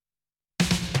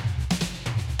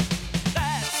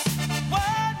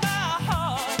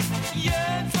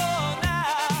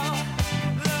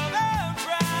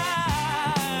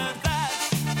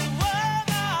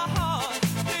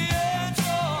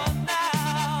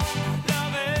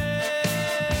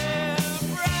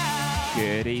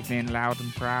evening, loud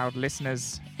and proud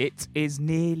listeners. It is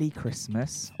nearly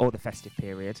Christmas, or the festive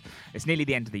period. It's nearly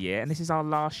the end of the year, and this is our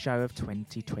last show of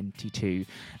 2022.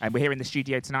 And we're here in the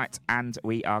studio tonight, and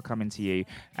we are coming to you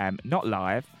not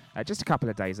live, just a couple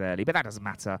of days early, but that doesn't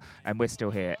matter. We're still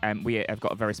here. We have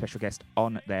got a very special guest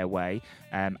on their way,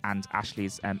 and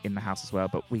Ashley's in the house as well,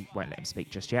 but we won't let him speak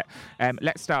just yet.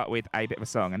 Let's start with a bit of a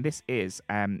song, and this is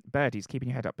Birdie's Keeping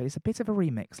Your Head Up, but it's a bit of a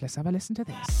remix. Let's have a listen to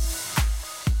this.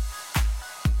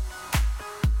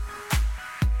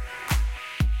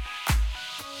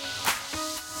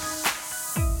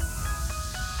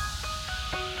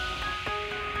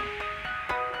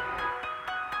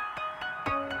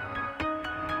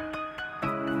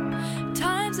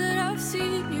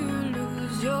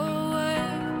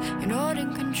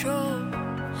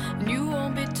 And you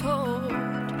won't be told.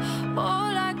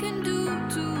 All I can do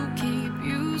to keep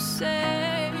you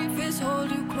safe is hold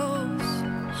you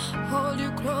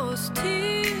close till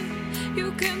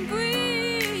you can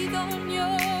breathe on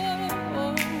your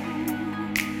own,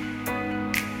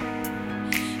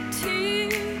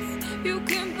 till you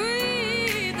can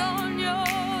breathe on your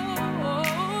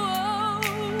own.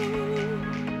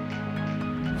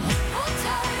 Hold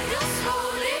tight, you're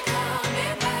slowly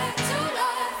coming back to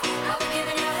life. I've been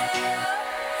giving you hell,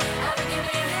 I've been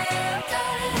giving you hell,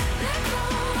 darling. Let go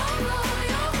of all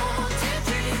your haunted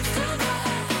dreams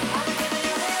tonight. I've been giving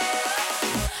you hell,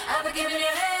 I've been giving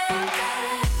you hell,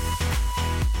 darling.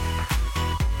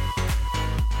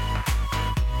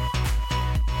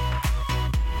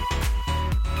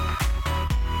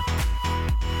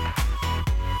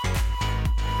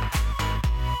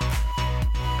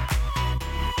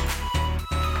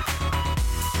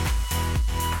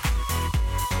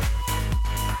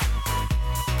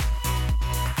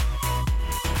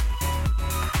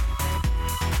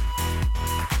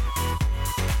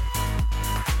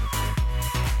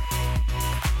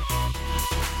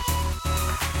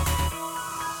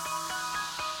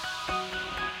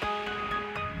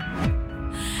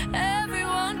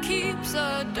 Everyone keeps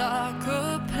a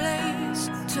darker place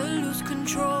to lose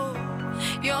control.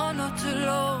 You're not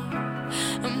alone.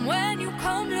 And when you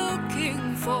come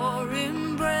looking for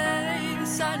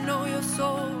embrace, I know your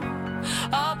soul.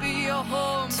 I'll be your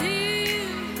home till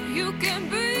you can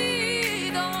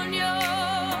breathe on your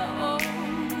own,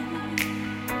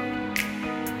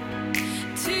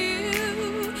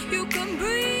 till you can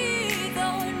breathe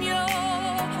on your own.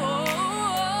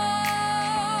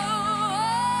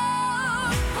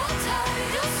 Hold tight,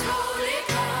 you're slowly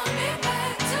coming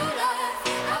back to life.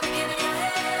 I've been giving you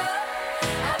hell,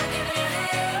 I've been giving you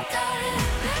hell, darling.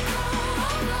 Let go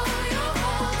of all your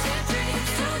haunted dreams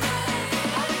tonight.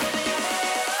 I've been giving you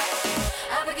hell,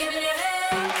 I've been giving you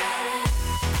hell, darling.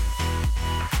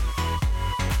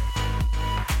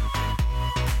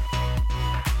 Hold tight,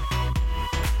 you're slowly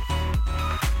coming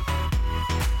back to life.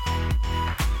 I've been giving you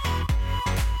hell,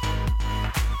 I've been giving you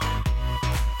hell, darling.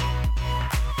 Let go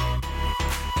of all your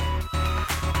haunted dreams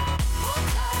tonight.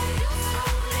 I've been giving you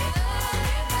hell,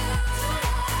 I've been giving you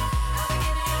hell,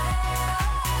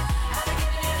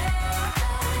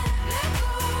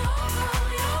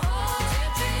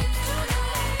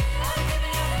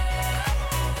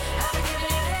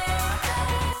 darling.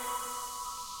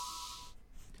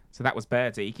 So that was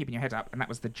Birdie, Keeping Your Head Up, and that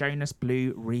was the Jonas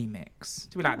Blue remix.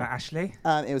 Do we like that, Ashley?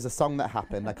 It was a song that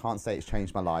happened. I can't say it's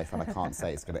changed my life, and I can't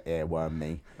say it's going to earworm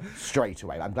me straight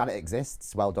away. I'm glad it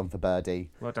exists. Well done for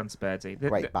Birdie. Well done to Birdie.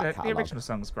 Great back The catalogue. original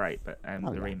song's great, but the yeah.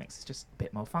 remix is just a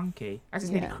bit more funky. As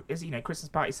it's Yeah. nearly, as you know, Christmas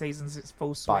party season's its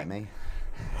full swing. Bite me.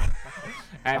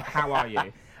 How are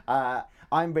you?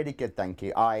 I'm really good, thank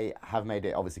you. I have made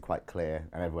it obviously quite clear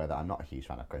and everywhere that I'm not a huge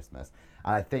fan of Christmas.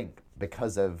 And I think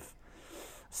because of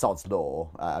Sod's Law,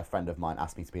 a friend of mine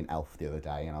asked me to be an elf the other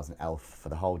day, and I was an elf for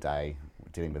the whole day,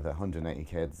 dealing with 180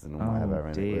 kids and whatever.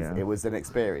 And dear. it was an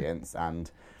experience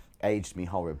and aged me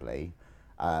horribly.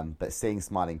 But seeing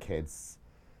smiling kids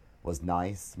was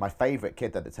nice. My favourite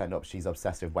kid that turned up, she's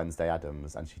obsessed with Wednesday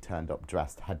Addams, and she turned up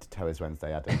dressed head to toe as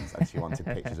Wednesday Addams, and she wanted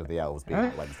pictures of the elves being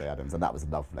like Wednesday Addams, and that was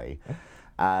lovely.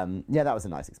 Yeah, that was a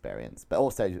nice experience. But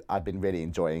also, I've been really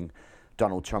enjoying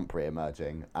Donald Trump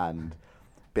re-emerging and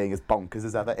being as bonkers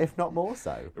as ever, if not more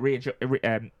so.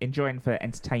 Enjoying for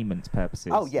entertainment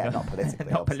purposes. Oh yeah, not politically.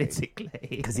 Not politically.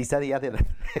 Because he said he had an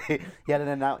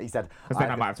announcement. He said, Because then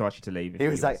I might have to ask you to leave. He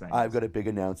was like, I've got a big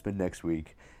announcement next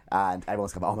week. And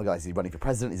everyone's going, oh my God, is he running for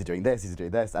president? Is he doing this? Is he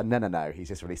doing this? And no, he's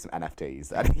just released some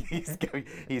NFTs. And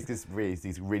he's just released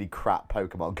these really crap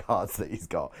Pokemon cards that he's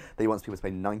got that he wants people to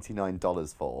pay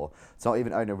 $99 for. To not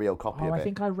even own a real copy of it. I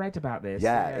think I read about this.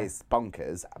 Yeah, it's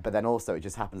bonkers. But then also it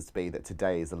just happens to be that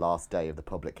today is the last day of the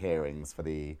public hearings for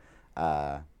the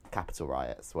Capitol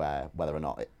riots, whether or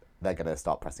not they're going to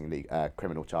start pressing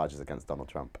criminal charges against Donald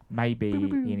Trump. Maybe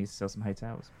he needs to sell some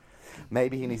hotels.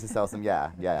 Maybe he needs to sell some,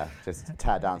 just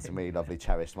tear down some really lovely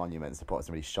cherished monuments, support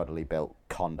some really shoddily built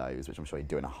condos, which I'm sure he'd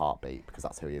do in a heartbeat because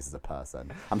that's who he is as a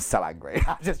person. I'm so angry.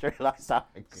 I just realised how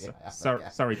angry I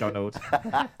am. Sorry, Donald.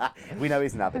 We know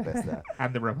he's an avid listener.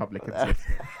 And the Republicans.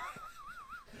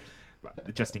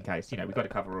 Just in case, we've got to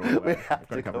cover all. We have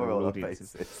to cover all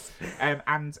audiences. bases.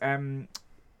 And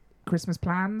Christmas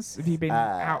plans? Have you been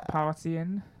out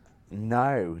partying?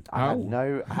 No,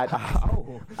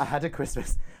 I had a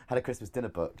Christmas dinner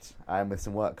booked with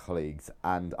some work colleagues,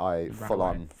 and I full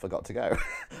on forgot to go.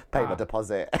 Paid my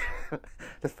deposit,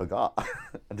 just forgot,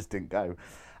 and just didn't go,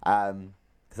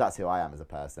 because that's who I am as a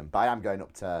person. But I am going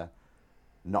up to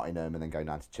Nottingham and then going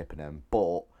down to Chippenham.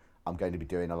 But I'm going to be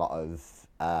doing a lot of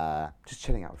just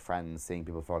chilling out with friends, seeing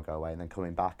people before I go away, and then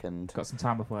coming back and got some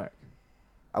time off work.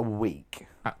 A week.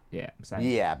 Yeah, I'm saying.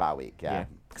 Yeah, about a week. Yeah,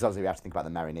 because obviously we have to think about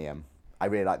the Merineum. I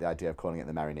really like the idea of calling it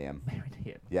the Merineum.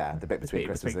 Merineum. Yeah, the bit between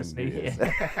Christmas and New Year's.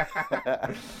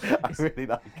 I really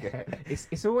like it.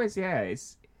 It's always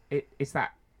it's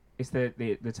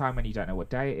the time when you don't know what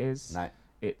day it is. No.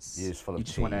 You just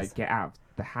want to get out of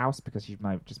the house because you've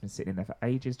just been sitting in there for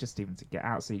ages, just even to get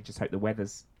out. So you just hope the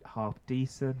weather's half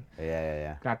decent.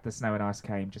 Yeah. Glad the snow and ice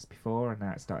came just before, and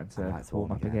now it's starting to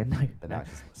warm up again. No, but now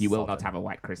you will not have a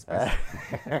white Christmas.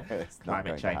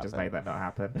 Climate change has happen. made that not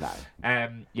happen.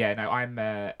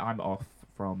 No. I'm off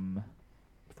from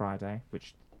Friday,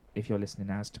 which, if you're listening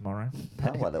now, is tomorrow.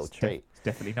 Oh, what a little treat. It's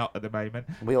definitely not at the moment.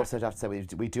 We also have to say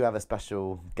we do have a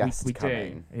special guest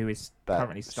coming. Who is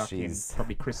currently stuck in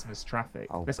probably Christmas traffic.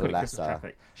 Oh, Let's call it Christmas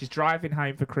traffic. She's driving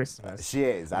home for Christmas. She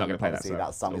is. I'm And not play obviously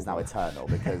that song is now eternal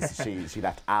because she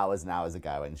left hours and hours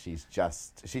ago, and she's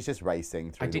just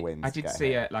racing through the winds. I did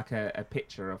see a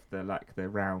picture of the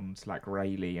round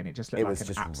Rayleigh, and it just looked like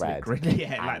an absolute red, grid.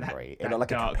 Yeah, angry. like that. It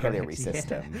looked like a capillary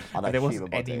system on a there human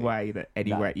wasn't body. any way that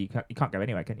anywhere you can't go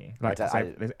anywhere, can you?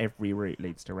 There's every route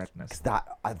leads to redness.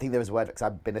 I think there was a word, because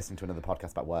I've been listening to another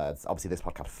podcast about words. Obviously, this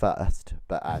podcast first,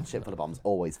 but Ship Full of Bombs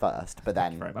always first. But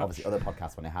then, obviously, other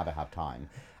podcasts when they have time.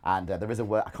 And there is a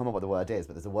word, I can't remember what the word is,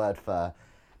 but there's a word for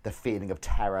the feeling of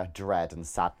terror, dread, and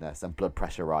sadness, and blood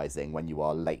pressure rising when you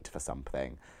are late for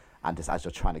something. And just as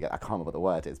you're trying to I can't remember what the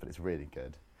word is, but it's really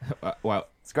good. Well,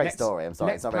 it's a great story. I'm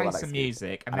sorry. Let's play some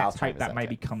music, and let's hope that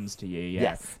maybe comes to you. Yeah.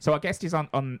 Yes. So our guest is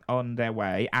on their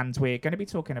way, and we're going to be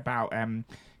talking about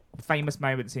famous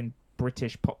moments in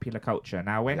British popular culture.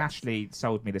 Now, when Ashley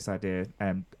sold me this idea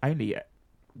only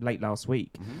late last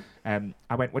week,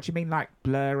 I went, what do you mean, like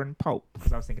Blur and Pulp?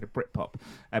 Because I was thinking of Britpop,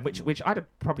 which I'd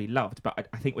have probably loved, but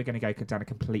I think we're going to go down a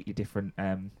completely different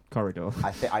corridor.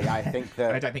 I think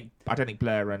that I don't think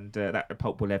Blur and that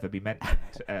Pulp will ever be mentioned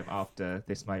after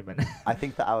this moment. I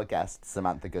think that our guest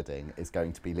Samantha Gooding is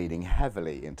going to be leaning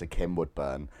heavily into Kim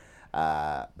Woodburn.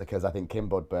 Because I think Kim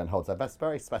Woodburn holds a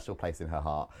very special place in her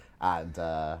heart, and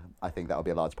I think that will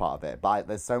be a large part of it. But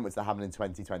there's so much that happened in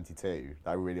 2022 that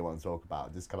I really want to talk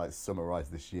about. Just kind of summarise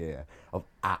this year of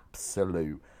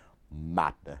absolute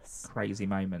madness. Crazy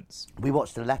moments. We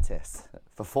watched The Lettuce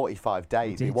for 45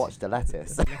 days. We watched The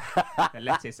Lettuce. The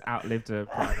lettuce outlived a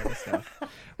prime minister.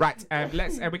 Right, we're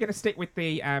going to stick with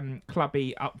the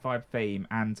clubby up vibe theme,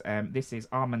 and this is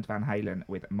Armand Van Halen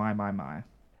with My My My.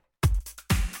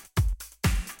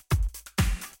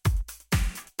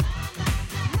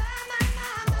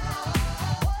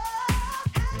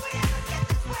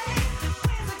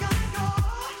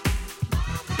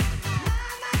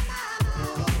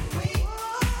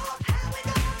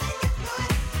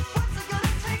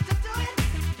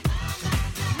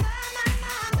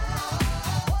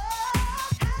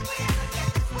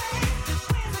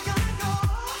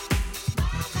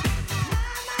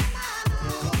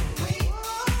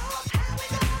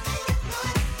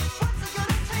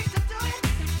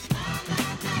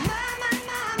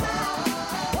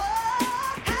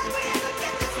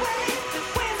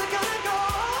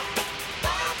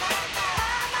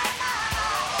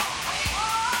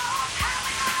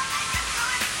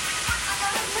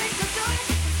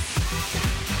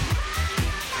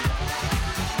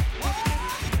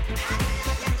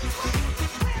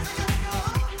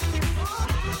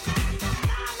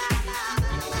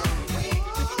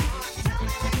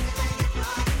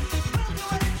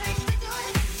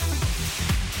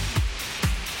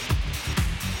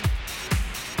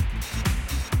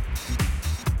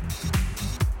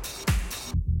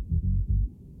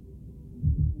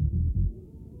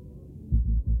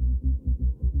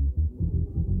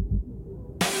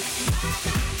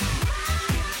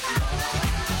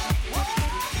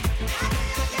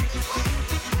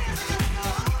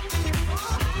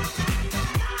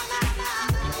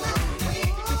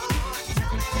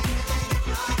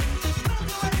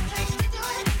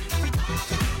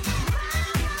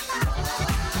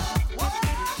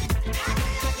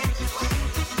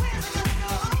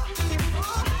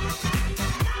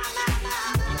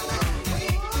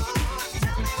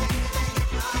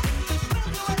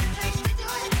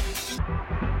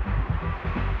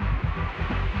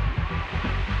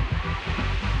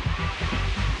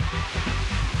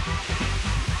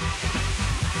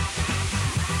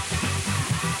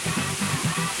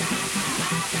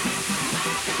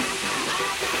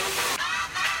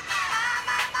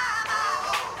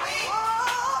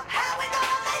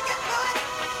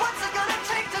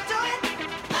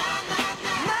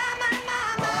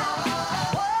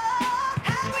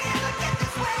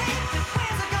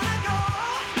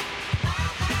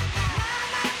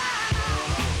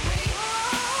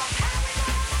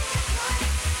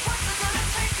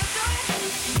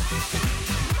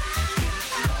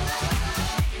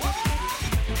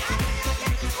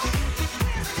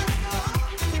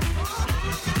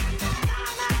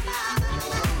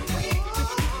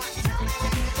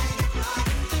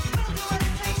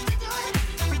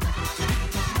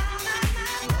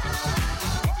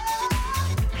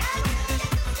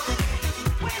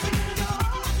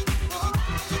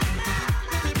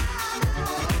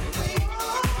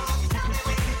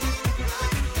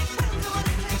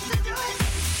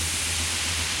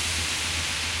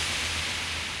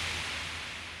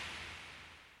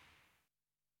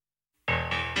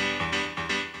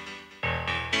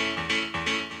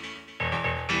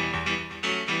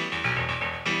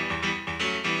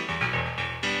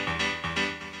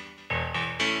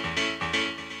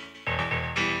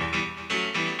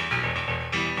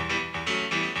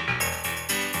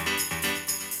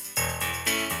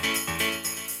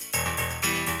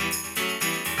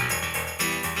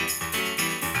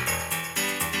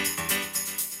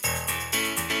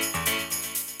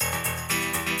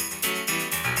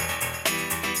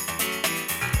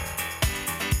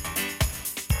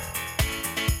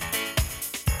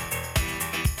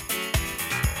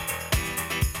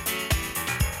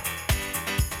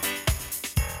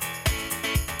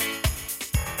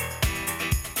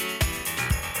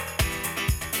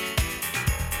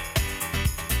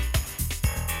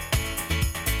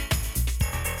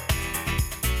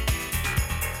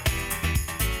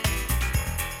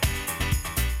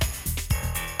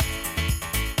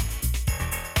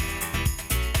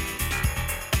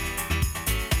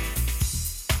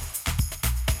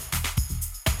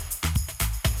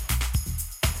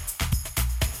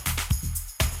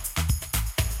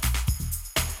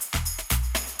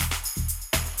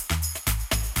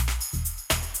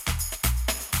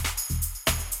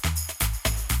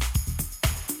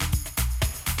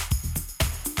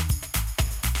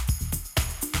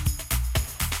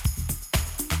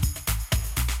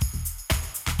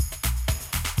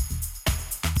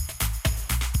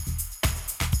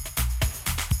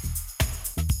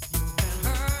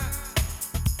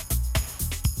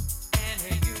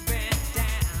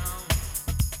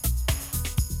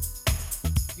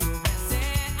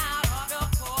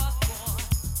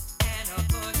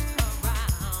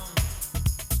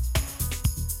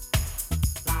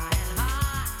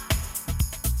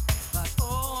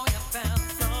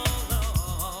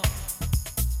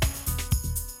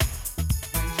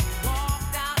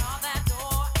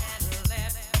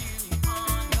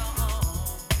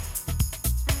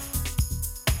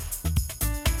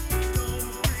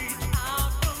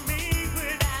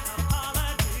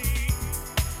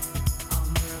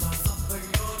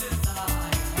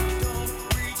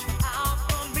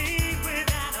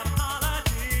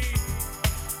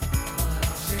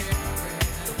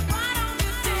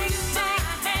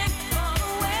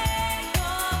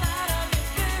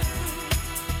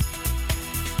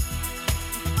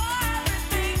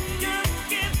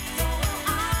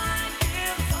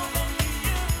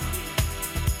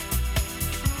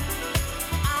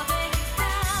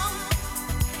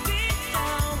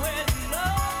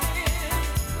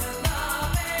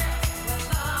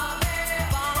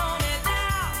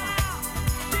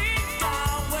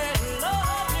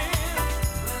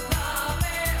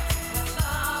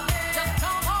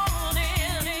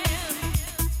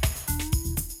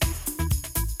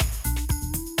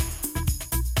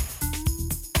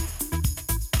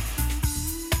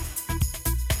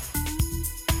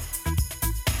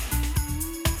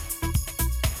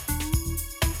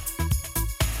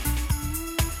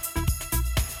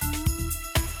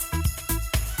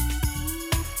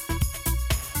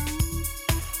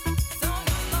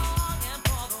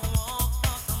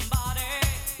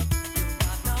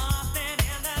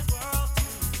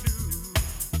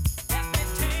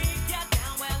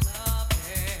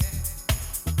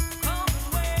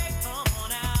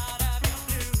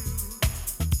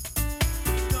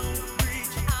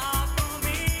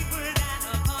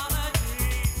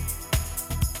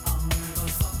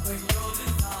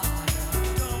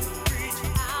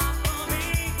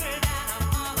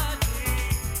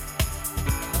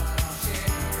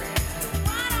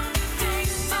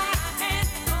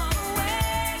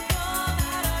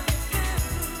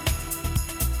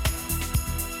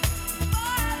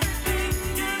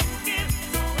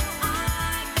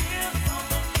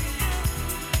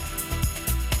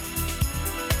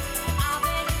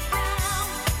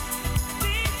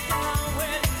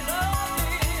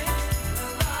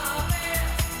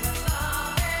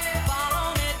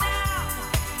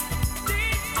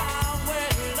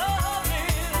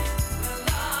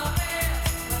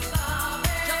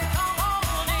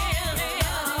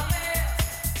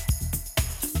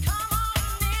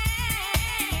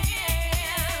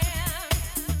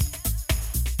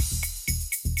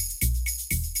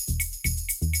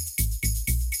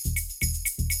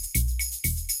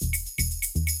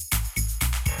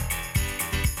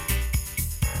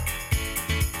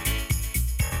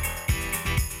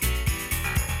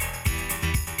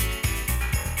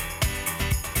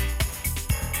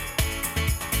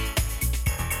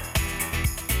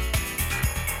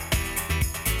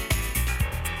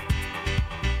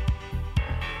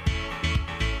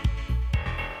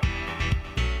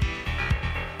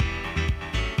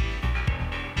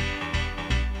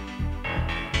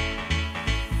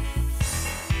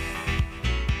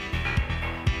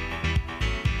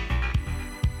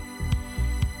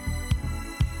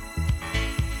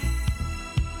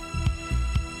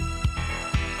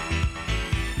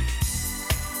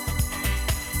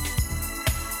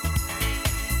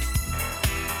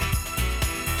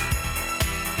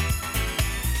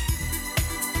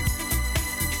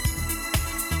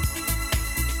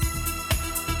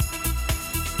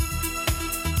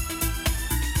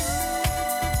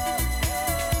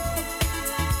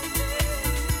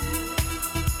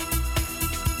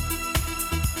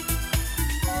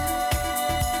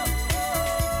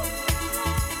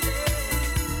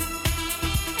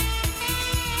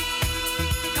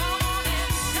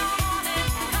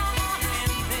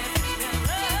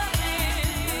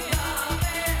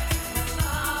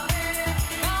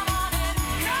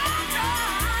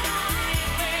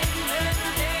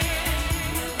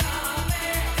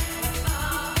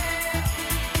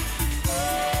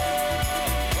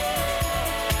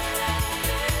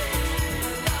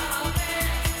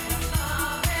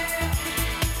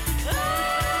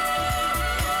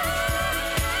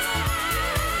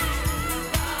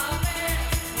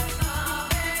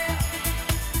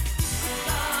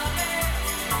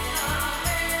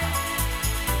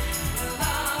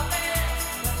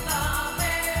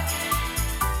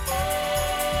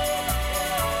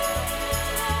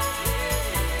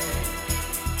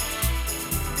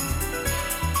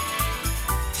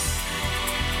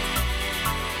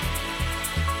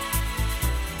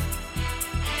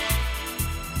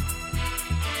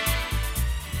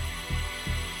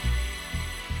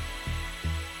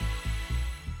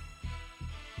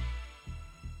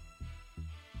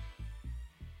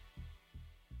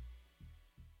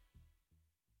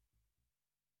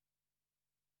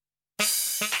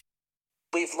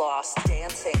 we've lost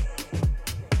dancing.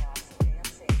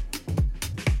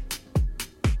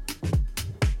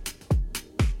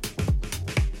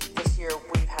 This year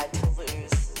we've had to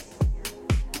lose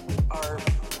our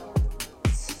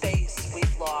space.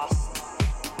 We've lost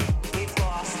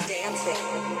dancing.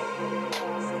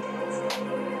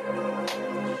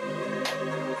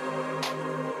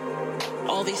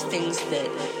 All these things that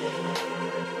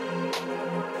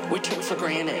we took for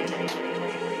granted.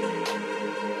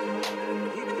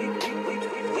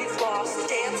 We've lost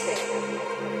dancing.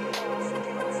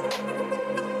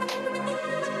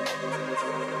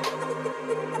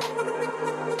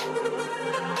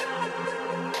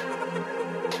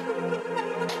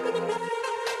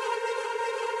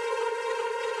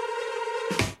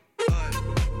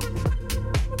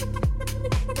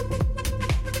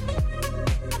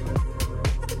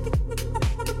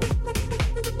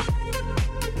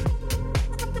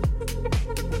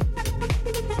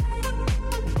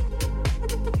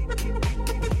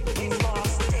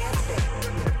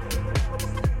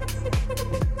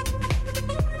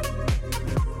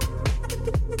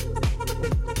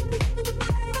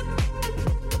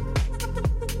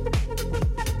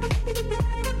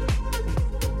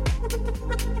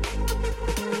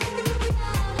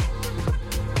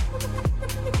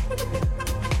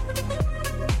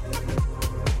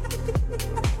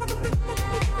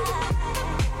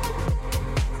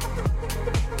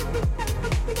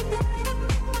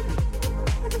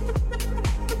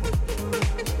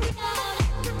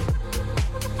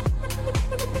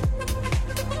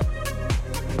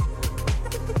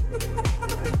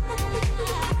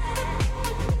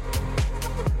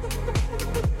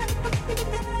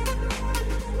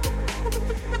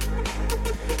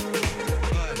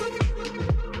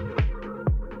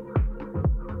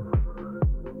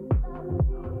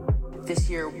 This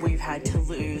year we've had to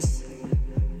lose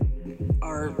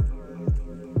our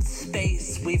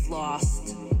space. We've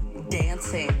lost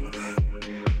dancing.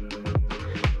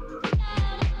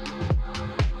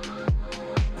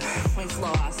 We've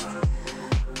lost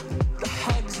the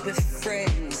hugs with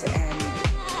friends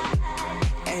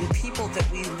and people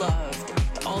that we loved.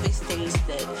 All these things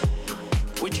that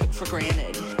we took for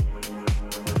granted.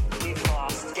 We've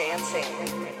lost dancing.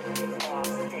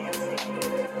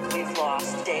 We've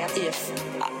lost dancing.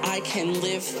 If I can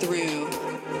live through,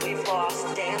 we've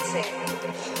lost dancing.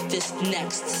 This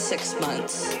next 6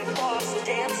 months, we've lost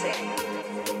dancing.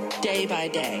 Day by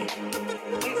day,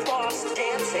 we've lost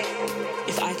dancing.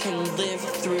 If I can live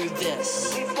through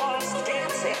this, we've lost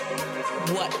dancing.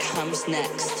 What comes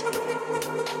next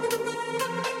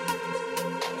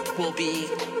will be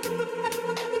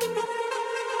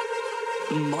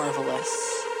marvelous.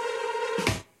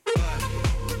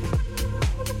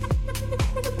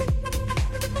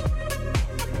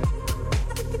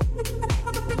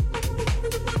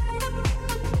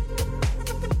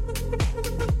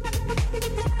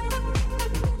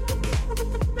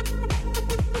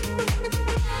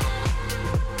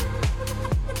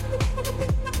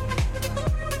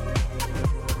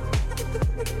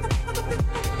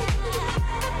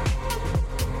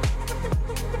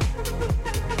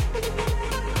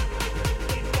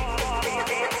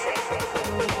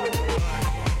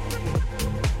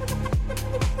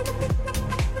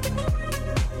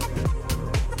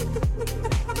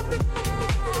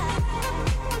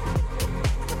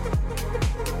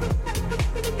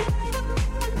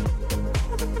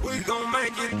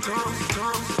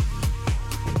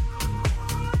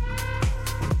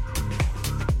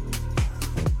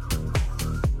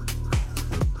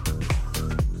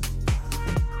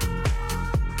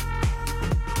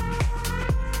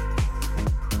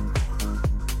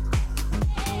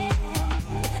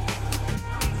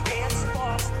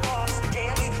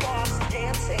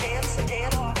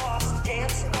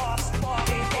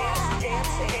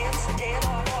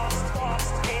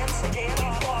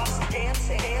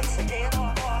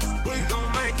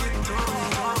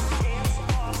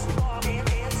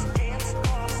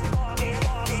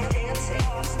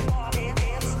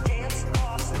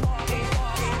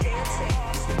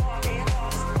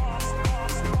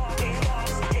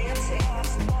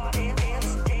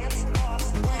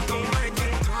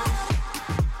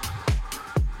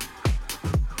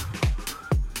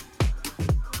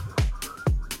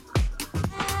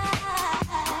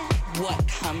 What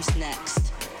comes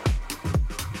next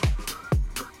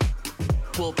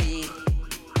will be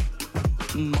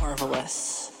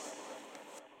marvelous.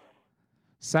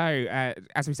 So,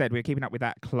 as we said, we're keeping up with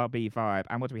that clubby vibe.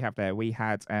 And what do we have there? We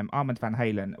had Armand Van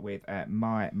Halen with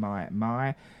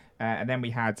My. And then we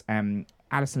had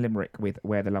Alison Limerick with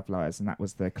Where the Love Lies, and that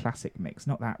was the classic mix,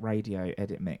 not that radio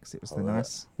edit mix. It was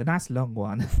the nice long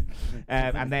one.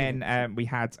 And then we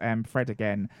had Fred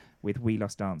again with We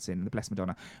Lost Dancing, the Blessed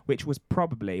Madonna, which was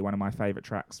probably one of my favourite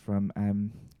tracks from,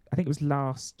 I think it was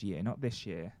last year, not this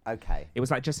year. Okay. It was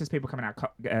like just as people coming out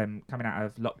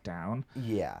of lockdown.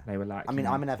 Yeah. They were like... I mean,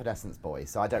 I'm an Evanescence boy,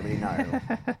 so I don't really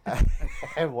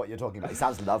know what you're talking about. It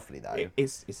sounds lovely, though.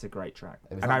 It's a great track.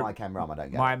 If it's not My Chem Rum, I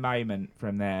don't get my it. moment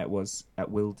from there was at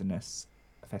Wilderness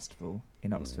Festival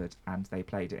in Oxford, and they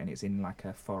played it, and it's in like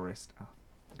a forest. Oh,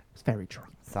 it's very drunk.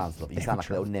 Sounds lovely. You sound like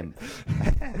a little nymph.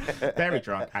 Very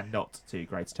drunk and not too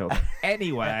great at all.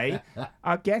 Anyway,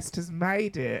 our guest has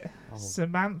made it.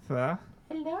 Samantha.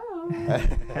 Hello.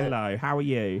 Hello, how are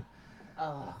you?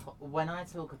 When I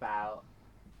talk about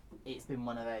it's been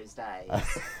one of those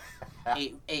days,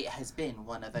 it has been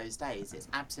one of those days. It's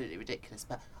absolutely ridiculous,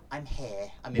 but I'm here.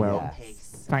 I'm in one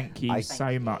piece. Thank you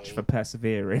so much for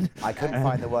persevering. I couldn't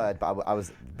find the word, but I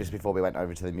was just before we went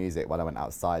over to the music. When I went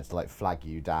outside to like flag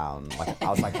you down, I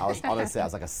was like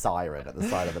a siren at the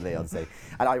side of the Leon Sea.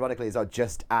 And ironically, as well,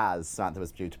 just as Samantha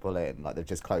was due to pull in, like they've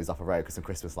just closed off a road because some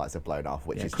Christmas lights have blown off,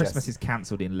 which is Christmas is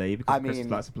cancelled in Lee because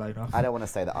Christmas lights are blown off. I don't want to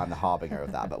say that I'm the harbinger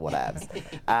of that, but whatever.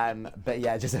 But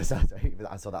yeah, just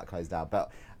I saw that closed down.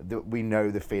 But we know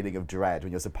the feeling of dread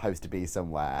when you're supposed to be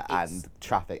somewhere and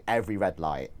traffic, every red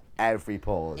light, every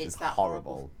pause is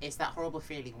horrible. It's that horrible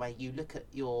feeling where you look at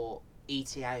your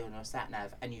ETA on your sat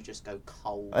nav and you just go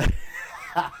cold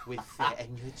with fear,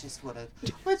 and you just want to.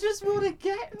 I just want to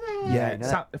get there. Yeah. No.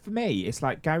 So for me, it's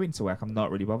like going to work. I'm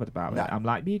not really bothered about it. I'm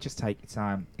like, you just take your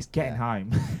time. It's getting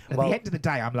home. At the end of the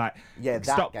day, I'm like,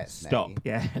 stop.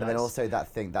 Yeah. And then also that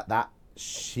thing that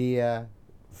sheer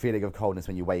feeling of coldness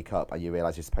when you wake up and you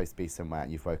realise you're supposed to be somewhere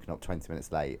and you've woken up 20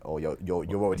 minutes late, or you're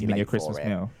already late your Christmas for it.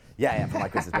 meal? Yeah, for my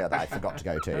Christmas meal that I forgot to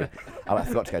go to. I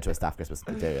forgot to go to a staff Christmas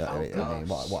do. I mean,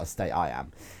 what a state I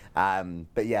am.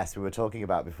 But yes, we were talking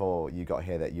about before you got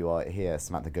here that you are here,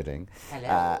 Samantha Gooding,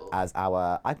 as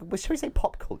our, should we say,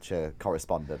 pop culture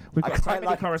correspondent? We've got so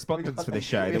many correspondents for this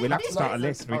show that we'll have to start a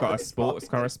list. We've got a sports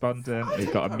correspondent,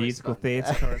 we've got a musical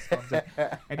theatre correspondent.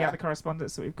 Any other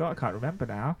correspondents that we've got? I can't remember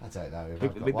now. I don't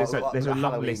know. There's a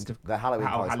long list of the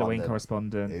Halloween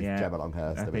correspondent. Is Gemma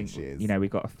Longhurst. I think she is. You know, we've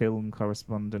got a film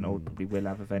correspondent, or probably will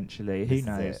have eventually. Who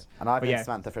knows? And I've been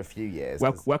Samantha for a few years.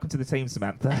 Welcome to the team,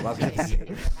 Samantha.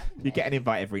 You get an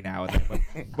invite every now and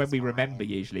then when we remember,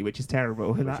 usually, which is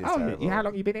terrible. Terrible. How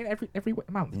long have you been in? Every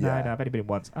month? Yeah. No, I've only been in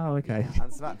once. Oh, okay.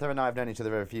 And Samantha and I have known each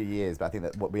other for a few years, but I think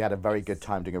that we had a very good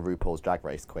time doing a RuPaul's Drag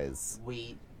Race quiz.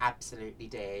 We absolutely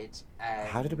did.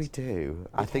 How did we do?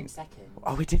 I think second.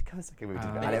 Oh, we did come second.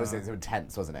 And it was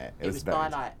intense, wasn't it? It was by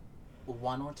like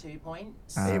 1 or 2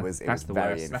 points. It was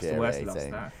very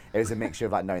infuriating. It was a mixture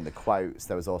of like knowing the quotes.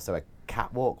 There was also a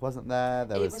catwalk, wasn't there?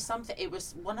 It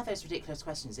was one of those ridiculous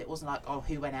questions. It wasn't like,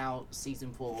 who went out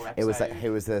season 4 episode It was like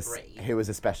who was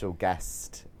a special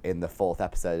guest in the 4th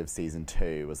episode of season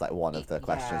 2 was like one of the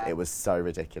questions. It was so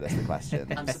ridiculous, the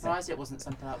question. I'm surprised it wasn't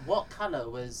something like, what colour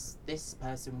was this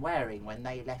person wearing when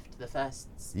they left the first?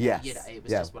 Yes. It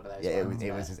was just one of those. Yeah,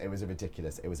 it was a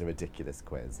ridiculous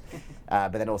quiz.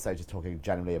 But then also just talking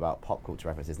generally about pop culture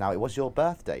references. Now, it was your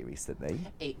birthday recently.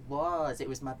 It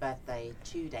was my birthday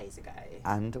 2 days ago.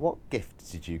 And what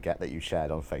gift did you get that you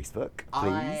shared on Facebook,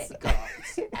 please? I got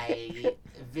a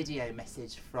video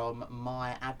message from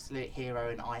my absolute hero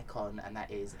and icon, and that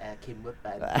is Kim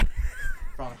Woodburn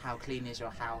from How Clean Is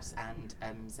Your House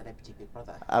and Celebrity Big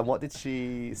Brother. And what did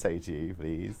she say to you,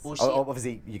 please? Well,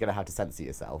 obviously, you're going to have to censor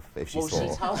yourself if she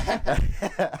swore.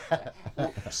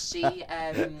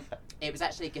 It was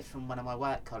actually a gift from one of my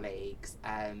work colleagues,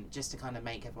 just to kind of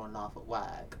make everyone laugh at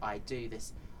work. I do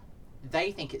this.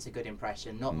 They think it's a good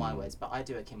impression, not my words, but I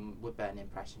do a Kim Woodburn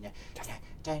impression.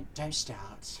 Don't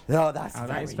start. No,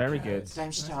 that is very good.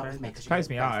 Don't start with me because close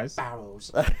my eyes.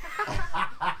 Barrels.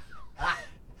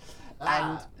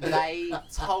 And they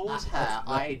told her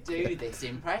I do this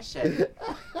impression.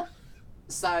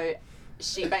 So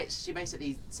she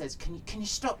basically says, "Can you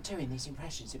stop doing these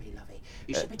impressions of me, lovey?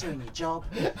 You should be doing your job.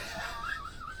 You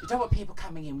don't want people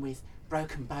coming in with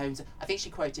broken bones." I think she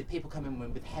quoted people coming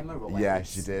in with hemorrhoids. Yeah,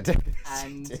 she did.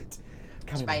 And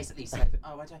she basically said,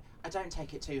 I don't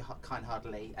take it too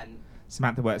kind-heartedly. And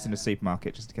Samantha works in a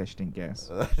supermarket, just in case you didn't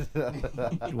guess.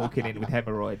 Walking in with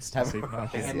hemorrhoids to the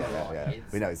supermarket. Yeah.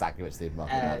 We know exactly which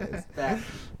supermarket that is. But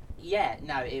yeah,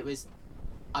 no, it was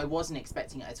I wasn't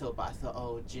expecting it at all, but I thought,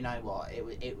 oh, do you know what?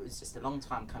 It was just a long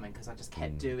time coming because I just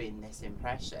kept doing this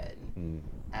impression.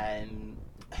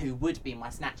 Who would be my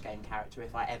Snatch Game character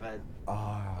if I ever,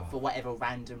 for whatever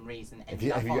random reason, If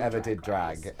you ever did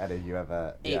drag, and if you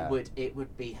ever, it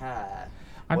would be her.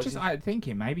 I'm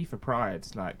thinking maybe for Pride,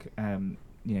 like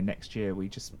next year we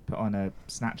just put on a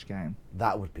Snatch Game.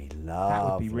 That would be lovely.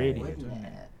 That would be really good, Wouldn't wouldn't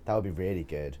it? it? That would be really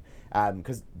good.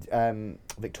 Because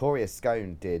Victoria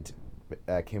Scone did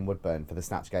Kim Woodburn for the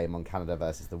Snatch Game on Canada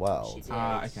versus the World. She did.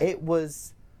 Okay. It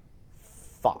was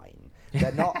fine.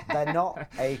 They're not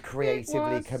a creatively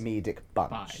was comedic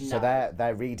bunch. fine. So No.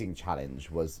 their reading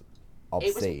challenge was It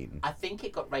was, obscene. I think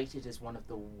it got rated as one of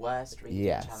the worst reading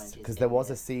Yes, challenges. because there was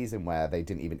a in season where they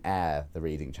didn't even air the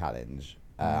reading challenge.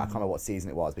 I can't remember what season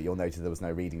it was, but you'll notice there was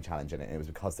no reading challenge in it. And it was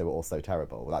because they were all so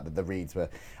terrible. Like the reads were,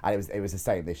 and it was the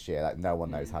same this year. Like no one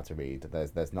knows how to read.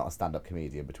 There's not a stand-up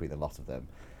comedian between the lot of them,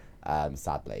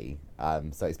 sadly.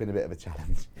 So it's been a bit of a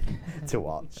challenge to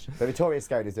watch. But Victoria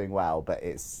Scone is doing well, but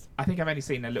it's I think I've only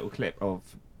seen a little clip of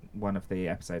one of the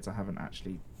episodes. I haven't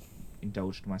actually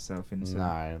indulged myself into.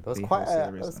 no. There was the quite whole a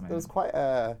series at the there was moment. quite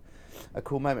a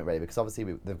cool moment really, because obviously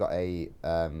they've got a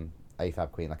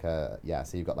AFAB queen, like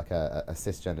so you've got like a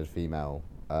cisgendered female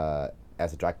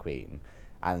as a drag queen,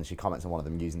 and she comments on one of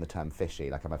them using the term fishy,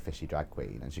 like I'm a fishy drag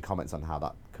queen, and she comments on how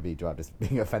that could be drugged as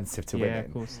being offensive to Yeah, women.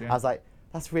 of course, yeah. I was like,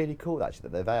 that's really cool actually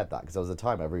that they've aired that, because there was a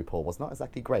time where RuPaul was not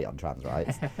exactly great on trans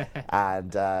rights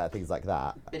and things like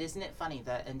that. But isn't it funny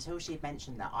that until she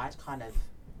mentioned that,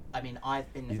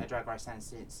 I've been a Drag Race fan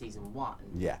since season 1.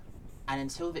 Yeah. And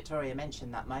until Victoria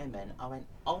mentioned that moment, I went,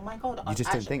 "Oh my god!" You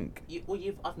just didn't think.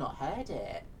 I've not heard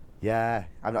it. Yeah,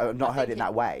 I've not I heard think it in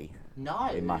that way. No,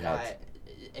 In my head.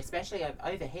 especially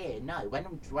over here. No,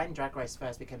 when Drag Race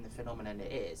first became the phenomenon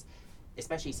it is,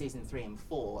 especially season 3 and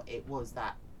 4, it was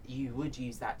that you would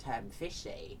use that term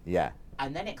fishy, Yeah.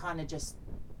 and then it kind of just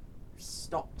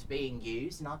stopped being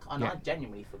used, and I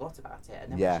genuinely forgot about it.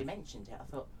 And then Yeah. when she mentioned it, I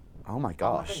thought, Oh my oh my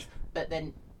gosh. goodness. But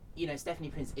then, Stephanie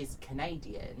Prince is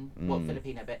Canadian,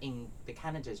 Filipino, but in the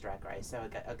Canada's Drag Race, so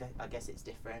I guess it's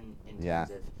different in terms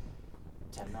of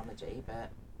terminology, but...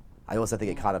 I also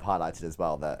think it kind of highlighted as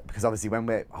well that, because obviously when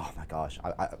we're, oh my gosh,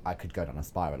 I could go down a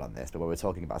spiral on this, but when we're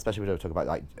talking about, especially when we're talking about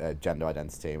like gender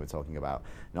identity, and we're talking about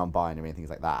non-binary and things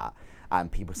like that,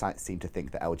 and people seem to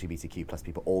think that LGBTQ plus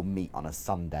people all meet on a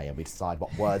Sunday and we decide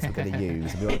what words we're going to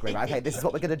use, and we all agree, okay, this is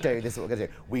what we're going to do, this is what we're going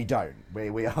to do. We don't.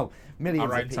 We are millions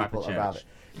Our of own type people of around church. it.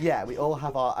 Yeah, we all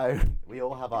have our own.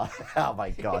 Oh my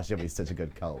gosh, it'll be such a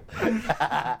good cult.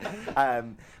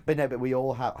 But we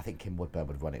all have. I think Kim Woodburn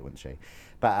would run it, wouldn't she?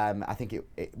 But I think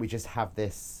we just have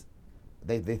this.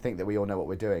 They think that we all know what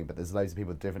we're doing, but there's loads of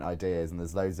people with different ideas, and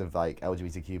there's loads of like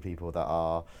LGBTQ people that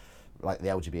are like the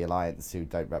LGBT Alliance who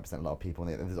don't represent a lot of people,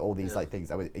 and there's all these like things.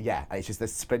 And it's just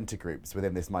there's splinter groups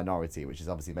within this minority, which is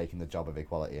obviously making the job of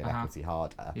equality and equity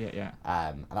harder. Yeah.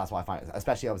 And that's why I find it,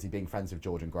 especially obviously being friends with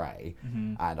Jordan Gray,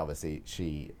 and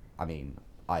obviously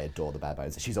I adore the Bare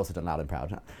Bones. She's also done Loud and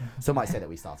Proud. Some might say that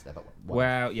we started her, but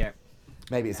Well, yeah.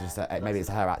 maybe it's just maybe it's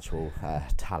her actual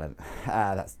talent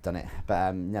that's done it.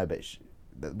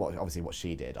 But what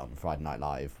she did on Friday Night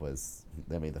Live was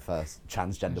the first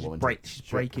transgender woman She's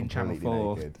breaking Channel completely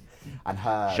 4. naked. And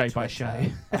her Show by Twitter- show.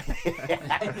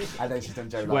 and then she's done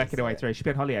Joe Working her way Lycett. through. She'll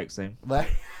be on Hollyoaks soon.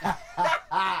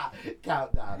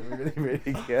 Countdown. Really,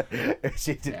 really good.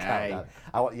 She did Yay.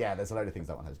 Countdown. There's a load of things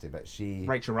I want her to do, but she.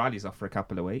 Rachel Riley's off for a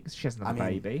couple of weeks. She hasn't had a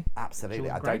baby. Absolutely.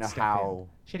 Jordan I Gray don't know step how. in.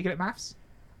 She any good at maths?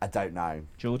 I don't know.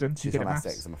 Jordan, She's you good on at my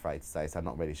maths? 6, I'm afraid to say, so I'm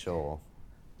not really sure.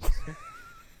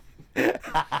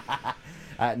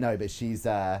 No, but she's.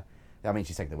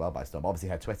 She's taking the world by storm. Obviously,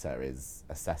 her Twitter is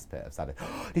a cesspit of sadness.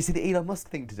 Did you see the Elon Musk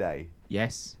thing today?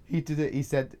 Yes. He did it. He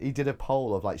said he did a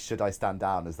poll of like, should I stand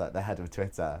down as like the head of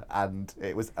Twitter, and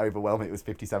it was overwhelming. It was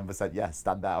 57% yes,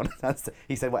 stand down.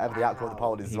 He said whatever the outcome of the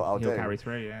poll is what I'll He'll do. carry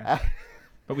through, yeah.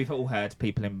 But we've all heard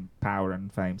people in power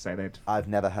and fame say they'd I've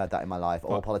never heard that in my life.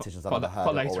 All politicians I've ever heard.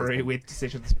 follow have always through been- with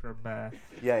decisions from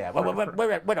Yeah.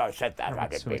 When I said that,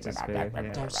 from Twitter sphere,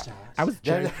 yeah. Don't start. I was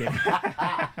joking.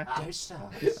 Don't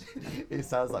start. It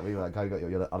sounds like we were kind of got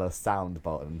you on a sound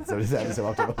button. So every so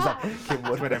often it was like Kim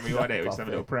Woodburn. Whenever we want it, we just have a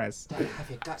little press. Don't have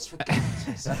your guts for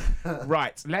guns.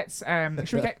 Right, let's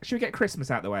should we get Christmas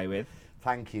out the way with?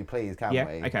 Thank you, please, can Yeah.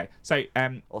 we? Okay. So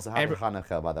Also, happy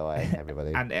Hanukkah, by the way,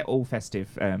 everybody. and all festive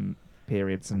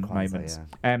periods and Kwanzaa,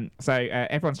 moments. So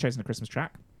everyone's chosen a Christmas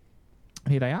track.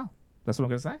 And here they are. That's what I'm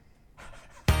going to say.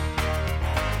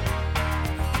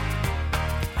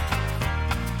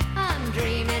 I'm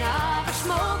dreaming of a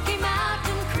Smoky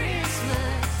Mountain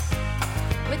Christmas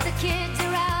with the kids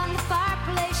around the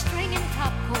fireplace stringing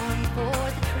popcorn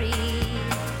for the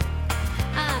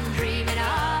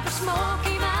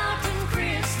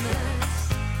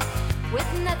with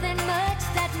nothing much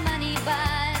that money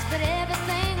buys, but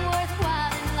everything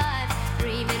worthwhile in life.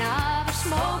 Dreaming of a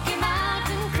Smoky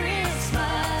Mountain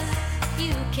Christmas.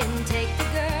 You can take the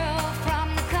girl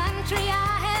from the country,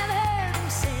 I have heard him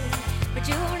say, but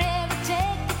you'll never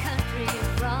take the country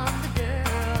from the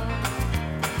girl.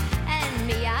 And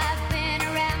me, I've been a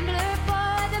rambler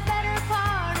for the better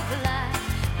part of life,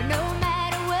 but no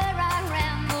matter where I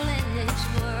ramble in this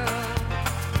world,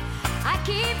 I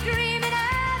keep dreaming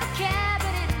of a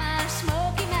cabin in my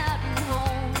Smoky Mountain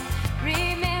home,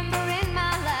 remembering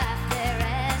my life there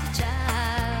as a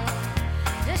child,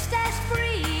 just as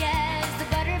free as the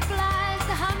butterflies,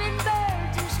 the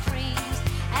hummingbirds and streams,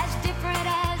 as different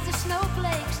as the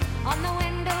snowflakes on the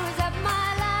windows of my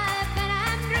life. And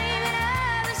I'm dreaming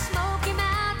of a Smoky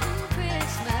Mountain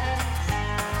Christmas,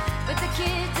 with the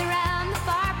kids around the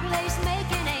fireplace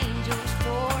making angels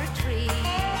for a tree.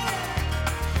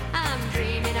 I'm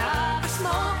dreaming of a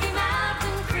Smoky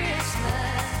Mountain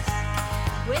Christmas,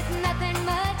 with nothing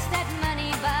much that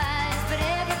money buys, but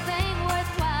everything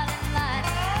worthwhile in life.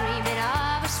 Dreaming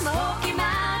of a Smoky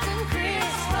Mountain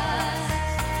Christmas.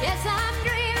 Yes, I'm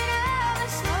dreaming of a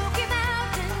Smoky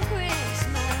Mountain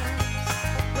Christmas,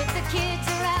 with the kids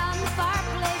around the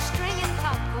fireplace stringing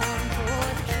popcorn for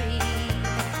the tree.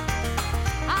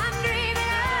 I'm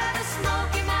dreaming of a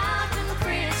Smoky Mountain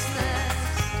Christmas,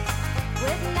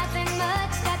 with nothing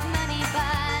much that money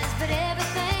buys, but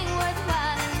everything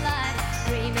worthwhile in life.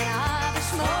 Dreaming of a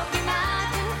Smoky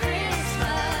Mountain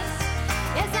Christmas.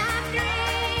 Yes, I'm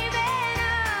dreaming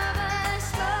of a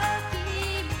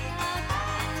Smoky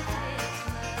Mountain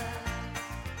Christmas.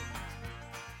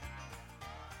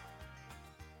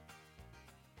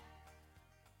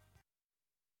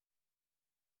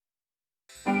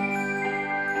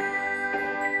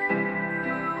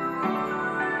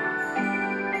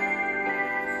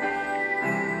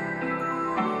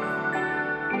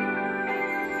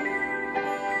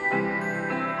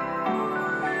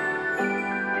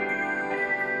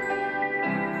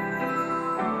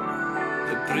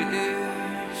 The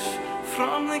breeze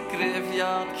from the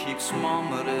graveyard keeps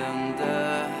murmuring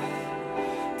death.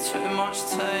 Too much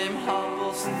time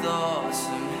hobbles thoughts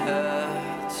and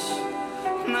heads.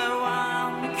 Now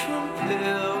I'm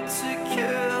compelled to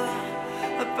care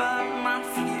about my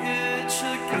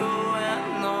future going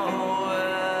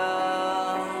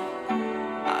nowhere.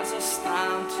 As I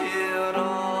stand here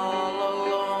all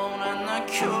alone in the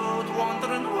cold,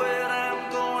 wondering where I'm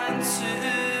going to.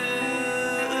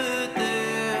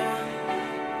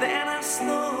 Then a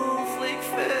snowflake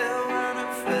fell and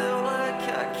it felt like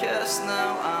a kiss.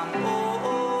 Now I'm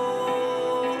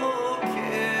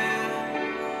okay.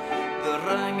 The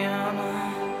ringing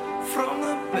from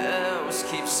the bells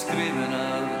keeps screaming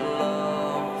out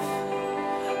love.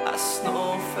 A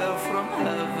snow fell from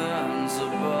heavens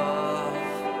above.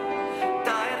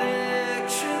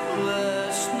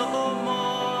 Directionless no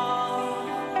more.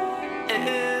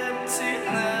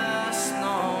 Emptiness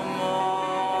no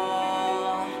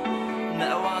more.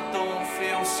 Now I don't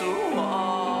feel so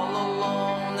all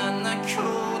alone in the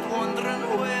cold, wondering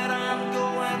where I'm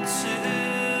going today.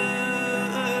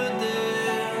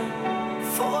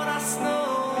 For a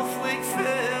snowflake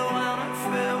fell and it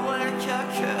felt like a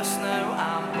kiss. Now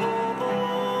I'm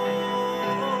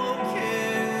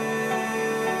okay.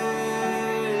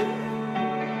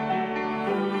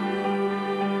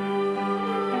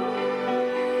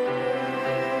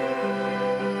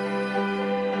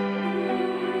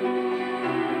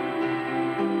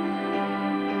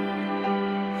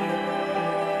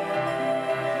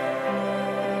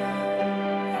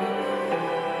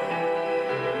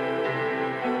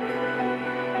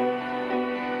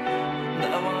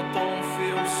 Now I don't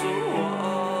feel so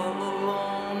all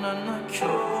alone in the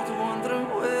cold, wondering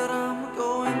where I'm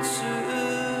going today.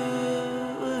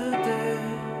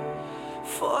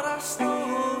 For a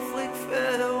snowflake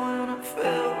fell and it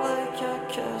felt like a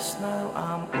kiss. Now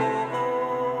I'm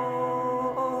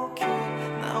okay.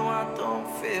 Now I don't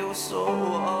feel so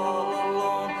all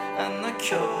alone in the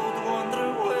cold,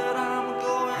 wondering where I'm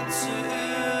going today.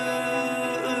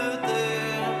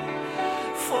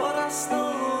 For a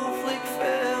snowflake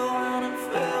fell and it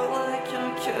felt like a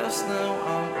kiss. Now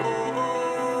I'm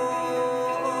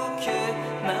okay.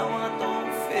 Now I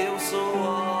don't feel so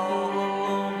all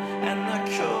alone in the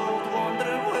cold,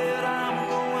 wondering where I'm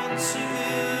going today.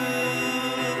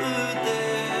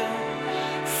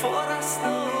 For a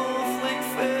snowflake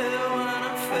fell and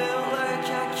it felt like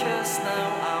a kiss. Now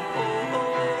I'm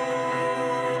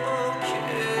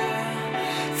okay.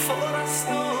 For a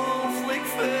snowflake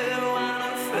fell and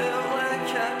it felt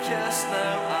like a kiss.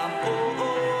 Now I'm okay.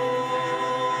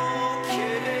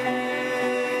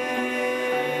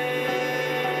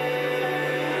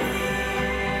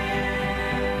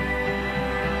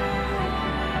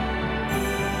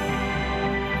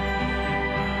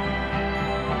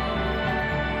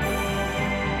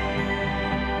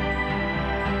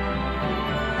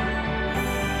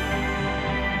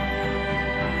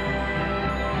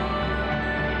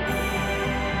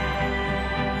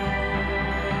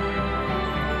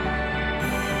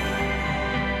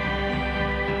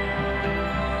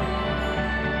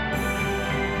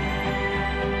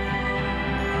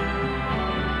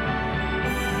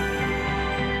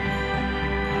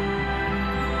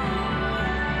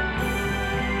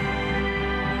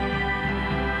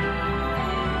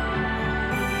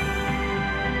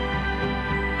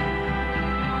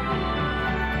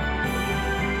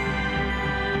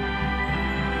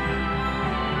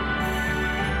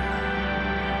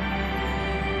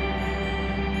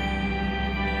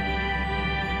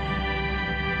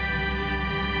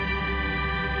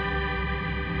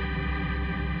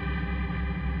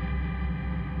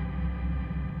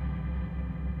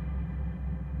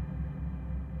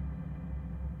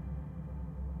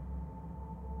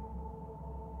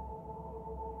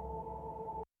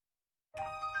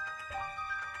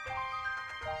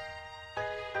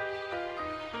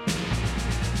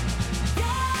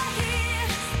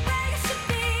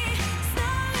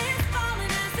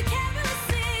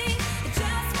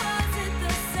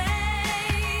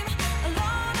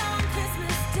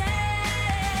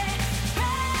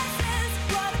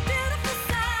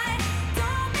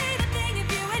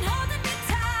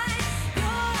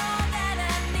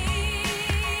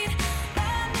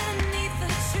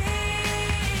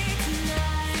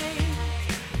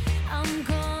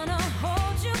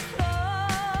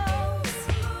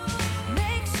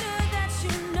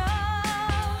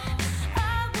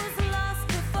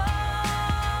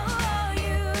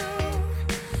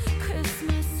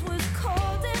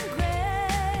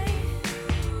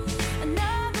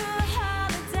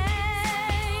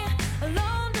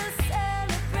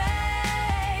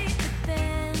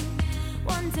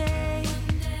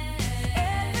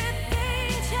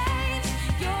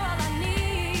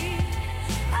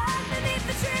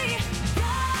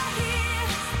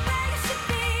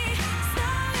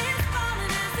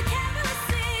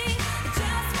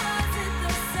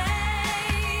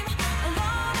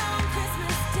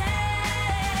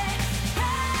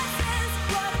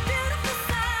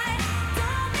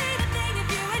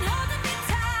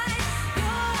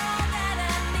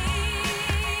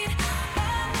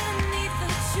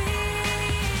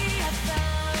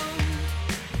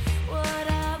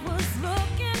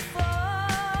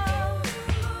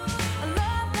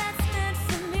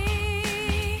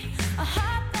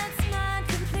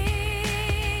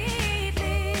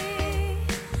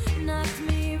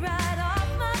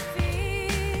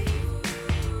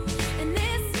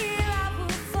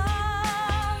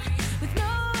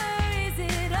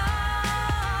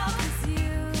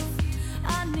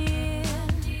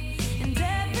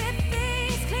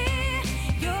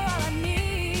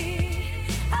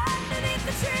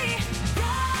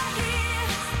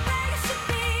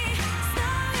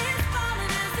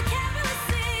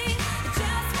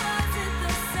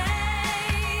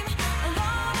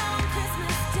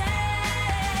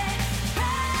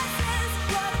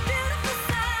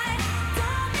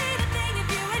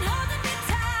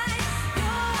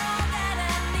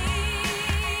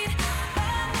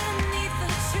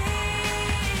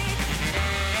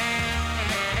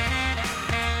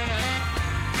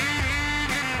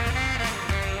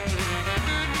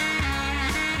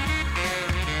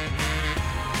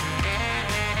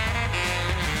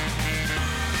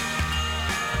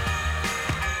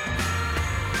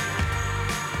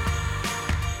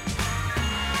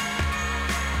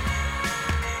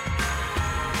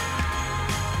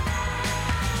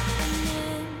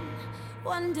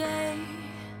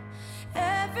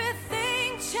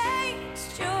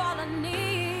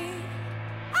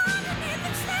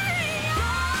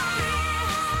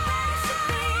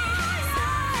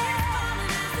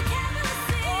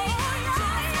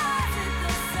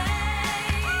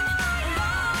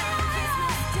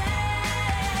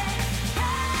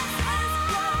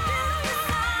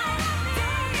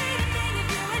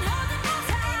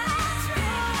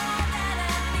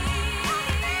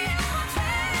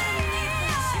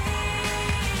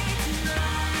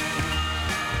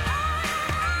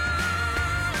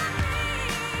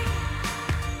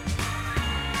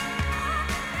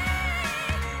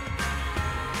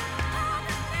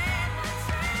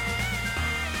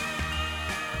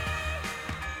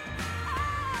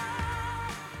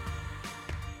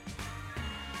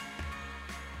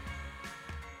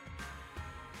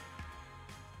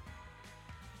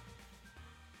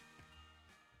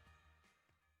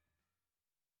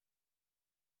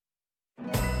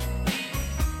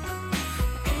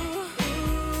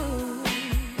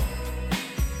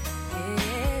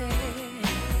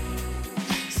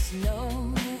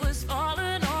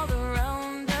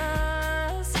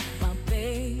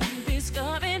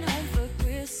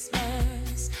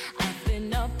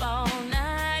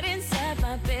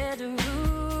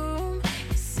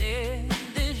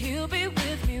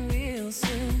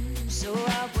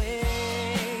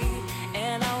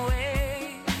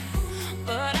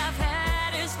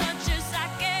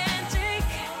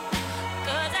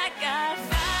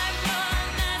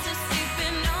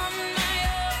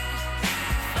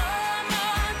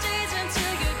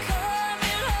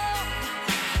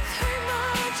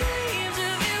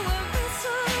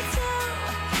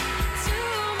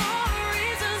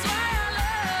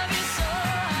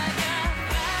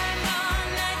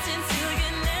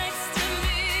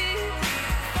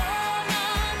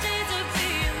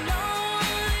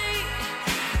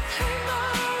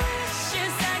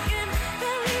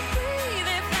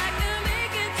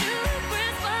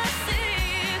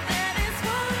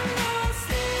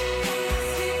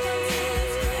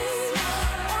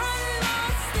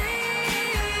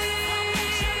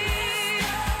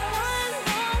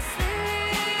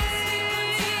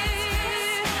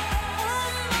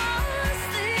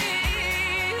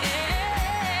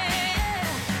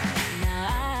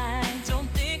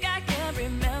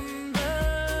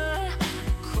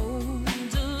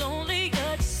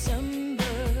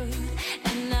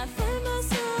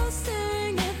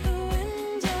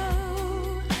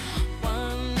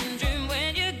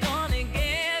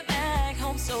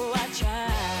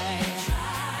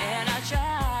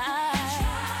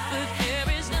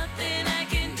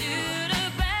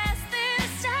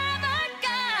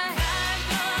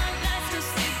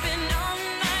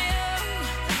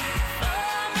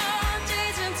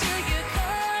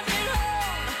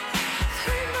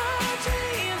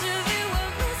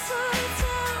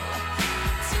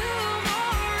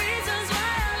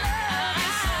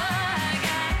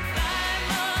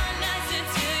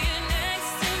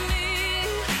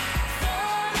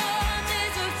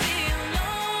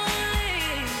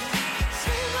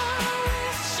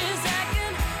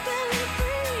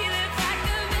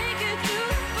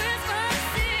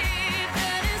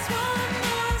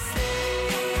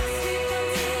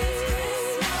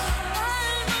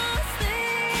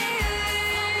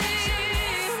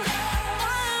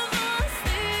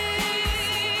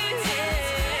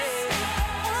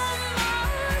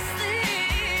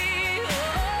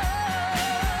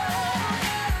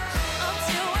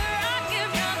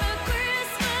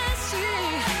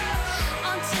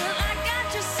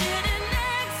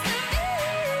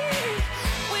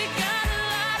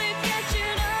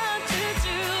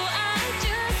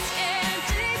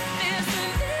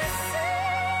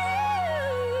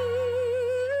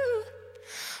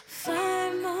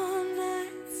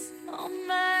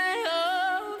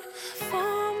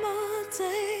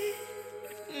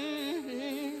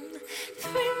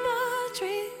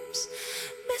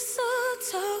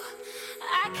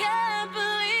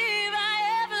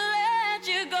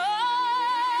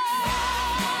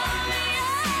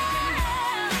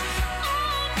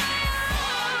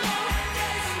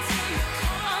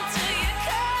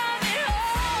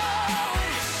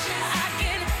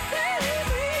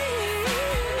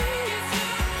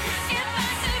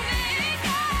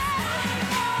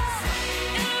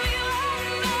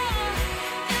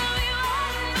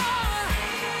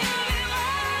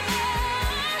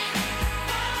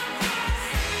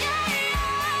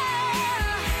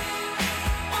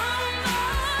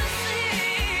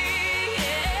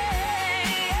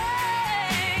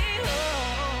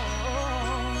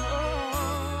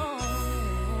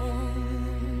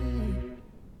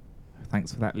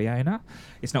 Thanks for that, Leona.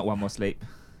 It's not One More Sleep.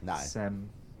 No. It's, well,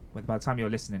 by the time you're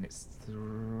listening, it's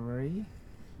 3.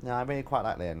 No, I really quite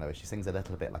like Leona Lewis. She sings a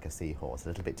little bit like a seahorse, a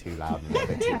little bit too loud and a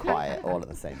little bit too quiet, all at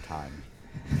the same time.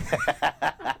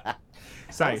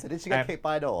 So, did she get kicked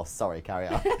by an horse? Sorry, carry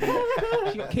on.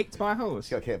 She got kicked by a horse.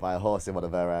 She got kicked by a horse in one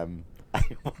of her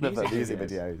music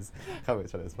videos. Can't remember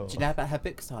which one it's for. Do you know about her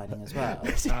book signing as well?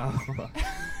 Oh.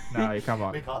 No, come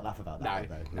on. We can't laugh about that.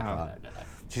 No. though. We No. can't.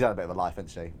 She's had a bit of a life,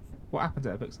 hasn't she? What happened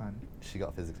at her book signing? She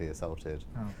got physically assaulted.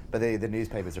 Oh. But the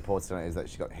newspapers reported on it is that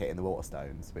she got hit in the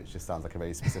Waterstones, which just sounds like a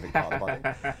very specific part of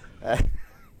the body.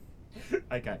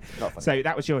 Okay. Not funny. So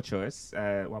that was your choice.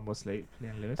 One More Sleep,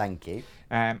 Leona Lewis. Thank you.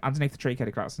 Underneath the Tree,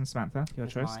 Kelly Clarkson. Samantha, your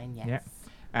That's choice. mine, yes. Yeah.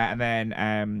 And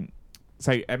then,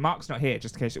 so Mark's not here,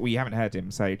 just in case. Well, you haven't heard him,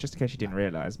 so just in case you didn't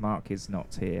realise, Mark is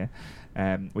not here.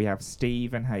 We have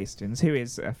Stephen Hastings, who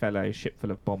is a fellow Shipful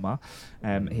of Bomber,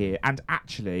 here. And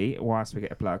actually, whilst we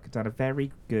get a plug, done a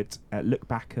very good look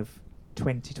back of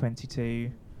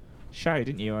 2022 show,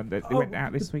 didn't you? It went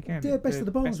out this weekend. Yeah, Best of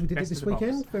the Bombs. We did it Best this of the Bombs.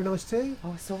 weekend. Very nice too.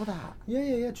 Oh, I saw that.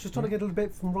 Yeah. Just trying to get a little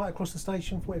bit from right across the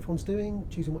station from what everyone's doing,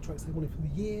 choosing what tracks they wanted from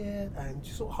the year, and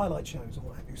just sort of highlight shows and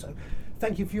what have you. So,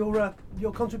 thank you for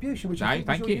your contribution. Which I No, think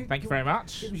thank was you. your, Thank you very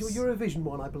much. It was your Eurovision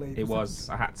one, I believe. It was.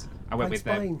 I went with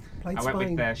Spain.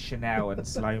 the Chanel and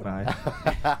slow mo.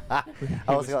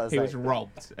 He was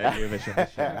robbed at Eurovision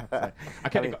this year. So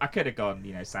I could have gone,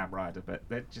 Sam Ryder, but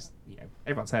they're just,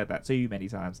 everyone's heard that too many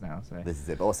times now. So This is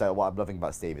it. But also, what I'm loving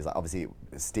about Steve is like obviously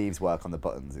Steve's work on the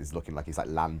buttons is looking like he's like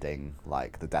landing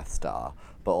like the Death Star,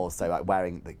 but also like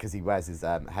wearing because he wears his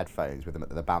headphones with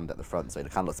the band at the front, so it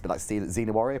kind of looks a bit like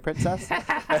Xena Warrior Princess.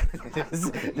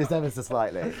 just ever so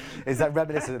slightly. Is that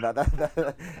reminiscent of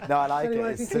that? No, I like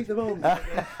Anyway, it. I can keep them on.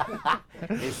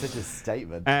 It's such a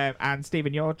statement. and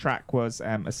Stephen, your track was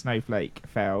A Snowflake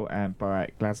Fell by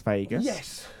Las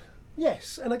Vegas.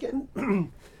 Yes. And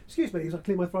again, excuse me, as I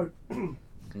clear my throat.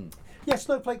 Yes,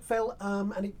 Snowflake Fell,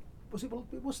 and it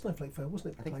was Snowflake Fell,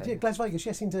 wasn't it? I think so. Yeah, Las Vegas,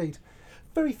 yes indeed.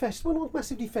 Very festive, well, not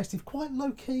massively festive, quite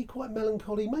low key, quite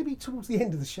melancholy. Maybe towards the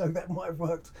end of the show that might have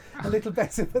worked a little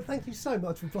better, but thank you so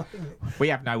much for playing it. We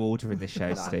have no order in this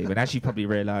show, Steve, and as you probably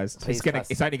realised, Please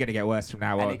it's only going to get worse from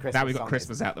now on. Now we've got song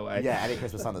Christmas is- out the way. Yeah, any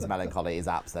Christmas song that's melancholy is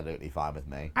absolutely fine with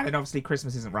me. And then obviously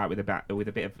Christmas isn't right without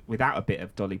a bit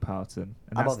of Dolly Parton.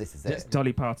 And well, this is that's it.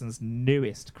 Dolly Parton's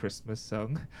newest Christmas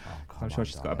song. Oh, come I'm sure on,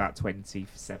 she's got Dolly. about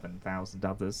 27,000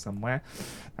 others somewhere.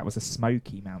 That was a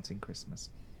Smoky Mountain Christmas.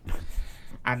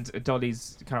 And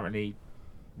Dolly's currently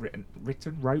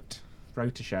wrote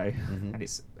a show, and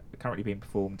it's currently being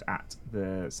performed at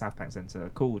the South Bank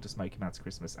Centre called A Smoky Mountain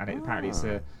Christmas, and apparently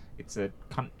it's a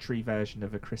country version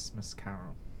of A Christmas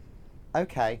Carol.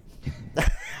 Okay.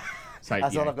 So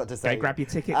That's all I've got to say. Go grab your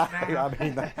tickets now. I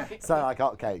mean, they sound like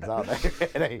hotcakes, aren't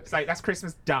they? Really? So that's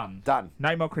Christmas done. Done.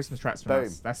 No more Christmas tracks from Boom.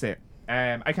 us. That's it.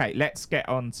 Okay, let's get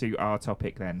on to our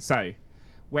topic then. So,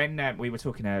 when we were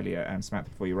talking earlier, Samantha,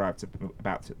 before you arrived,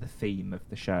 about the theme of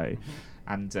the show,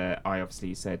 and I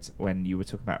obviously said when you were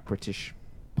talking about British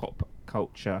pop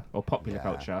culture or popular Yeah.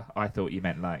 culture, I thought you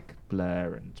meant like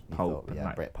Blur and You Pulp thought, and yeah,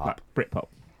 like Britpop. like Britpop,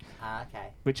 Okay.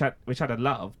 which I'd have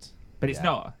loved. But it's Yeah.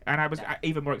 not, and I was Yeah.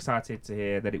 even more excited to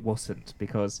hear that it wasn't,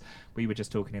 because we were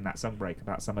just talking in that song break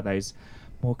about some of those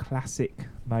more classic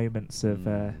moments of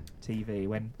TV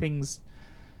when things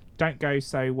don't go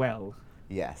so well.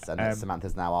 Yes, and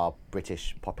Samantha's now our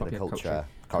British popular culture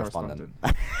correspondent.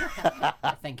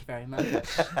 Thank you very much.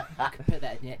 I can put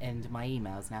that in the end of my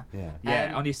emails now. Yeah.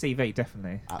 Yeah, on your CV,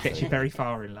 definitely. Gets Absolutely. you very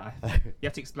far in life. You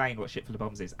have to explain what Shipful of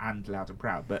Bombs is and Loud and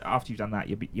Proud, but after you've done that,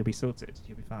 you'll be sorted.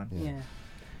 You'll be fine. Yeah.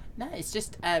 No, it's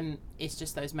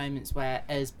just those moments where,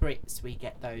 as Brits, we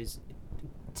get those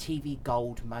TV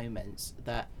gold moments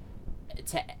that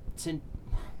to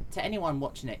anyone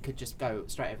watching it could just go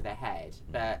straight over their head.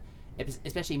 But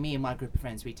especially me and my group of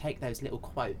friends, we take those little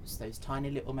quotes, those tiny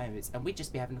little moments, and we'd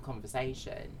just be having a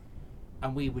conversation,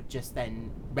 and we would just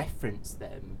then reference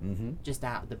them just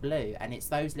out of the blue. And it's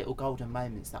those little golden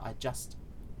moments that I just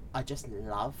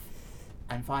love.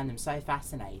 And find them so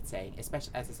fascinating,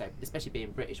 especially, as I say, especially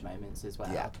being British moments as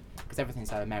well. Yeah. Because everything's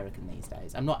so American these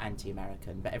days. I'm not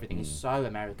anti-American, but everything is so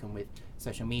American with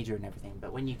social media and everything.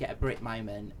 But when you get a Brit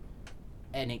moment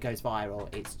and it goes viral,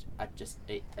 I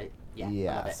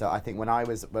love it. So I think when I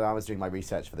was doing my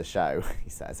research for the show, he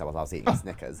says I was eating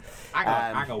Snickers.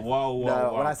 Hang on, whoa.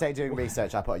 No, when I say doing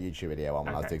research, I put a YouTube video on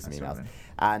when I was Okay, doing some that's emails,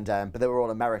 all and but they were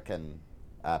all American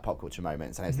pop culture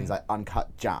moments, and it was things like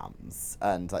uncut jams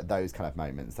and like those kind of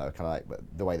moments that were kind of like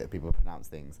the way that people pronounce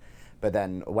things. But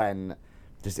then when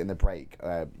just in the break,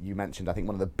 you mentioned I think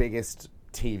one of the biggest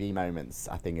TV moments,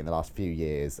 I think, in the last few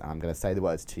years. I'm going to say the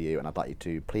words to you, and I'd like you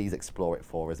to please explore it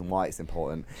for us, and why it's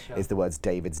important is the words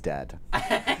 "David's dead."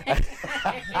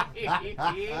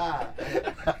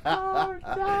 Oh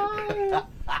no!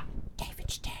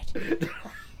 David's dead.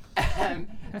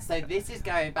 So this is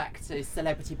going back to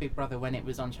Celebrity Big Brother when it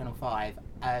was on Channel 5.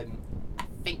 I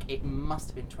think it must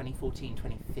have been 2014,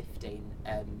 2015.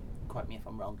 Quote me if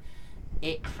I'm wrong.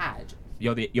 It had.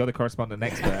 You're the correspondent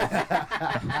expert.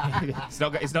 it's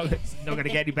not going to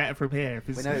get any better from here.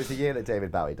 We know it was the year that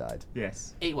David Bowie died.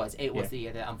 Yes. It was the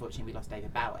year that unfortunately we lost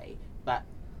David Bowie. But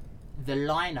the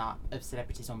lineup of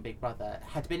celebrities on Big Brother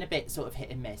had been a bit sort of hit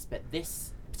and miss. But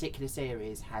this particular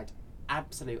series had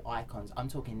absolute icons. I'm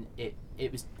talking it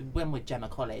was when with Gemma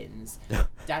Collins,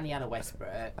 Daniela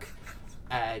Westbrook,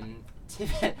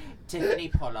 Tiffany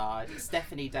Pollard,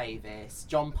 Stephanie Davis,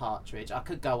 John Partridge. I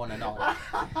could go on and on.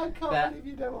 I can't believe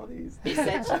you know all these.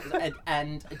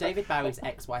 And David Bowie's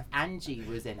ex-wife Angie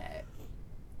was in it,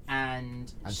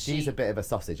 and she's a bit of a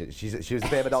sausage. She was a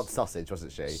bit of an odd sausage,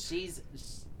 wasn't she?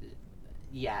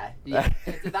 Yeah.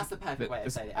 That's the perfect way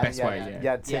of saying it. Best way,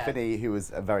 yeah. Tiffany, who was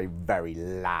very, very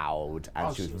loud,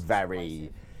 and she was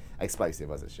very explosive,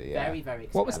 wasn't she? Yeah. Very, very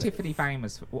explosive. What was Tiffany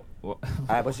famous for?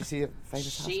 Was she a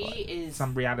famous housewife? She is...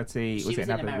 Some reality... She was in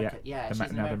America,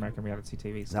 another American reality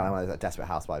TV. No, one of the Desperate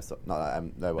Housewives.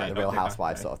 The Real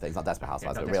Housewives sort of things. Not Desperate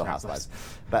Housewives, but Real Housewives.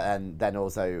 But then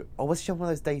also... Oh, was she on one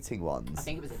of those dating ones? I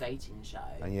think it was a dating show.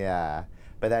 Yeah.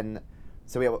 But then...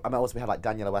 So we had like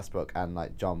Daniela Westbrook and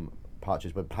like John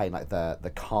Partridge were playing like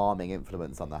the calming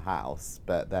influence on the house,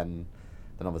 but then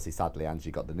obviously sadly Angie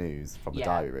got the news from the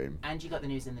diary room. Angie got the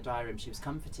news in the diary room. She was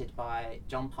comforted by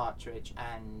John Partridge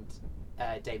and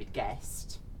David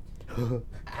Guest.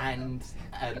 And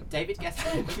David Guest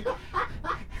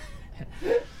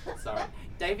sorry.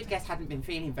 David Guest hadn't been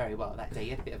feeling very well that day.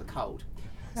 He had a bit of a cold.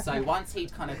 So once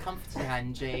he'd kind of comforted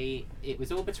Angie, it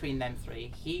was all between them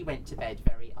three. He went to bed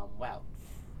very unwell.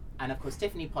 And of course,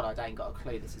 Tiffany Pollard ain't got a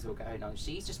clue this is all going on.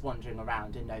 She's just wandering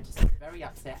around and noticing very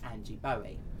upset Angie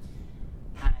Bowie.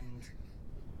 And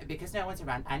because no one's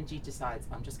around, Angie decides,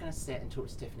 I'm just going to sit and talk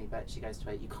to Tiffany. But she goes to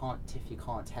her, you can't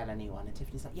tell anyone. And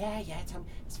Tiffany's like, yeah, tell me.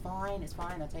 It's fine.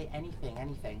 I'll tell you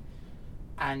anything.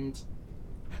 And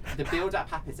the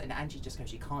build-up happens, and Angie just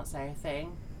goes, you can't say a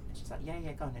thing. And she's like, yeah,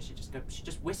 go on. And she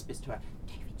just whispers to her,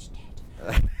 David's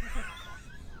dead.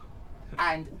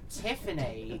 And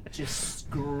Tiffany just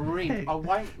screamed. I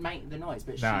won't make the noise,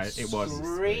 but she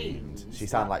screamed. She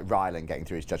sounded like Rylan getting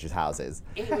through his judges' houses.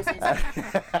 It was insane.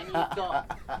 And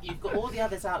you've got all the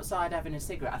others outside having a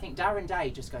cigarette. I think Darren Day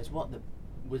just goes, what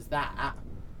was that?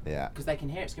 Yeah. Because they can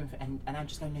hear it screaming, and I'm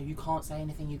just going, no, you can't say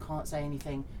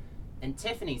anything. And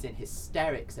Tiffany's in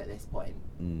hysterics at this point.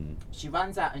 Mm. She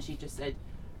runs out and she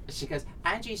goes,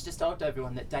 Angie's just told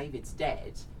everyone that David's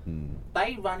dead. Mm.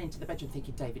 They run into the bedroom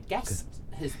thinking David Guest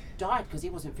has died because he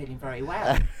wasn't feeling very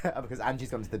well. Because Angie's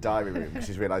gone to the diary room because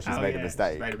she's realised she's made a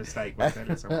mistake. She's made a mistake by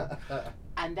telling someone.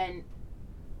 And then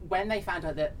when they found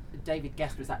out that David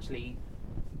Guest was actually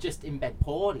just in bed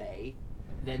poorly,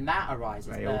 then that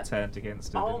arises. They all turned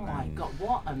against her. Oh my God,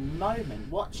 what a moment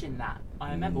watching that.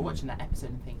 I remember watching that episode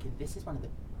and thinking, this is one of the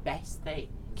best things.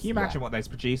 Can you imagine what those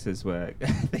producers were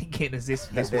thinking as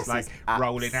this was like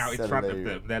rolling out in front of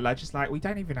them? They're just like, we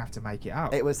don't even have to make it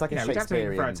up. It was like a Shakespearean... We don't have to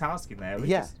even throw a task in there.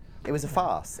 It was a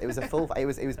farce. It was a full... It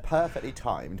was perfectly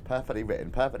timed, perfectly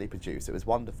written, perfectly produced. It was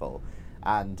wonderful.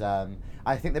 And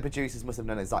I think the producers must have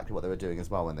known exactly what they were doing as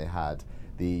well when they had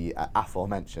the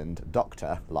aforementioned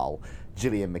Dr.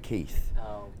 Gillian McKeith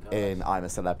in I'm a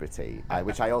Celebrity,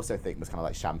 which I also think was kind of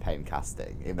like champagne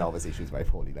casting, even though obviously she was a very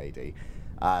poorly lady.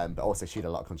 But also she had a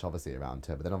lot of controversy around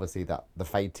her. But then obviously the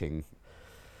fainting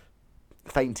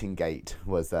gate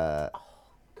was...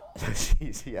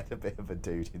 she had a bit of a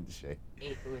do, didn't she?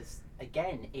 It was,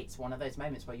 again, it's one of those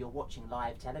moments where you're watching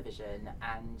live television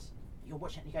and you're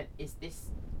watching and you go, is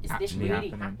this really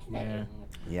happening?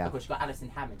 Yeah. Of course, you've got Alison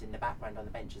Hammond in the background on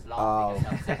the benches laughing.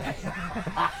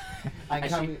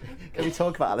 Can we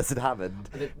talk about Alison Hammond?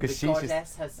 The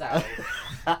goddess herself.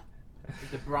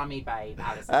 The Brummy babe,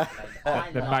 Alison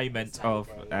Hammond. The moment of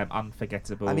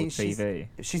unforgettable TV.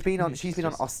 She's been on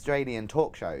Australian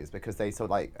talk shows because they sort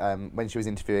of like when she was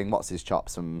interviewing What's His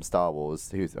Chops from Star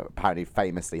Wars, who's apparently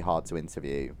famously hard to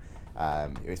interview.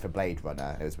 It was for Blade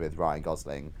Runner. It was with Ryan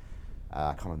Gosling.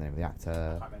 I can't remember the name of the actor.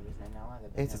 I can't remember his name now either.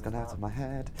 It has gone out of my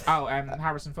head. Oh,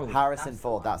 Harrison Ford. Harrison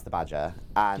Ford, that's the Badger.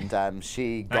 And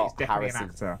she got Harrison... an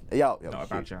actor. Not a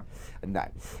Badger. No.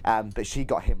 But she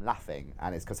got him laughing,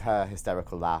 and it's because her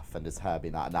hysterical laugh and just her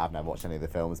being like, no, I've never watched any of the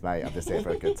films, mate. I'm just here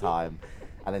for a good time.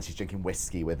 And then she's drinking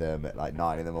whiskey with him at like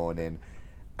 9 in the morning.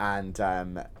 And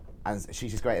and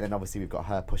she's just great. And then obviously we've got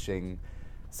her pushing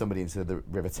somebody into the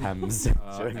River Thames.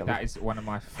 That is one of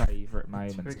my favourite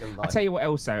moments. I'll tell you what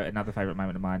else, another favourite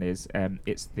moment of mine is,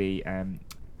 it's the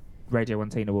Radio 1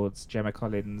 Teen Awards, Gemma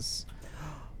Collins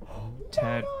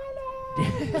turn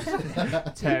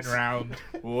round.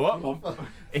 Whoop.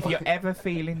 If you're ever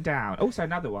feeling down. Also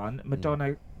another one,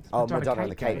 Madonna. Madonna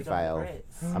and the Cake Fail.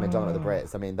 I mean, Madonna and the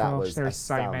Brits. I mean, that was there are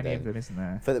so many astounding. of them, isn't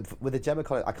there? With the Gemma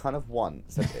Collins, I kind of want.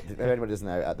 So if anybody doesn't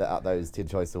know, at those Teen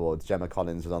Choice Awards, Gemma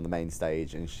Collins was on the main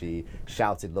stage and she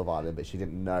shouted Love Island, but she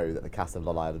didn't know that the cast of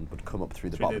Love Island would come up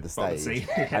through the bottom of the stage,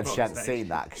 and she hadn't seen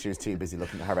that because she was too busy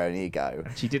looking at her own ego.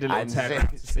 She did a little turn around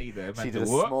to see them. She did a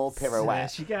small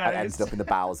pirouette and ended up in the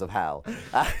bowels of hell.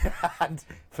 And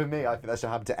for me, I think that should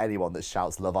happen to anyone that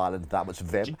shouts Love Island with that much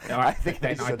vim. I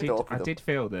did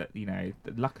feel that, you know,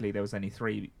 luckily there was only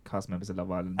 3 cast members of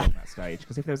Love Island on that stage,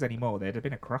 because if there was any more, there'd have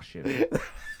been a crushing.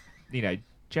 You know,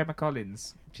 Gemma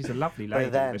Collins, she's a lovely lady,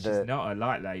 but she's not a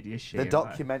light lady, is she? The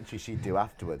documentary she'd do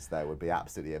afterwards, though, would be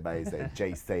absolutely amazing.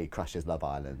 JC crushes Love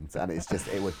Island, and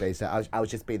it would be. So I would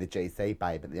just be the JC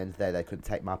babe. At the end of the day, they couldn't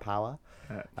take my power,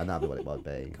 and that'd be what it would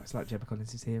be. It's like Gemma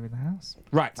Collins is here in the house.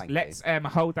 Right, let's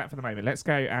hold that for the moment. Let's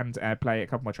go and play a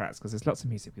couple more tracks, because there's lots of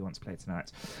music we want to play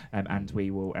tonight, and we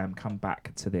will come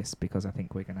back to this, because I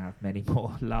think we're going to have many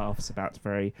more laughs about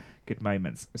very good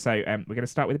moments. So we're going to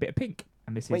start with a bit of Pink.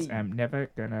 And this is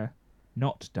Never Gonna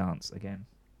Not Dance Again.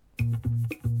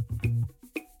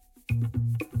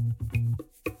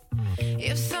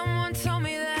 If someone told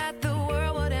me that the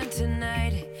world would end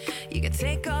tonight, you could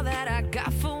take all that I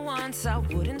got for once, I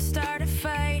wouldn't start a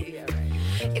fight.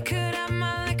 You could have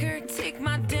my liquor, take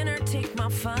my dinner, take my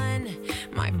fun,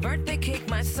 my birthday cake,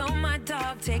 my soul, my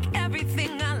dog, take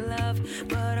everything I love.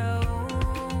 But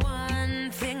oh, one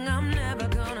thing I'm never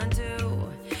gonna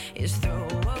do is throw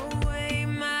away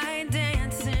my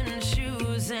dancing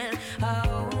shoes. And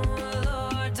oh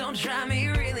Lord, don't try me,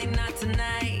 really not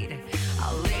tonight.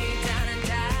 I'll lay down and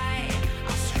die,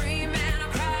 I'll scream and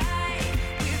I'll cry.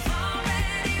 We've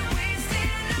already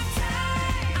wasted enough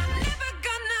time. I'm never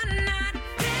gonna not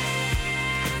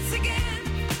dance again.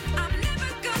 I'm never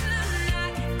gonna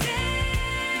not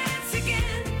dance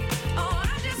again. Oh, I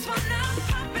just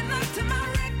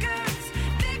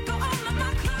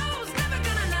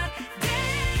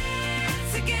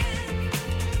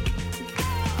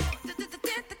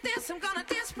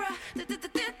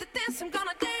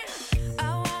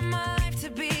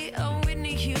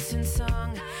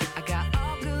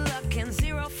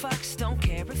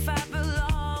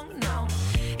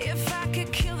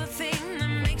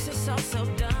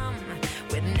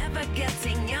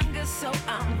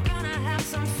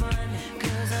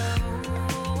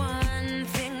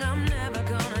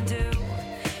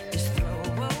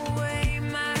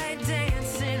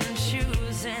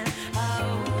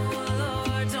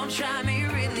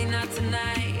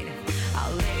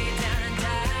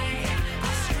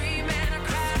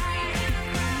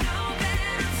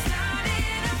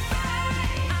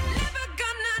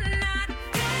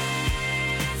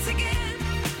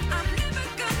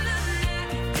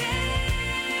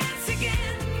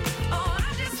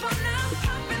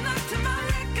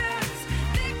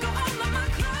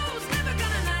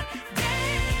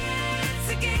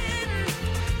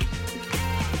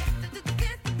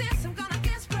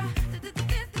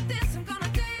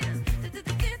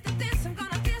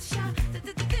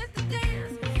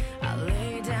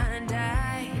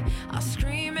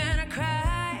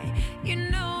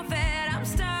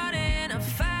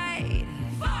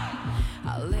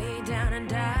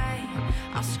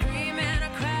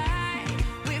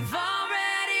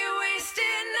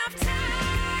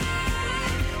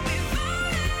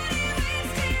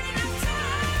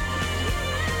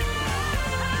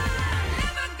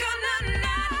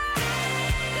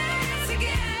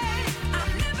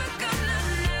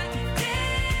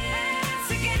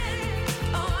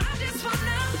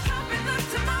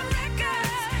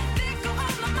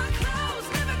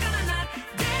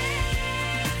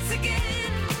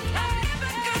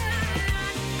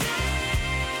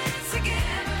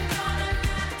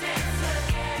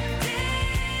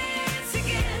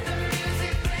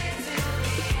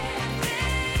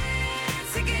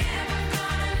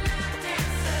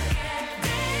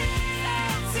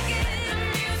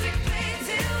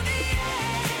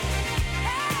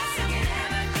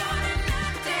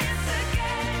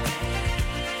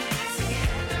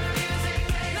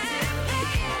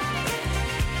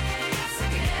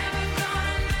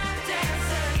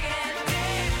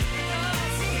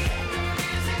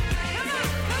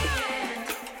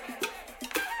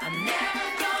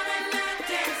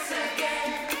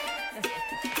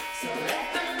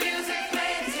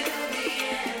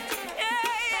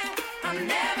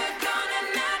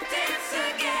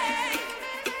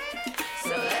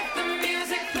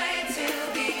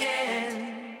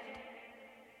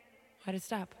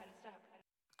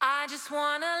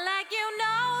wanna let you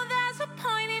know there's a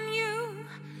point in you,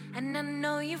 and I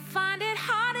know you find it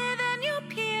harder than your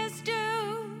peers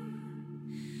do.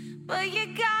 But you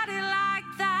got it like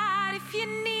that. If you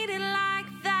need it like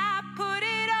that, put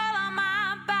it all on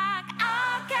my back.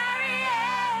 I'll carry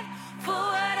it for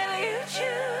whatever you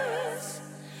choose.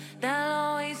 There'll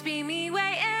always be me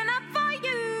waiting up for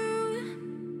you.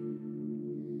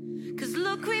 'Cause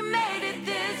look, we made it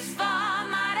this far.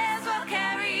 Might as well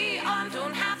carry on.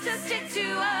 Don't have to stick to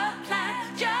a plan.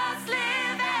 Just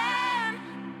live in.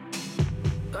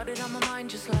 Got it on my mind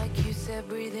just like you said.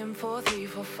 Breathe in 4, 3,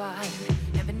 4, 5.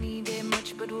 Never needed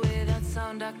much, but without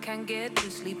sound I can't get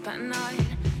to sleep at night.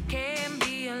 Can't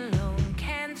be alone,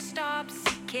 can't stop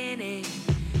seeking it.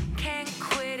 Can't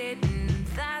quit it, and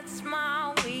that's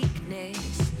my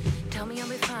weakness. Tell me I'll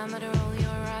be fine, but roll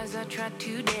your eyes, I try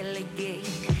to delegate.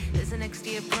 There's an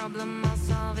exterior problem, I'll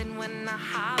solve it when I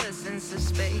have a sense of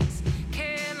space.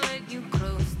 Can't let you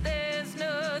close, there's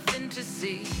nothing to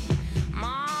see.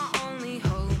 My only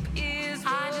hope is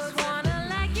I just wanna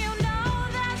let you know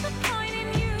there's a point in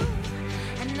you,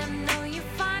 and I know you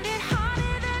find it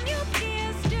harder than your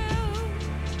peers do.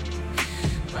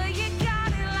 But you got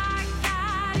it like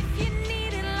that. If you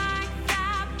need it like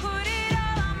that, put it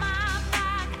all on my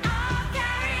back. I'll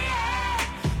carry it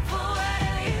for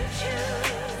whatever you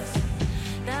choose.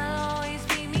 There'll always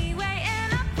be me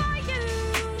waiting up for you.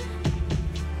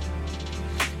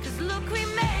 'Cause look, we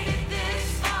made it this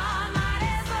far. Might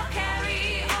as well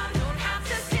carry on. Don't have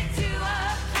to stick to a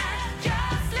plan.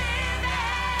 Just live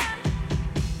in.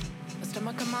 My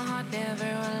stomach and my heart never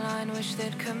align. Wish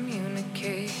they'd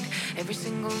communicate. Every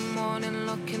single morning,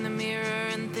 look in the mirror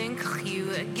and think of you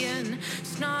again.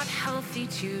 It's not healthy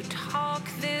to talk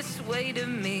this way to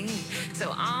me,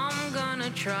 so I'm gonna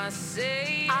try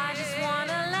say I just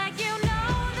wanna let you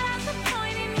know there's a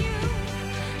point in you,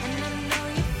 and I know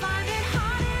you find it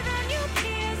harder than your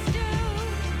peers do.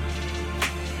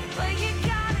 But you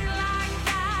got it like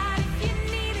that. If you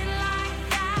need it like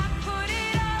that, put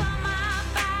it all on my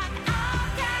back. I'll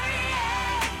carry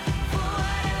it for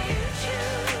whatever you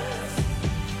choose.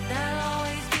 There'll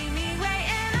always be me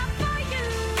waiting up for you.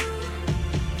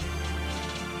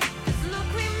 'Cause look,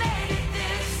 we made it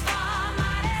this far.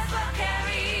 Might as well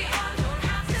carry on. Don't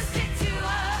have to stick to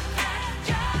a plan.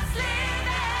 Just live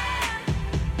in.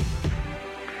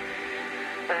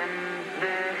 And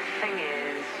the thing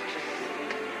is, just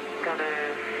gotta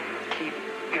keep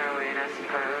going, I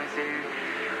suppose, and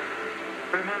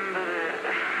remember that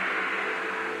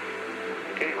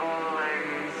it all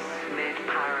ends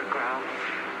mid-paragraph.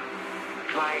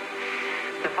 Like,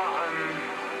 the bottom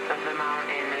of the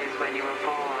mountain is when you were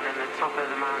born, and the top of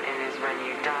the mountain is when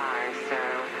you die, so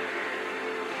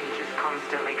you're just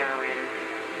constantly going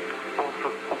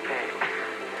up it.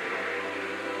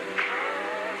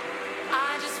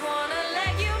 I just wanna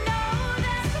let you know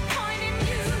there's a point in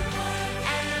you,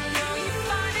 and I know you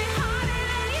find it harder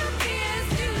than your peers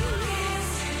do.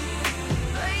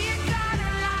 But you got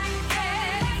it like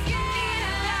that. If you need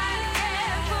it like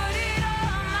that, put it all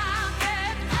on my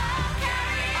back. I'll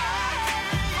carry it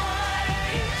for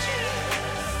whatever you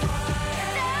choose.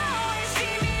 There'll always be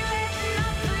me waiting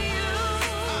up for you.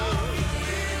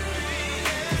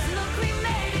 'Cause look, we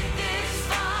made it this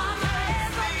far. Might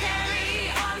as well carry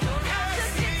on. Don't have to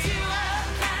stick to a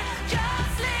plan.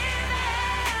 Just live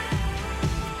in.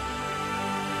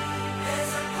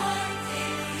 There's a point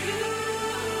in you.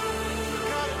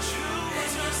 Gotta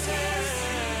choose your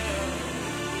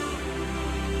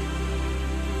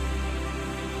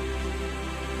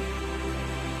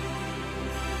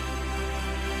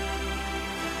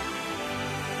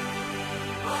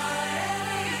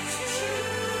whatever you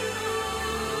choose,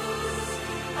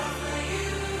 up for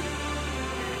you.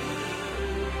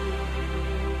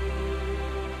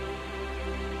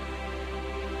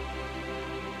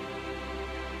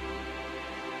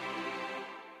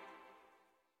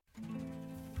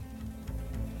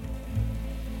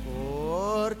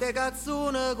 Porte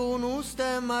cazzone con un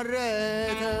stemma a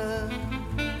rete,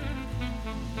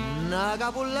 una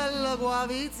capullella con la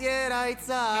viziera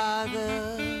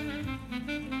aizzata.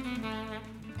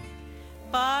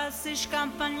 Passi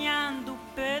scampagnando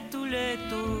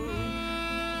pettuletto,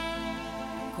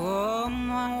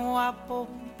 come un uapo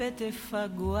te fa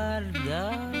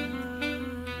guardare.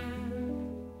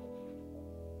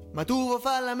 Ma tu vuoi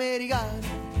fare l'americano,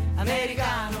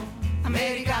 americano,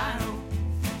 americano.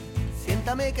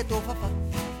 Senta me che tu fa fa.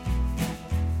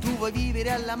 Tu vuoi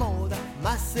vivere alla moda,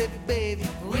 ma se bevi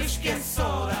whisky e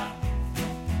soda,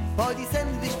 poi ti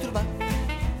senti disturbato.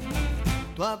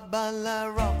 Tu balla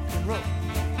rock and roll,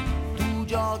 tu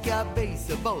giochi a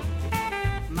baseball,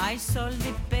 Ma i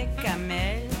soldi per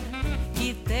camel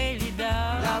chi te li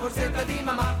dà? La borsetta di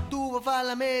mamma, tu vuoi fare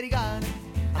l'americano,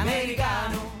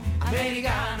 americano,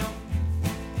 americano.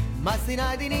 Ma se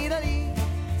nati in Italia,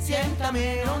 sienta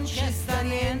me non c'è sta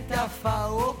niente a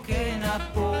fa' o che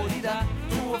napolità.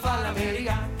 Tu vuoi fare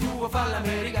l'americano, tu vuoi fare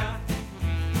l'americano.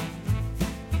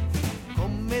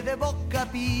 Come devo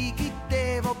capire chi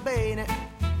te va bene,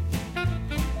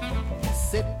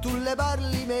 se tu le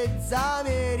parli mezza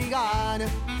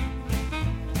americana.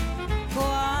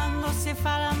 Quando si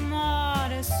fa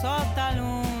l'amore sotto la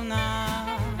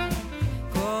luna,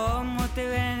 come te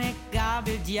viene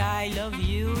capo di I love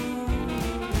you.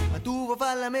 Ma tu vuoi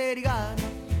fare l'americano,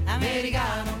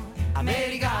 americano,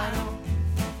 americano.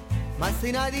 Ma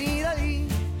se nati in Italia,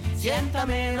 sienta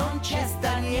me non c'è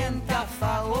sta niente a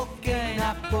fa' o che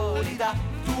napolità.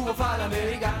 Tu vuoi fare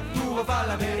l'americano, tu vuoi fare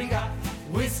l'americano.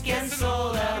 Whiskey and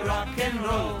soda, rock and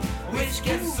roll.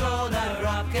 Whiskey and soda,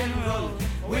 rock and roll.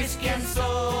 Whiskey and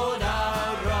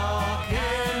soda, rock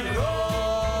and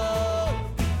roll.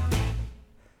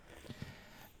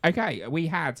 Okay, we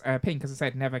had Pink, as I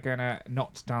said, Never Gonna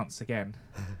Not Dance Again.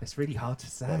 It's really hard to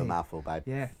say. Bit of a mouthful, babe.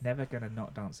 Yeah, Never Gonna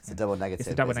Not Dance Again. It's a double negative.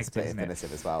 It's a double It's negative, split isn't it?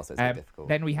 infinitive as well, so it's a bit difficult.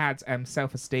 Then we had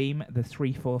Self-Esteem, the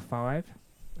 345,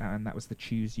 and that was the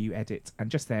Choose You edit. And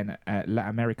just then, La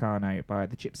Americano by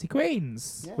the Gypsy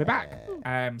Queens. We're back.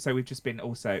 So we've just been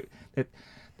also...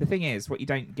 The thing is, what you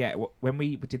don't get when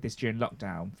we did this during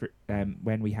lockdown,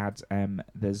 when we had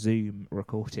the Zoom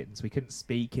recordings, we couldn't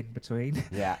speak in between.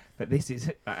 Yeah. But this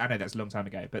is, I know that's a long time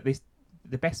ago, but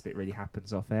the best bit really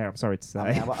happens off air. I'm sorry to say.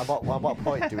 I mean, at what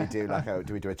point do we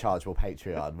do a chargeable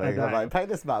Patreon? Where you're like, pay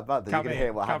this month, and you can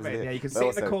hear what happens. Yeah, you can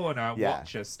sit in the corner and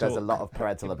watch us. There's a talk lot of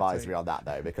parental advisory on that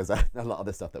though, because a lot of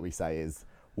the stuff that we say is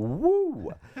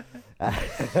woo.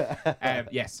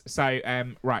 Yes. So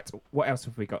right, what else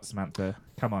have we got, Samantha?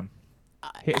 Come on,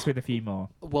 hit us with a few more.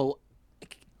 Well,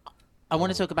 I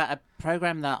want to talk about a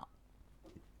program that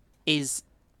is,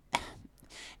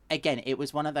 again, it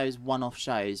was one of those one-off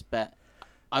shows, but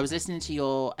I was listening to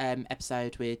your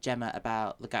episode with Gemma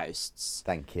about the ghosts.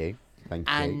 Thank you.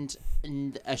 And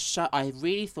a show, I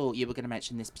really thought you were going to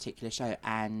mention this particular show,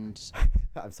 and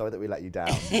I'm sorry that we let you down.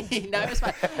 No, it was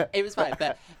fine. It was fine,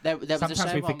 but there was a show.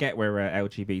 Sometimes we forget we're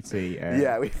LGBT.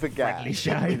 Yeah, we forget. Friendly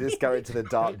show. We just go into the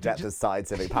dark depths of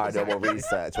scientific paranormal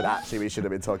research, when actually we should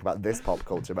have been talking about this pop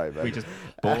culture moment. We just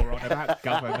bore on about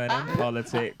government and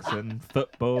politics and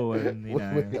football and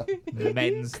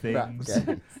men's things.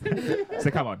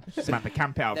 So come on, Samantha,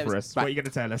 camp it out for us. What are you going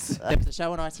to tell us? There was a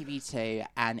show on ITV2,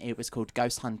 and it was called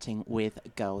Ghost Hunting with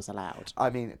Girls Aloud. I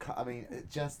mean,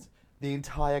 just the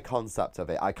entire concept of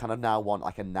it. I kind of now want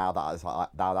now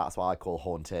that's what I call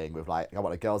haunting. With I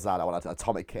want a Girls Aloud. I want an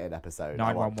Atomic Kitten episode.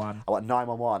 911. I want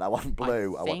 911. I want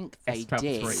Blue. I think they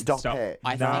did. Stop it.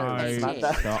 I think they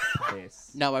did. Stop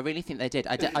this. No, I really think they did.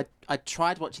 I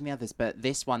tried watching the others, but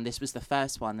this was the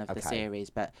first one of the series.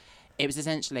 But it was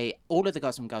essentially all of the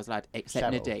girls from Girls Aloud except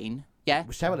Cheryl. Nadine. Yeah.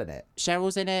 Was Cheryl in it?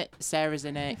 Cheryl's in it, Sarah's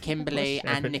in it, Kimberly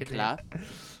and Nicola.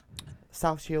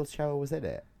 South Shields Cheryl was in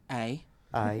it. Aye.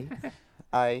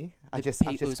 I just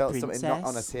felt something not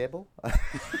on a table.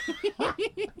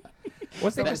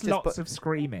 Was there just lots of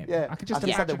screaming? Yeah. I could just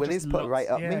imagine the Willies put right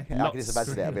up me. I can just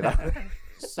imagine it. I'd be like...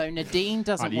 So Nadine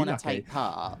doesn't want to take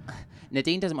part.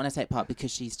 Nadine doesn't want to take part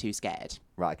because she's too scared.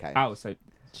 Right, okay. Oh, so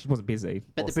she wasn't busy.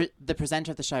 But the presenter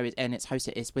of the show and its host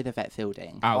is with Yvette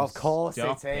Fielding. Oh, of course it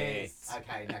stop is.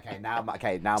 Okay.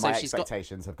 Now So my she's got-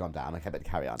 expectations have gone down. Okay, but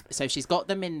carry on. So she's got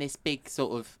them in this big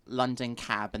sort of London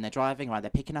cab, and they're driving around. They're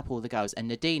picking up all the girls, and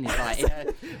Nadine is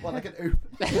like, Well, like an Uber,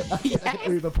 like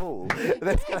an Uber pool,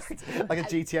 like a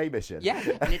GTA mission. yeah.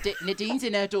 Nadine's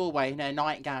in her doorway in her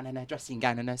nightgown and her dressing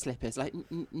gown and her slippers, like,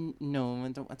 no, I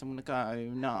don't want to go.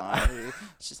 No,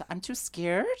 she's like, I'm too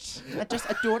scared. I just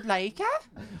adored like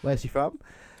her. Where's she from?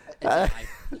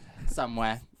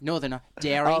 Somewhere northern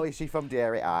Derry. Oh, is she from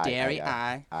Derry? Aye. Derry,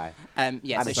 aye.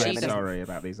 Yeah. I'm So a she German. doesn't. Sorry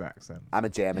about these accents. I'm a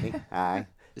Germany. Aye.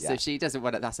 So she doesn't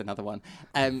want to. That's another one.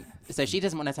 So she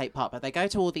doesn't want to take part, but they go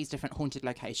to all these different haunted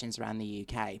locations around the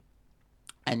UK,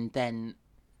 and then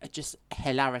just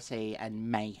hilarity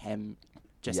and mayhem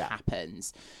just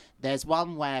happens. There's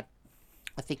one where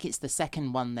I think it's the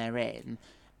second one they're in,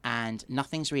 and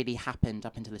nothing's really happened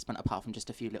up until this point apart from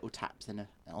just a few little taps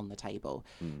on the table.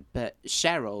 But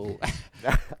Cheryl,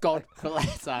 God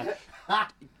bless her,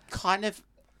 kind of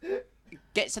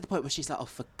gets to the point where she's like, oh,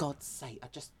 for God's sake, I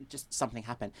just something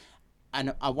happened.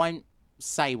 And I won't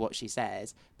say what she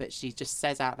says, but she just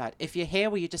says out loud, if you're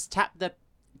here, will you just tap the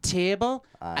table,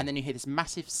 and then you hear this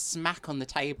massive smack on the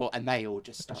table, and they all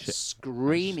just start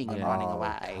screaming and running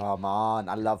away. Come on,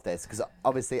 I love this because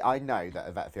obviously I know that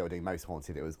Yvette Fielding Most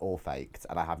Haunted, it was all faked,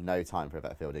 and I have no time for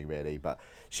Yvette Fielding really, but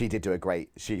she did do a great.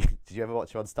 Did you ever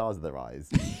watch her on Stars of the Rise?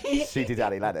 She did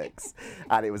Annie Lennox,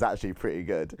 and it was actually pretty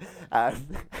good.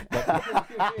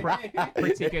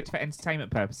 Pretty good for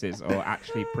entertainment purposes, or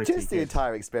actually pretty Just the good?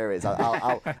 entire experience.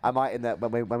 I might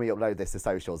when we upload this to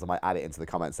socials, I might add it into the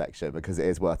comment section because it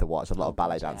is worth a watch. There's a lot of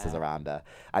ballet dancers around her,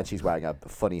 and she's wearing a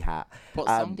funny hat. What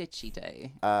song did she do?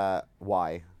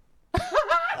 Why?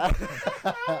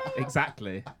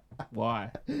 Exactly.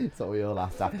 Why? That's what we all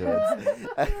asked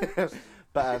afterwards.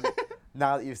 But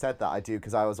now that you've said that, I do,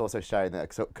 because I was also showing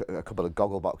that a couple of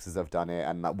goggle boxes have done it,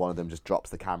 and one of them just drops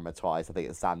the camera twice. I think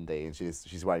it's Sandy, and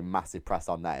she's wearing massive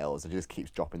press-on nails, and she just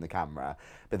keeps dropping the camera.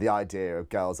 But the idea of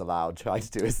Girls Aloud trying to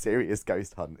do a serious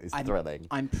ghost hunt is thrilling.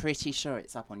 I'm pretty sure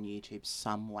it's up on YouTube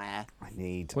somewhere. What do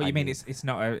you mean? It's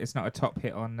not a top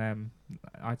hit on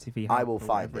ITV? I will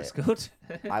find it. It's called.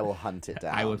 I will hunt it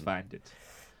down. I will find it.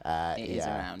 It is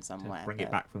around somewhere. To bring it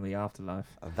back from the afterlife.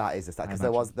 That is because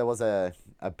there was a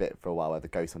bit for a while where the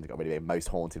ghost hunting got really big. Most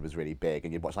Haunted was really big,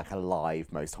 and you'd watch like a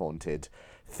live Most Haunted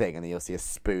thing, and then you'll see a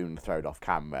spoon thrown off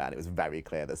camera, and it was very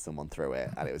clear that someone threw it,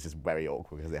 and it was just very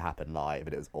awkward because it happened live,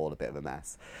 and it was all a bit of a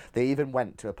mess. They even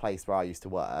went to a place where I used to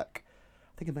work.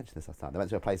 I think I mentioned this last time. They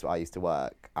went to a place where I used to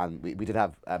work, and we did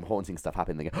have haunting stuff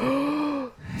happen. They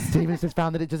go, Stephen's just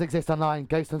found that it just exists online.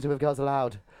 Ghost hunting with Girls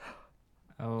Aloud.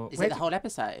 Oh, is it the whole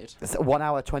episode? It's 1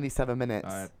 hour 27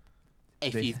 minutes.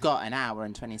 If you've got an hour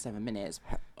and 27 minutes,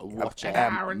 watch it. An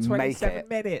hour and 27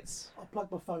 minutes. I'll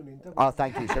plug my phone in. Don't Oh,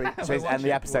 thank you. Shall we end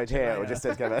the episode here, or just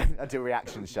do a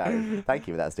reaction show? Thank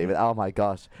you for that, Stephen. Oh my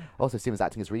gosh. Also, Stephen's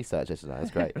acting as researcher today. That's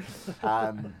great.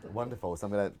 Wonderful. So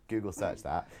I'm going to Google search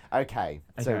that. Okay.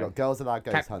 So we've got Girls Aloud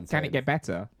Ghost Hunting. Can it get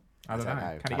better? I don't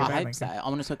know. I hope so. I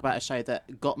want to talk about a show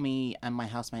that got me and my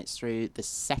housemates through the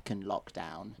second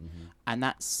lockdown, and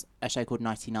that's a show called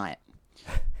Nighty Night.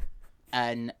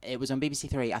 And it was on BBC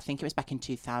Three. I think it was back in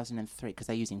 2003 because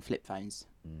they're using flip phones.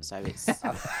 So it's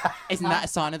isn't that a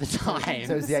sign of the time?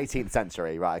 So it was the 18th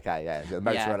century, right? Okay, yeah. The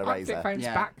Motorola Razr. Flip phones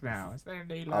back now. Is there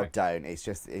any like? Oh, don't. It's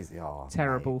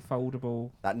terrible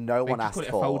foldable. That no one asked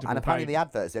for. And apparently, phone. the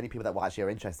adverts, the only people that actually are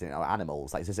interested in are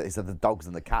animals. Like it's the dogs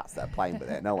and the cats that are playing with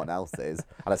it. No one else is.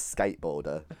 And a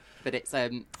skateboarder. But it's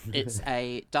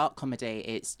a dark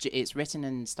comedy. It's written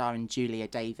and starring Julia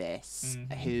Davis,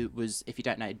 who was, if you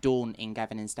don't know, Dawn in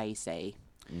Gavin and Stacey.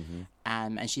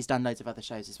 And she's done loads of other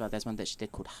shows as well. There's one that she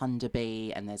did called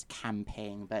Hunderby, and there's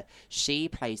Camping. But she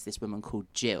plays this woman called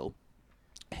Jill,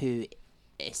 who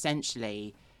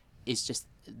essentially is just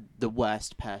the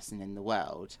worst person in the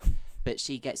world. But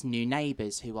she gets new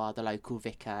neighbours who are the local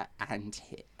vicar and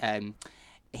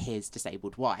his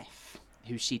disabled wife,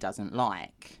 who she doesn't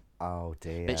like. Oh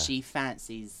dear. But she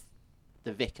fancies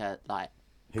the vicar like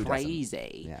Who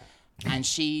crazy. Yeah. And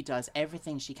she does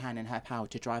everything she can in her power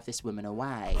to drive this woman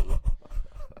away.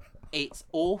 It's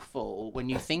awful when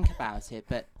you think about it,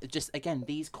 but just again,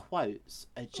 these quotes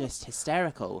are just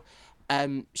hysterical.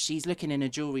 She's looking in a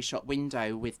jewellery shop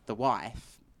window with the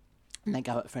wife, and they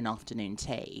go out for an afternoon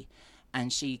tea,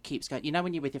 and she keeps going, you know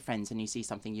when you're with your friends and you see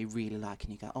something you really like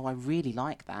and you go, oh, I really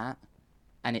like that.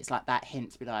 And it's like that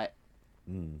hint to be like,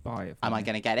 buy it. Am I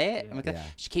going to get it? Yeah.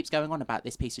 She keeps going on about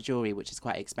this piece of jewellery, which is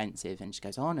quite expensive, and she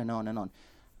goes on and on and on.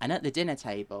 And at the dinner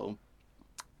table,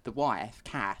 the wife,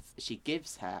 Kath, she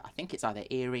gives her, I think it's either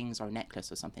earrings or a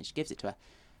necklace or something, she gives it to her.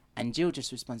 And Jill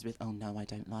just responds with, oh no, I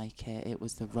don't like it. It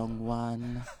was the wrong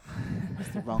one. It was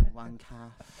the wrong one,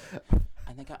 Kath.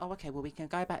 And they go, oh, okay, well, we can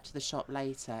go back to the shop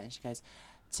later. And she goes,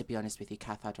 to be honest with you,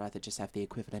 Kath, I'd rather just have the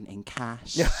equivalent in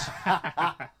cash.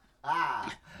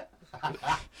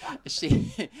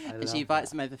 She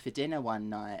invites them over for dinner one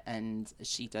night, and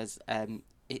she does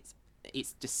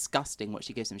it's disgusting what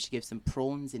she gives them. She gives them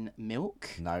prawns in milk.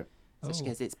 No. So she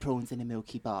goes, it's prawns in a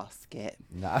milky basket.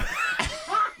 No.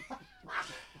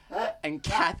 And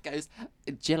Kath goes,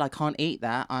 Jill, I can't eat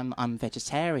that. I'm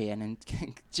vegetarian. And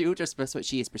Jill just responds,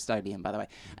 she is Bristolian, by the way.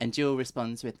 And Jill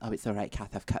responds with, oh, it's all right,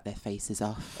 Kath, I've cut their faces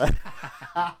off.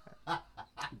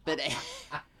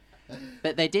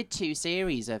 But they did 2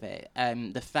 series of it.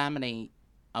 The family,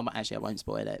 actually I won't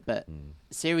spoil it, but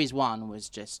series 1 was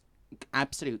just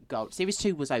absolute gold. Series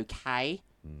 2 was okay,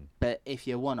 but if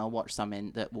you want to watch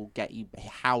something that will get you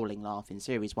howling laughing,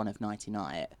 series 1 of Nighty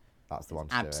Night, that's the one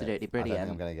to absolutely do it. brilliant. I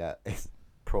don't think I'm going to get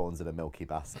prawns in a milky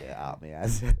basket out of me.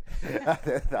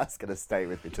 That's going to stay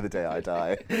with me to the day I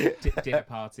die. Dinner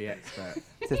party expert.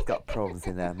 Just got prawns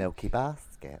in a milky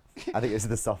basket. I think it's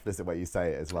the softness of the way you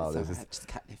say it as well. Just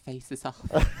cut their faces off.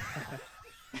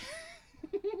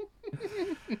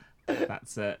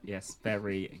 That's yes,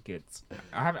 very good.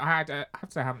 I have to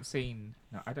say I haven't seen.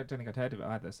 No, I don't think I'd heard of it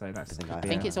either. So that's. I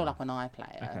think it's all up on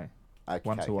iPlayer. Okay. Okay,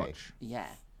 One to okay. watch. Yeah.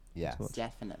 Yes.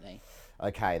 Definitely.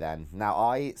 Okay then. Now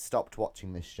I stopped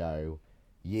watching this show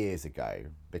years ago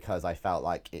because I felt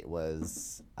like it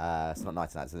was it's not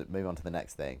 99. So move on to the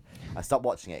next thing. I stopped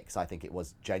watching it because I think it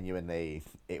was genuinely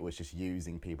just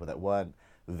using people that weren't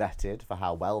vetted for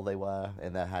how well they were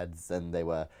in their heads, and they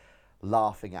were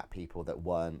laughing at people that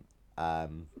weren't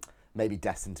maybe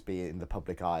destined to be in the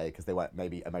public eye because they weren't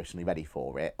maybe emotionally ready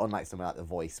for it. Unlike something like The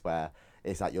Voice, where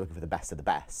it's like you're looking for the best of the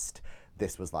best.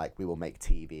 This was like, we will make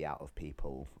TV out of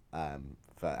people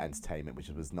for entertainment, which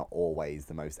was not always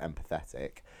the most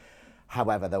empathetic.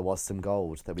 However, there was some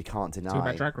gold that we can't deny. Talking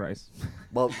about Drag Race.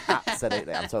 Well,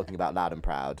 absolutely. I'm talking about Loud and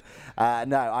Proud.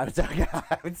 No, I'm talking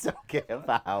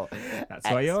about That's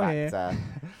why you're here.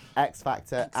 X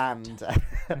Factor and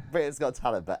Britain's Got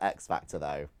Talent, but X Factor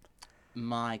though.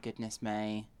 My goodness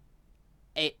me.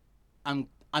 I'm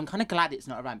kind of glad it's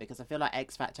not around, because I feel like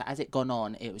X Factor, as it gone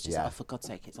on, it was just, oh, for God's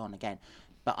sake, it's on again.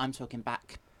 But I'm talking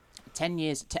back 10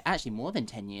 years, actually more than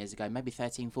 10 years ago, maybe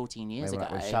 13, 14 years ago.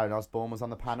 When Sharon Osbourne was on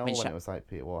the panel, when it was like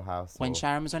Peter Waterhouse. When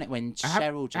Sharon was on it, when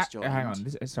Cheryl just joined. Hang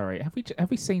on, sorry. Have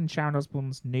we seen Sharon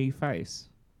Osbourne's new face?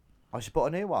 Oh, she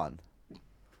bought a new one.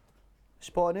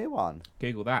 She bought a new one.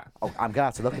 Google that. Oh, I'm gonna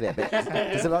have to look at it. But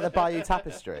is it like the Bayou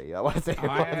Tapestry? I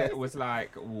was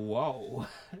like, whoa.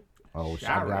 Oh,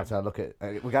 Sharon. We have to look at.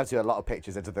 We're going to do a lot of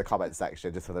pictures into the comment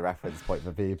section just for the reference point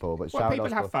for people. But well, Sharon people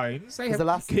Osbourne, have phones. They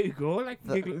have Google. They can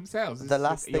Google it themselves. The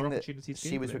last thing that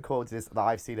she was recorded that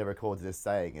I've seen her recorded as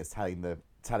saying is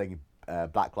telling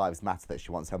Black Lives Matter that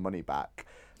she wants her money back,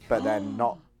 but then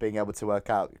not being able to work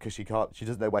out because she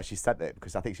doesn't know where she sent it,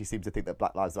 because I think she seems to think that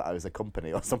Black Lives Matter is a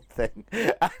company or something,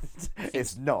 and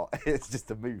it's not. It's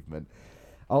just a movement.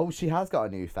 Oh, she has got a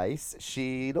new face.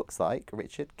 She looks like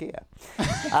Richard Gere.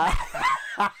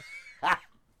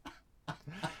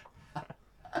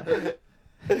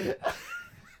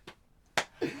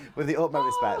 With the utmost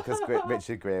respect, because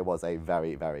Richard Gere was a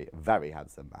very, very, very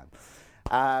handsome man.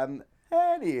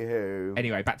 Anywho.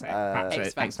 Anyway, back to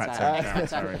X Factor.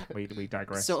 Sorry, we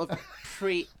digress. Sort of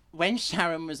when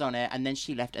Sharon was on it, and then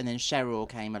she left, and then Cheryl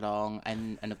came along,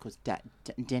 and of course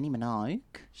Denny Minogue,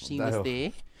 she was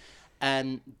there.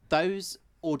 Those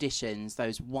auditions,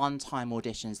 those one-time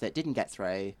auditions that didn't get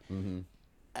through,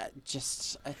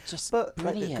 just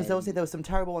brilliant. Because obviously there were some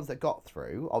terrible ones that got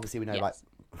through. Obviously we know like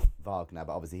Wagner,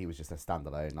 but obviously he was just a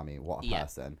standalone. I mean, what a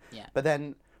person. Yeah. But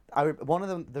then one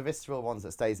of the visceral ones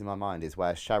that stays in my mind is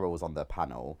where Cheryl was on the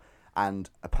panel, and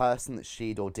a person that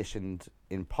she'd auditioned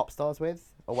in Pop Stars with,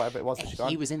 or whatever it was.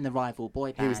 He was in the rival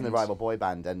boy band. He was in the rival boy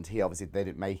band, and they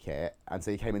didn't make it, and so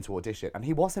he came into audition, and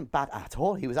he wasn't bad at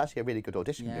all. He was actually a really good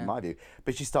audition in my view.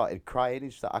 But she started crying,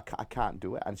 and she's like, I can't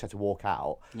do it, and she had to walk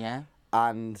out. Yeah.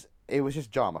 And it was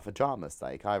just drama for drama's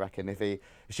sake. I reckon if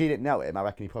she didn't know him, I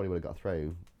reckon he probably would have got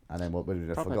through, and then we would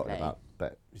have forgotten about.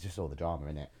 But it's just all the drama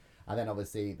in it. And then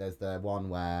obviously there's the one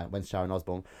when Sharon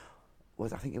Osbourne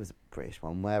I think it was a British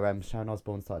one, where Sharon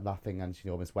Osbourne started laughing and she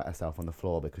almost wet herself on the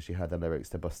floor because she heard the lyrics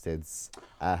to Busted's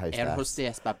Air Hostess. Air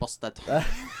Hostess by Busted.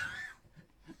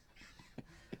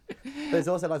 There's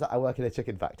also like I work in a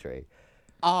chicken factory.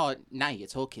 Oh, now you're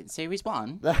talking. Series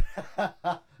 1?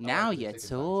 Now you're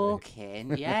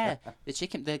talking. Yeah.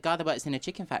 The guy that works in a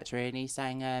chicken factory, and he's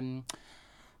saying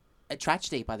A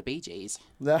Tragedy by the Bee Gees.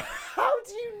 How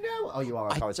do you know? Oh, you are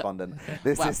a correspondent.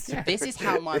 This is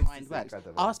how my mind works.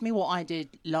 Ask me what I did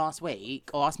last week,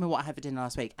 or ask me what I had for dinner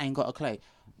last week. I ain't got a clue.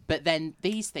 But then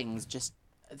these things just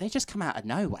come out of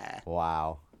nowhere.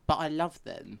 Wow. But I love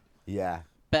them. Yeah.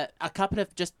 But a couple of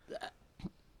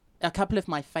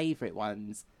my favourite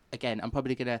ones. Again, I'm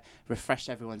probably gonna refresh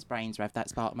everyone's brains with that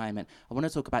spark moment. I want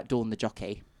to talk about Dawn the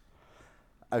Jockey.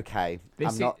 Okay.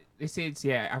 This is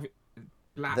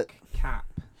black cap.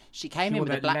 She came in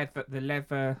with the black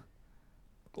leather.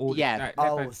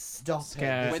 Stop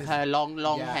skirt. With her long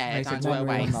hair down to her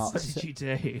waist. What did you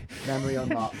do? Memory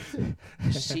unlocked.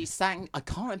 She sang. I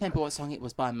can't remember what song it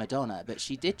was by Madonna, but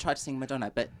she did try to sing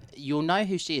Madonna. But you'll know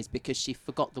who she is because she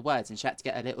forgot the words and she had to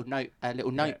get a little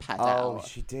notepad out. Oh,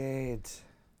 she did.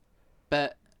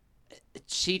 But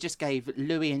she just gave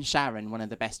Louis and Sharon one of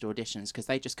the best auditions because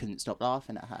they just couldn't stop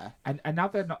laughing at her. And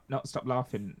another couldn't stop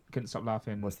laughing.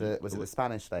 Was it the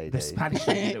Spanish lady? The Spanish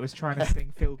lady that was trying to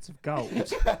sing Fields of Gold. Do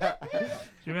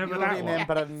you remember that one?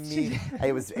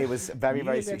 It was very,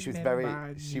 very sweet.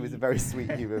 She was a very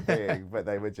sweet human being, but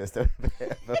they were just a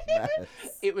bit of a mess.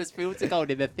 It was Fields of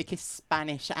Gold in the thickest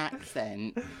Spanish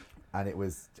accent. and it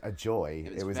was a joy.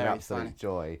 It was an very absolute fun.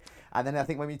 joy. And then I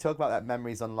think when we talk about that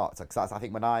memories unlocked, because I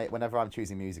think whenever I'm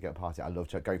choosing music at a party, I love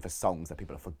going for songs that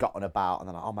people have forgotten about, and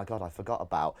then like, oh my god, I forgot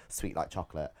about Sweet Like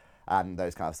Chocolate and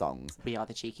those kind of songs. We Are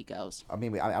the Cheeky Girls. I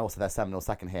mean, also their seminal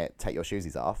second hit, Take Your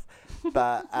Shoesies Off.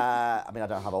 But, I mean, I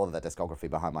don't have all of their discography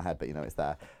behind my head, but, you know, it's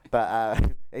there.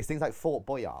 But it's things like Fort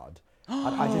Boyard.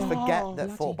 I just forget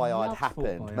that Fort Boyard love Fort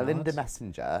happened. Boyard. Melinda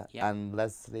Messenger Yep. and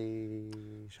Leslie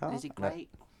Sharp? Is it great?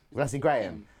 Leslie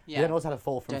Graham. Yeah. He then also had a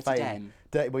fall from Dirty fame.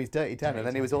 Den. He's Dirty Den, and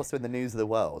then he was Den. also in the News of the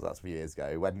World. That's a few years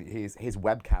ago when his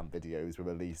webcam videos were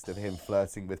released of him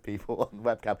flirting with people on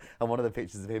webcam, and one of the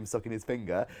pictures of him sucking his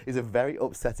finger is a very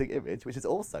upsetting image, which is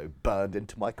also burned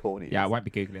into my corneas. Yeah, I won't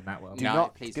be googling that one. Do No,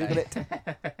 not please Google don't.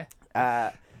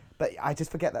 it. But I just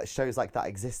forget that shows like that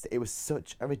exist. It was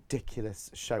such a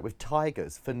ridiculous show with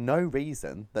tigers for no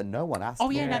reason that no one asked. Oh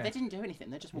yeah, Yeah. no, they didn't do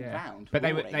anything. They just walked around. But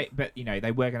they were, boring. but you know,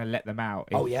 they were going to let them out.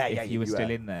 If, if you were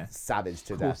still in there. savaged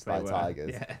to Of course death by they were.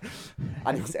 tigers. Yeah.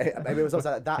 And it was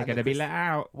also like that. They're going to be let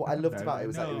out. What I loved No, about it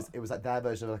was no. like it was like their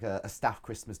version of like a staff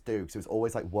Christmas do, because it was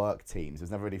always like work teams. It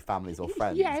was never really families or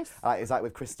friends. Yes. It's like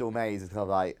with Crystal Mays, it's kind of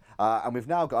like, and we've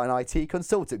now got an IT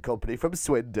consultant company from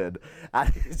Swindon,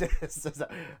 and it's just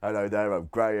like, hello there, I'm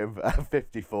Graham, I'm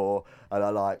 54, and I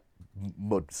like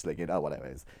mudslinging, or whatever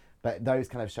it is. But those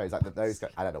kind of shows, like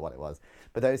I don't know what it was,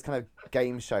 but those kind of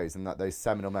game shows and those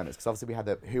seminal moments, because obviously we had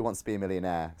the Who Wants to Be a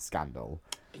Millionaire scandal,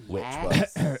 which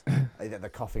was the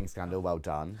coughing scandal. Well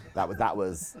done. That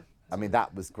was, I mean,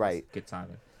 that was great. Good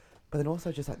timing. But then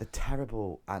also just like the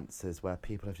terrible answers where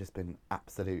people have just been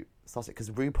absolute sausage. Because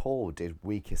RuPaul did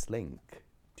Weakest Link.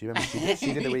 Do you remember?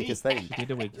 She did the Weakest Link. She did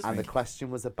the Weakest And Link. the question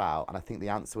was about, and I think the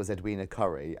answer was Edwina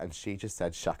Curry, and she just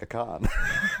said Shaka Khan.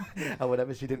 And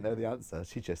whenever she didn't know the answer,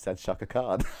 she just said Shaka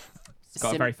Khan. It's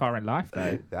got a very far in life,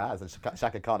 though. Yeah, and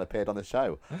Shaka Khan appeared on the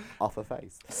show, off her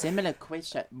face. Similar quiz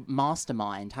show.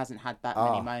 Mastermind hasn't had that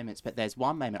many moments, but there's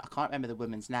one moment. I can't remember the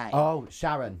woman's name. Oh,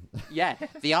 Sharon. Yeah,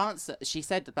 the answer. She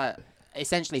said that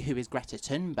essentially, who is Greta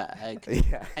Thunberg?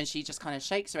 Yeah. And she just kind of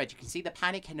shakes her head. You can see the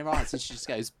panic in her eyes, and she just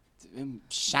goes,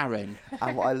 Sharon.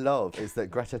 And what I love is that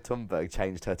Greta Thunberg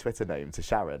changed her Twitter name to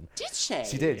Sharon. Did she?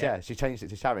 She did, yeah. She changed it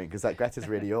to Sharon because like Greta's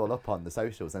really all up on the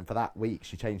socials, and for that week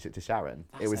she changed it to Sharon.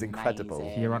 That's it was incredible.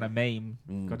 amazing. You're on a meme.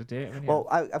 Got to do it. haven't you? Well,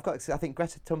 I've got. I think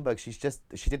Greta Thunberg.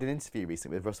 She did an interview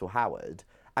recently with Russell Howard,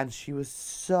 and she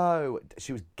was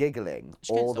giggling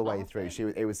She couldn't all the stop way through.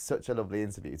 laughing. It was such a lovely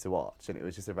interview to watch, and it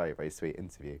was just a very, very sweet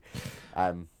interview.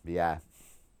 Yeah.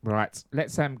 Right,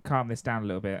 let's calm this down a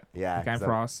little bit. Yeah, We're going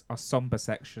 'cause for our somber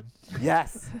section.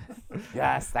 Yes.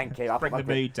 Yes. Thank you. I'll Bring put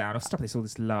the my- mood down. I'll stop all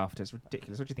this laughter. It's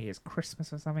ridiculous. What do you think? It's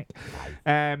Christmas or something?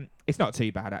 It's not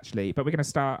too bad actually. But we're going to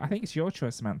start. I think it's your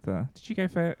choice, Samantha. Did you go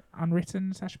for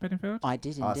Unwritten, Sacha Bedingfield? I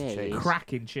did Oh, that's a indeed. cheat.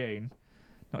 Cracking tune.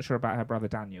 Not sure about her brother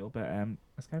Daniel, but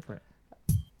let's go for it.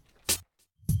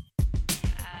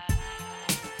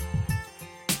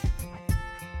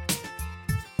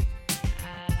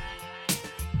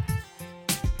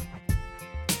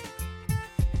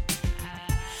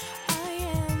 I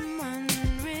am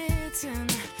unwritten,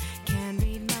 can't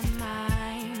read my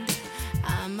mind.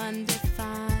 I'm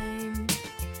undefined.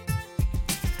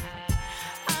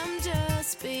 I'm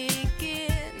just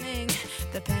beginning,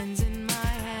 the pen's in my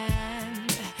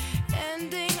hand,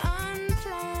 ending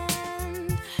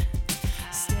unplanned.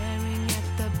 Staring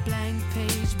at the blank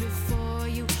page before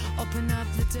you, open up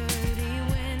the dirty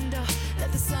window,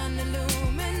 let the sun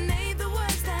illuminate the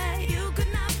words that you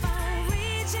could not find.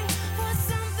 Reaching for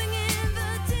something in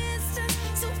the distance,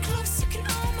 so close you can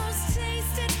almost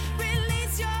taste it.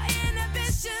 Release your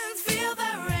inhibitions, feel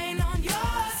the rain on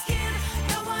your skin.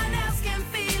 No one else can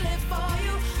feel it for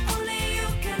you, only you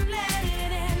can let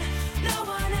it in. No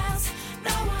one else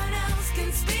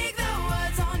can speak the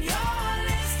words on your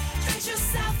lips. Drench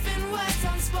yourself in words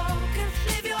unspoken,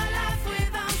 live your life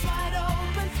with arms wide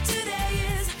open. Today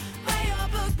is where your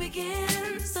book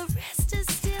begins, the rest is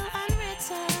still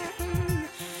unwritten.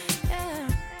 Yeah.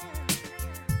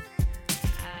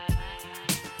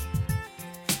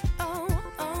 Oh.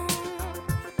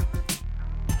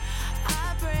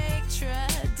 I break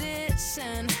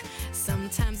tradition.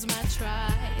 Sometimes my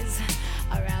tries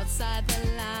are outside the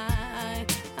line.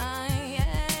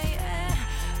 Yeah.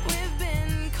 We've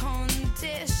been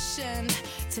conditioned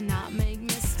to not make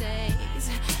mistakes,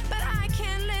 but I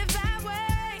can't live that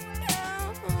way.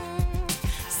 No.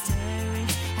 Staring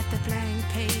at the blank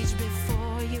page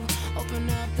before you, open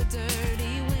up the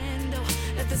dirty window,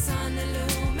 let the sun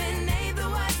illuminate the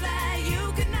words that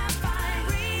you could not find.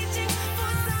 Reaching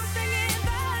for something in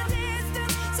the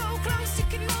distance, so close you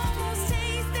can almost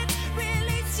taste it.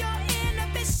 Release your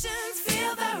inhibitions, feel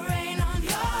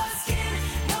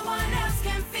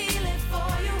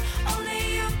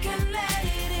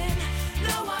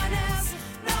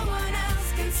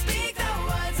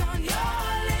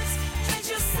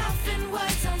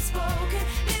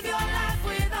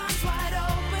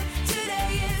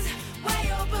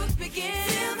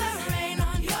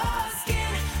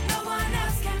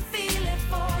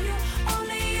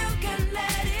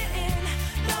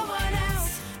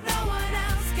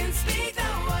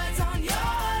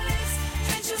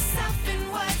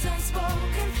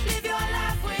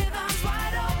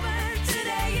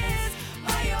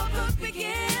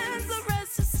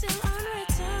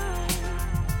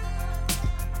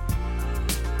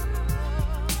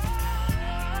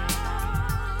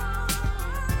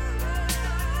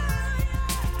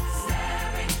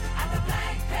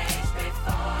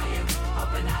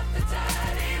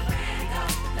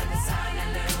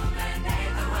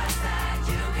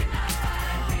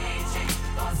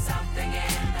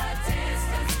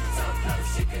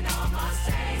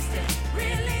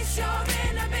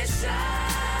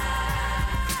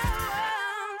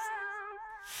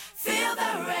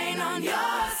on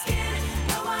your skin.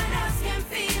 No one else can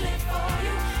feel it for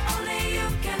you. Only you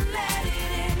can let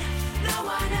it in. No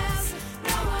one else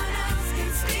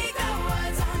can speak the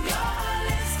words on your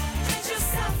lips. Drench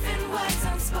yourself in words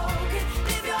unspoken.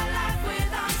 Live your life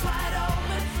with arms wide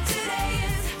open. Today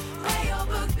is where your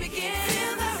book begins.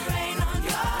 Feel the rain on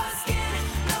your skin.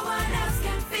 No one else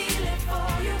can feel it for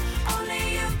you. Only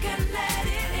you can let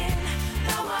it in.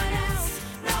 No one else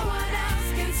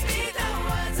can speak the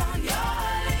words on your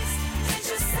lips. Drench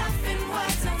yourself in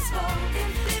words unspoken.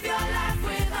 Live your life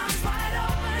with arms wide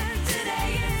open. Today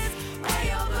is where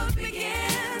your book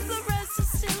begins. The rest is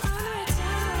still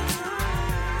unwritten.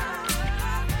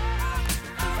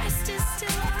 The rest is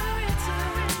still unwritten.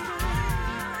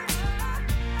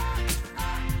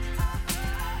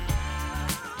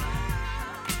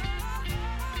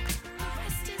 The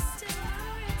rest is still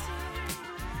unwritten.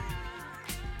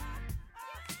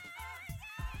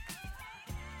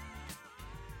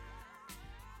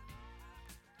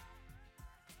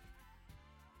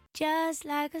 Just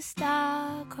like a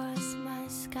star across my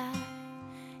sky,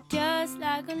 just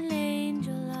like an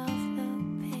angel off the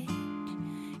page,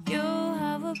 you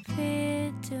have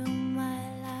appeared to my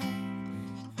life.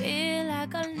 Feel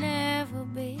like I'll never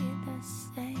be the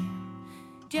same.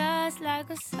 Just like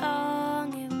a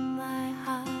song in my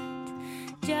heart,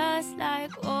 just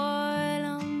like oil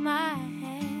on my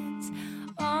hands,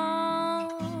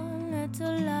 only to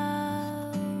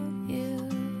love you.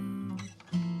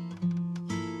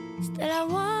 Still I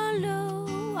wonder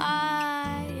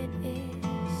why it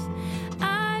is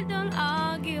I don't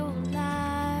argue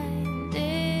like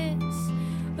this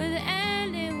with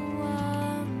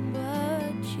anyone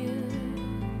but you.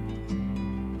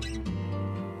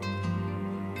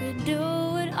 We do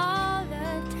it all the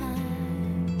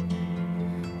time,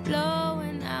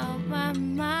 blowing out my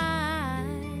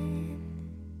mind.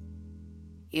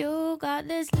 You got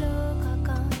this look I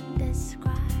can't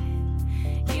describe.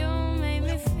 You make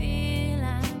me feel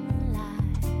I'm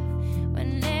alive when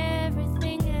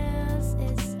everything else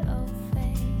is so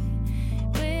fake.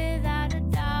 Without a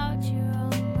doubt, you're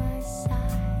on my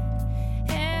side.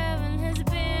 Heaven has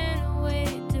been away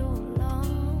too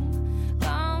long.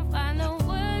 Can't find the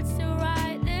words to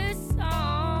write this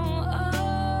song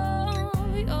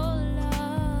of your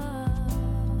love.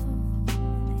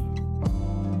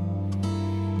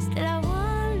 Still I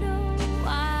wonder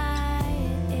why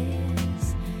it is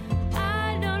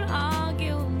I don't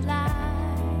argue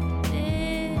like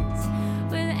this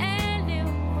with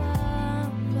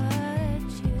anyone but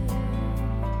you.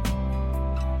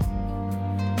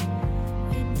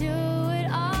 We do it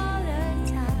all the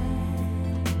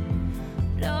time,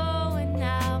 blowing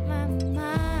out my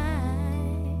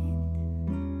mind.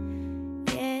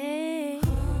 Yeah.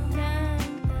 Na,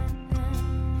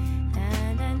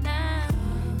 na, na,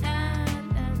 na,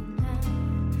 na, na,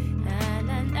 na,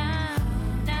 na, na,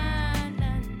 na,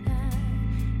 na,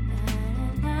 na,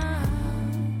 na.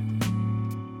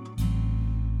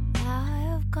 I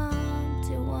have come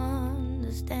to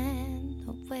understand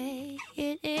the way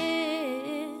it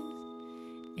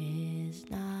is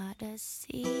not a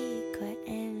secret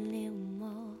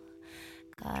anymore.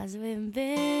 'Cause we've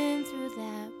been through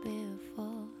that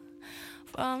before.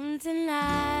 From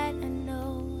tonight I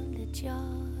know that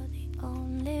you're the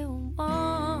only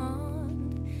one.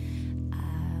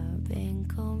 I've been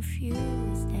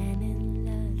confused and in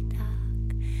the dark.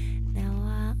 Now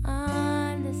I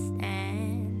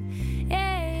understand.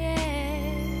 Yeah, yeah.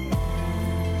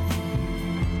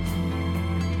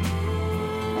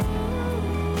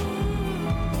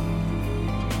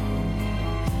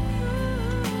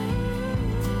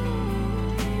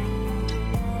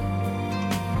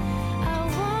 I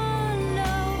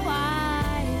wonder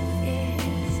why it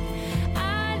is I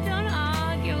don't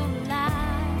argue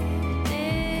like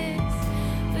this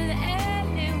with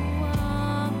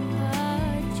anyone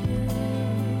but you.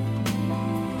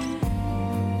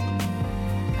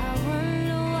 I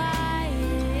wonder why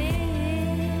it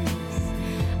is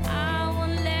I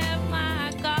won't let my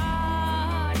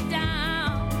guard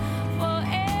down for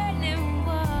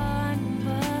anyone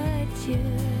but you.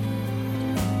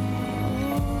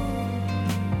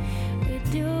 We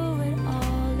do it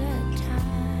all the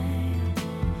time,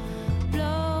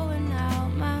 blowing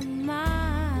out my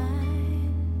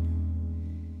mind.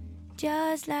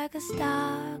 Just like a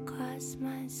star across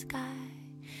my sky,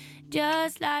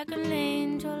 just like an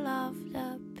angel off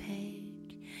the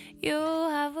page, you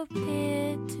have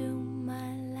appeared to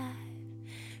my life.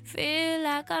 Feel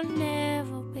like I'll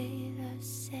never be the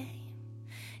same.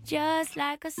 Just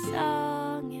like a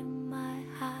song in my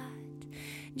heart,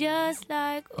 just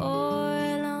like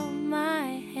oil on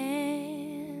my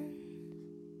hands,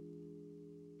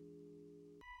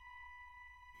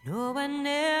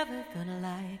 never felt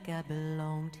like I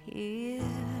belonged here.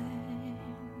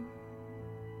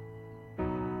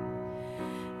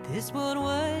 This world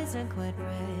wasn't quite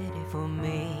ready for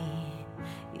me.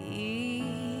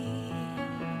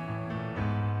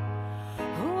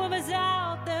 Whoever's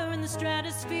out there in the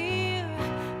stratosphere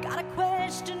got a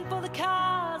question for the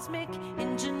cosmic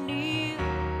engineer.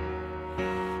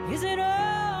 Is it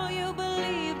all you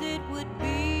believed it would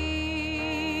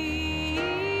be?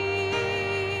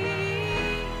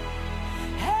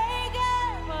 Hey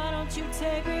girl, why don't you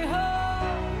take me home?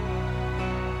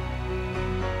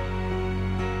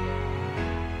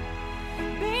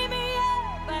 Beat me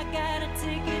up, I got a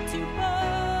ticket to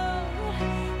Bold.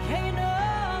 Yeah, you know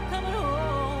I'm coming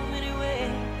home anyway.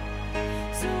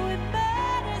 So we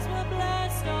might as well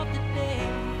blast off today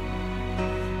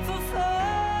for fun.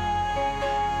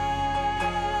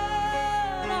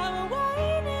 I'm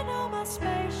waiting on my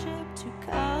spaceship to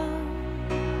come.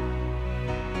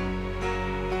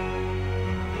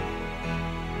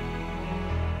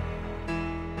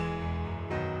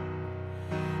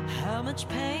 How much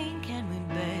pain can we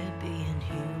bear being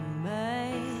human?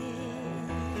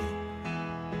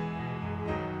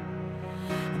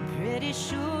 I'm pretty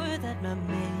sure that my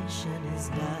mission is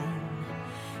done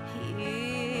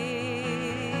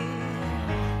here.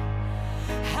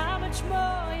 How much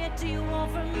more yet do you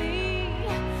want from me?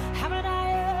 Haven't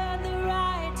I earned the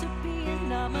right to be a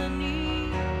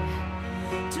nominee?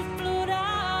 To float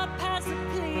out past the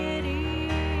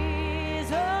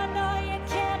Pleiades. Oh no, you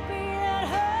can't be that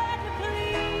hard to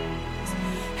please.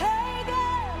 Hey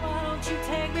girl, why don't you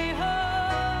take me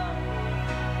home?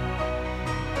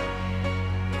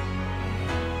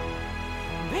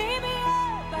 Beat me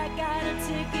up, I got a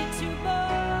ticket to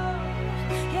Bold.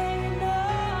 Yeah, you know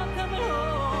I'm coming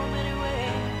home anyway.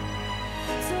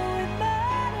 So we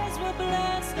might as well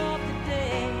blast off the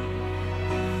day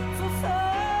for fun.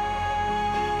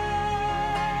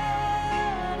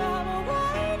 I'm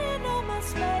waiting on my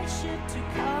spaceship to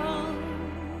come.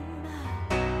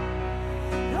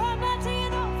 No, I'm not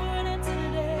taking off for an end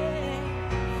today.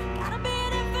 Gotta be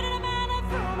an infinite amount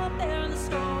of room up there in the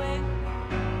story.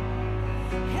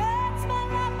 Yeah, it's my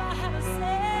life, I have a say,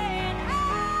 and I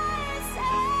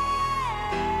say,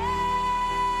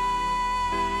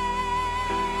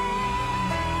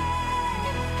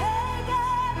 hey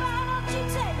God, why don't you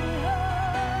take me home?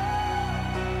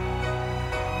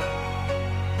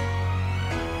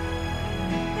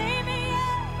 Beat me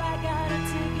up, I got a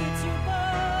ticket to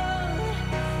Bold.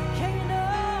 Yeah, you know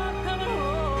I'm coming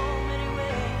home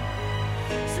anyway.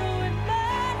 So we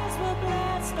might as well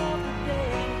blast off the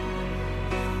day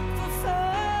for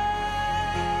fun.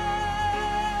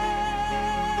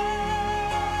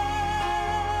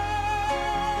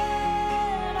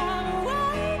 I'm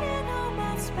waiting on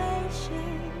my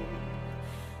spaceship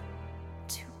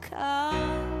to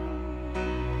come.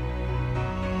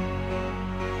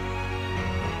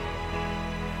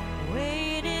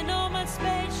 Waiting on my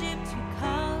spaceship to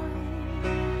come.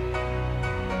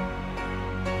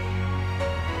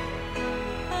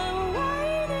 I'm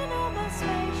waiting on my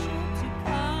spaceship to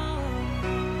come.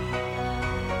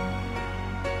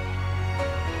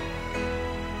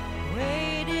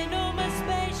 Waiting on my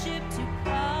spaceship to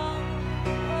come.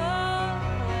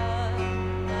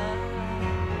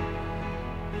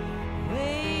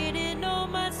 Waiting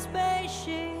on my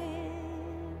spaceship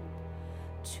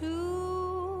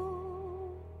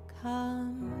to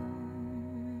come.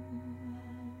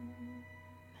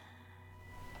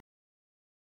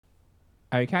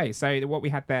 Okay, so what we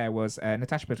had there was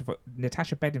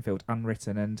Natasha Bedingfield,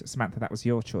 Unwritten, and Samantha, that was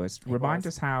your choice. Remind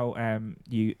us how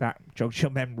that jogged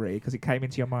your memory, because it came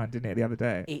into your mind, didn't it, the other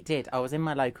day? It did. I was in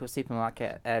my local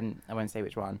supermarket, I won't say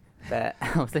which one, but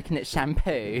I was looking at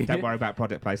shampoo. Don't worry about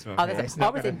product placement. I was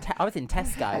in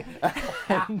Tesco.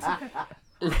 and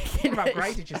You've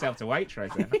upgraded yourself to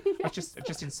waitress. Then. I was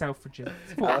just in Selfridges,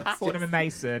 Fortnum and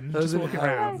Mason, just walking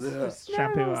around,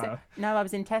 shampoo aisle. No, I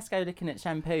was in Tesco looking at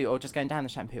shampoo, or just going down the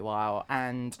shampoo aisle,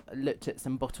 and looked at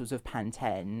some bottles of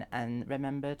Pantene, and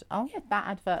remembered, oh yeah, that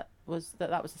advert was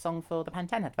that was the song for the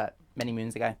Pantene advert many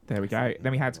moons ago. There we go.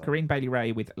 Then we had Corinne Bailey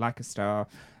Rae with Like a Star,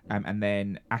 and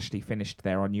then Ashley finished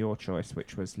there on your choice,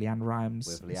 which was Leanne Rimes'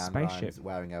 with Leanne Spaceship. Rimes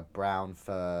wearing a brown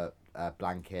fur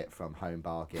blanket from Home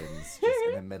Bargains, just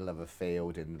in the middle of a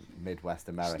field in Midwest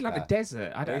America. It's like the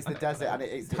desert. It's the desert, and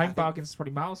it's Home Bargains is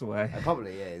probably miles away. It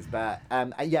probably is, but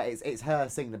yeah, it's her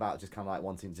singing about just kind of like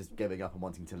wanting, just giving up and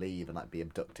wanting to leave and like be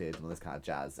abducted and all this kind of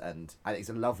jazz. And it's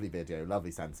a lovely video,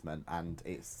 lovely sentiment, and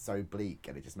it's so bleak,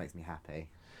 and it just makes me happy.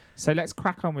 So let's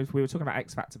crack on with, we were talking about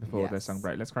X Factor before the Yes. song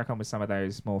break. Let's crack on with some of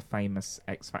those more famous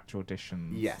X Factor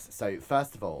auditions. Yes. So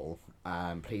first of all,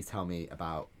 Please tell me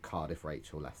about Cardiff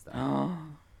Rachel Lester.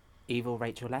 Evil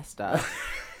Rachel Lester.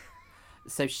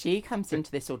 So she comes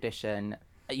into this audition.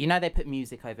 You know they put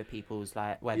music over people's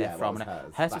like where they're from. What was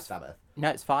hers? Hers Black was Sabbath. No,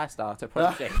 it's Firestarter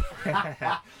Project.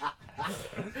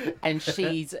 And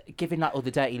she's giving like all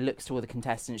the dirty looks to all the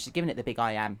contestants. She's giving it the big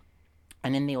I am.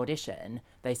 And in the audition,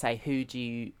 they say, who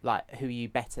you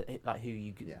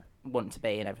want to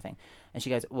be and everything. And she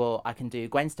goes, well, I can do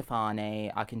Gwen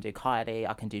Stefani, I can do Kylie,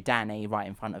 I can do Danny right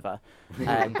in front of her.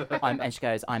 And she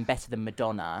goes, I'm better than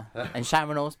Madonna. And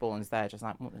Sharon Osbourne's there just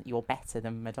like, well, you're better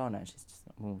than Madonna. She's just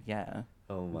like, well, yeah.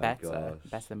 Oh my better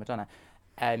than Madonna.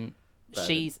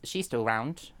 She's still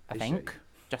round, I think,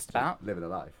 just about. Living a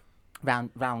life.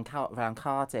 Round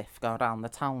Cardiff, go around the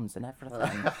towns and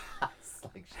everything. It's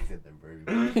like she's in the room.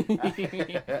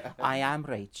 I am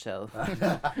Rachel.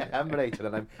 I'm Rachel,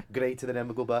 and I'm greater than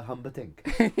Emma Gilbert Humperdinck.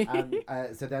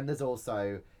 So then there's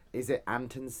also, is it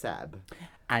Anton Seb?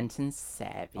 Anton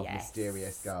Seb, of yes.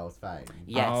 Mysterious Girls fame.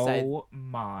 Yeah, oh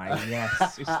my,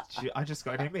 yes. I just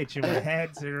got an image in my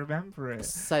head to remember it.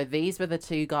 So these were the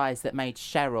two guys that made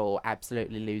Cheryl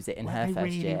absolutely lose it in her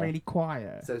first year. Really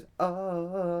quiet. So it's,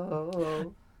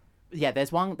 yeah,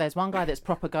 there's one guy that's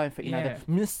proper going for it, you know,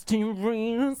 the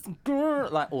mysterious girl,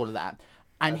 like all of that.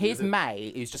 And his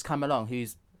mate, who's just come along,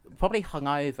 who's probably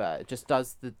hungover, just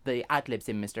does the ad-libs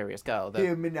in Mysterious Girl.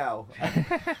 Hear me now.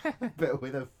 But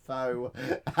with a faux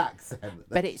accent.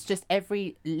 But it's just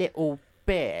every little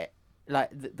bit, like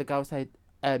the girl said,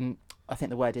 I think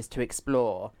the word is to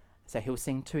explore. So he'll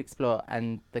sing to explore,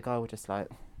 and the guy will just like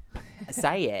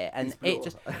say it, and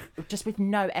it just with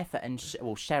no effort. And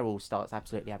Cheryl starts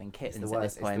absolutely having kittens at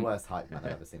this point. It's the worst hype man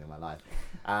I've ever seen in my life.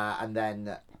 And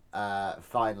then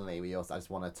finally, I just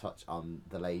want to touch on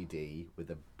the lady with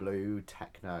the blue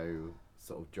techno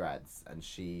sort of dreads, and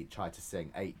she tried to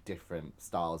sing 8 different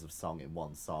styles of song in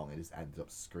one song and just ended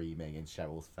up screaming in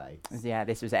Cheryl's face. Yeah,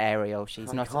 this was Ariel.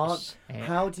 She's not.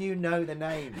 How do you know the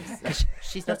names?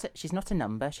 She's not a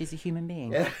number. She's a human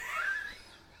being. Yeah.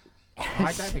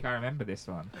 I don't think I remember this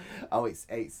one. Oh, it's.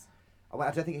 Well,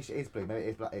 I don't think it is blue.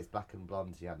 Maybe it's black and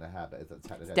blonde. She had no hair, but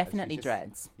it's definitely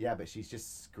dreads. Yeah, but she's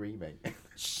just screaming.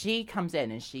 She comes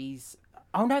in and she's.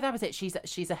 Oh no, that was it. She's a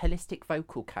holistic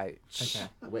vocal coach. Okay.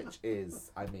 Which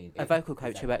is, I mean, a vocal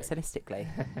coach who works holistically.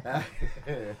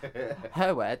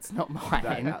 Her words, not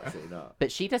mine. No, absolutely not.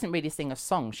 But she doesn't really sing a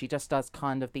song. She just does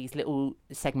kind of these little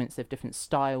segments of different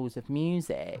styles of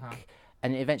music. Uh-huh.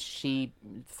 And eventually she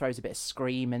throws a bit of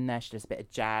scream in there. She does a bit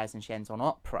of jazz, and she ends on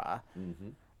opera. Mm-hmm.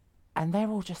 And they're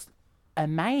all just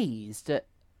amazed at,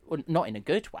 well, not in a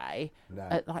good way,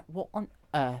 at like, what on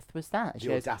earth was that?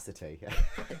 The audacity.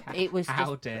 It was just...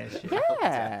 How dare she?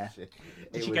 Yeah.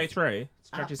 Did she go through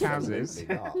judges' houses?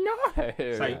 No.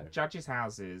 So judges'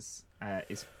 houses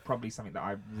is probably something that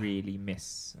I really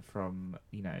miss from,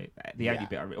 the only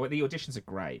bit. The auditions are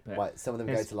great, but right, some of them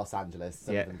go to Los Angeles,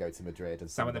 some of them go to Madrid, and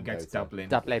some of them go to Dublin.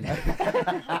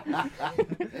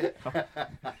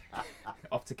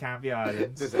 Off to Canvey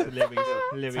Island,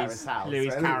 to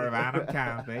Louis' caravan on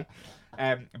Canvey.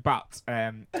 But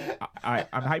I'm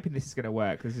hoping this is going to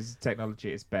work. This is technology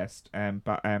at its best.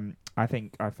 But I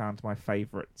think I found my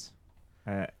favourite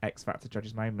X Factor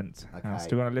judges moment. Okay.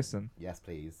 Do you want to listen? Yes,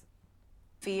 please.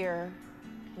 Fear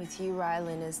with you,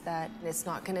 Rylan, is that it's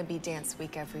not going to be dance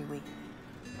week every week.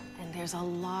 And there's a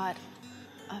lot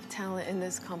of talent in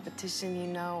this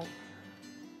competition,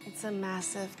 It's a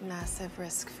massive, massive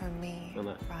risk for me.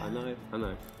 I know.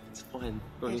 It's fine,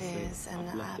 honestly. It is,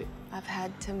 and I've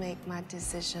had to make my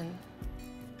decision.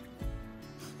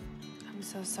 I'm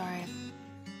so sorry.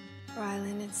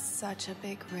 Rylan, it's such a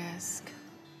big risk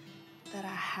that I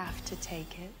have to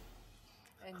take it.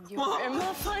 And you're in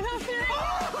my final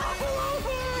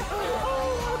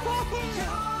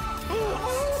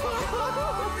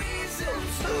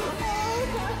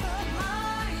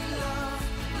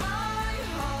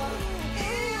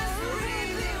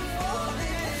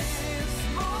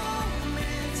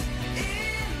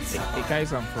It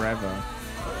goes on forever.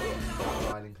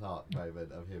 Rylan Clark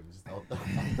moment of him just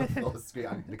on the screen.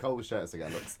 And Nicole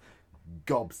Scherzinger looks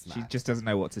gobsmacked. She just doesn't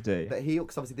know what to do. But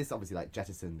this obviously like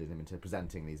jettisoned him into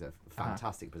presenting. He's a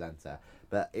fantastic presenter.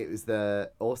 But it was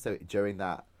also during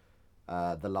that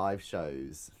the live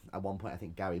shows. At one point, I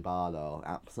think Gary Barlow,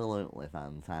 absolutely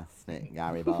fantastic,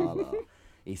 Gary Barlow.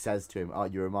 He says to him, "Oh,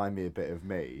 you remind me a bit of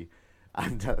me."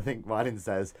 And I think Rylan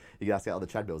says, "You have to get on the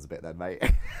treadmills a bit then, mate."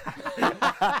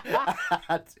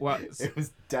 Well, it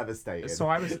was devastating. So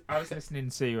I was listening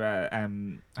to I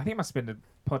think it must have been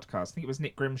a podcast. I think it was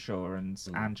Nick Grimshaw and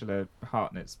Angela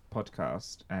Hartnett's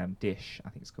podcast, Dish, I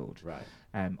think it's called. Right.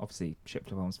 Obviously,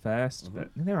 Shipful Bombs first, but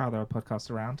there are other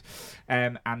podcasts around.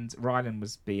 And Rylan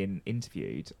was being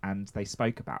interviewed, and they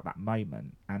spoke about that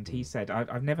moment. And he said,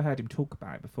 I've never heard him talk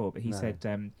about it before, but he said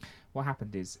what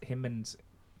happened is him and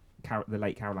the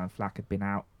late Caroline Flack had been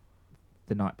out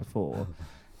the night before,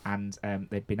 and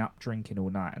they'd been up drinking all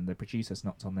night, and the producers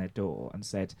knocked on their door and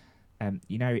said,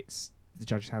 it's the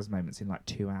Judge's House moments in like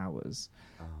 2 hours,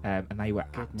 and they were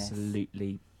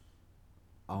absolutely.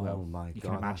 Oh my you God,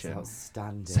 can imagine. that's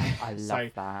outstanding. So, I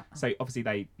love that. So obviously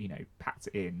they, packed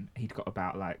it in. He'd got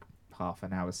about like half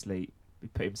an hour's sleep. He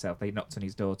put himself. They knocked on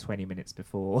his door 20 minutes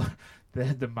before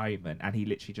the moment, and he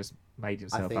literally just made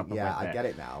himself up. And went there. I get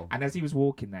it now. And as he was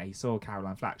walking there, he saw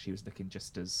Caroline Flack. She was looking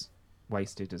just as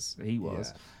wasted as he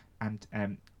was, and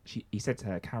he said to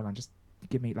her, Caroline, just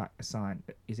give me like a sign.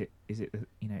 Is it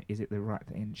the right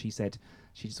thing? And she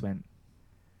just went.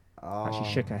 She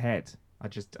shook her head. I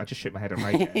just shook my head on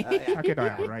radio. How good I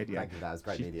am on radio. Thank you, that was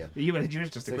great media. You were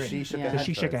just So agreeing. she shook her So head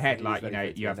she shook her first, head so he was like, ready for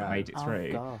it to you be haven't no. made it Oh,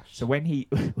 through. gosh. So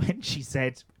when she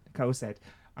said, Nicole said,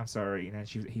 I'm sorry,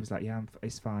 he was like, yeah,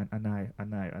 it's fine. I know.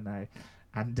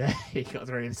 And he got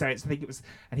through. And so I think it was,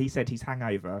 and he said his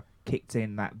hangover kicked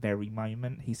in that very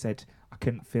moment. He said, I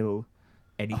couldn't feel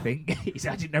anything. He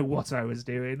said, I didn't know what I was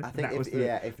doing. I think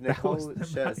if Nicole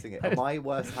Scherzinger, my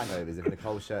worst hangover is if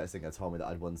Nicole Scherzinger told me that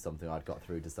I'd won something, I'd got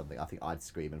through to something, I think I'd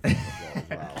scream in front of the floor as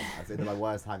well. I think that my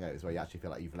worst hangover is where you actually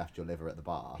feel like you've left your liver at the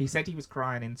bar. He said he was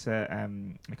crying into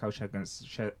Nicole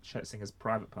Scherzinger's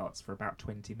private parts for about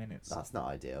 20 minutes. That's not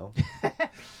ideal.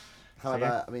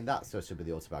 However, I mean, that still should be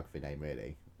the autobiography name,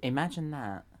 really. Imagine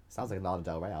that. Sounds like a Lana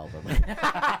Del Rey album.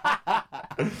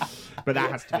 But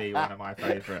that has to be one of my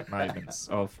favourite moments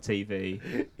of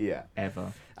TV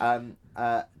ever.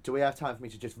 Do we have time for me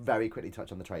to just very quickly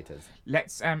touch on the traitors?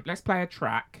 Let's play a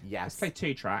track. Yes. Let's play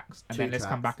 2 tracks, and Two then let's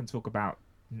come tracks. back and talk about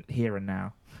here and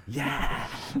now. Yeah.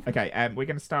 Okay. We're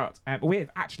going to start with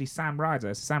actually Sam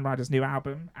Ryder. Sam Ryder's new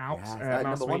album out Yes. last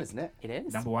Number week. one, isn't it? It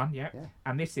is. Number one, yeah.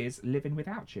 And this is Living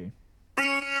Without You.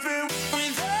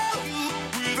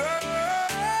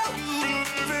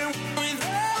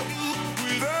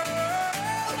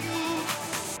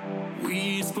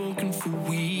 We've spoken for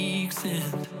weeks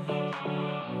and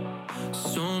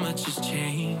so much has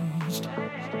changed.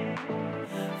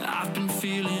 I've been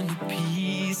feeling the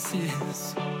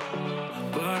pieces,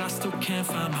 but I still can't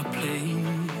find my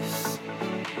place.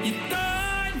 You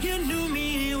thought you knew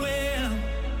me well,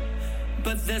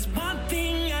 but there's one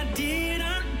thing I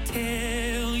didn't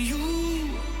tell you.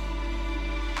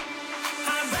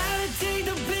 I'd rather take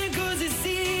the blame 'cause it's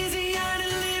easier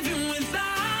than living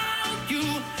without you.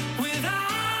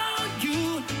 Without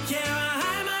you, yeah, I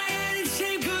hide my head in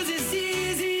shame 'cause it's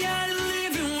easier than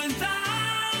living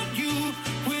without you.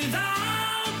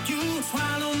 Without you,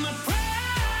 swallow my pride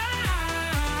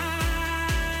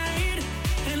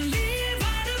and leave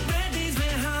all the bad days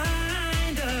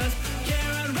behind us.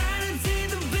 Yeah, I'd rather take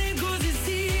the blame 'cause it's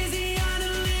easier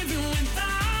than living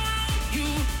without you.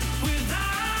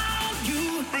 Without you,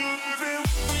 living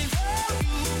without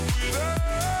you,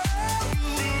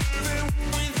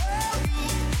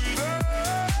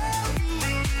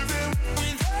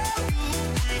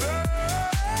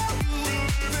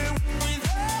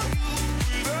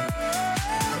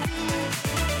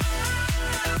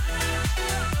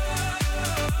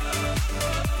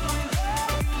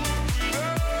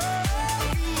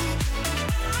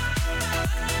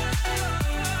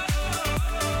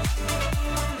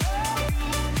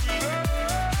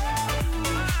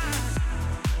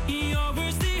 your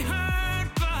words they hurt,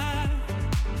 but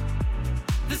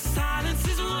the silence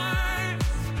is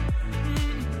worse.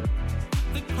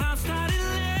 The clouds started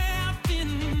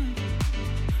laughing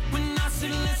when I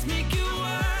said let's make it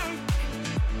work.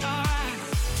 Alright.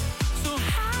 So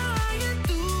how are you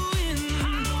doing?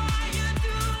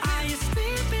 Are you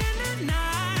sleeping at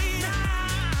night?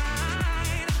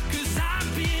 'Cause I've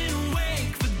been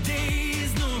awake for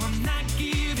days. No, I'm not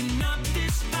giving up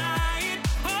this fight.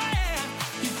 Oh yeah.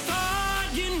 You thought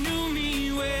you knew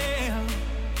me well,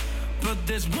 but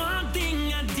there's one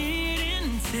thing I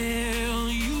didn't tell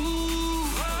you.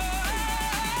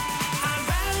 I'd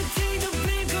rather take the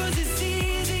blame 'cause it's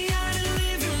easier than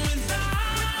living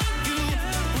without you.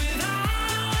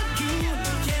 Without you,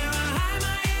 yeah, I hide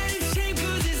my head in shame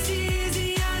 'cause it's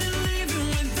easier than living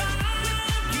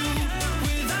without you.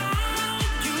 Without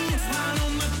you, swallow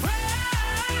my pride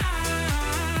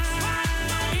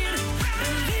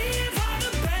and leave all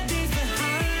the bad days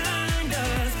behind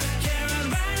us. Yeah, I'd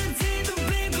rather take the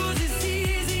blame 'cause it's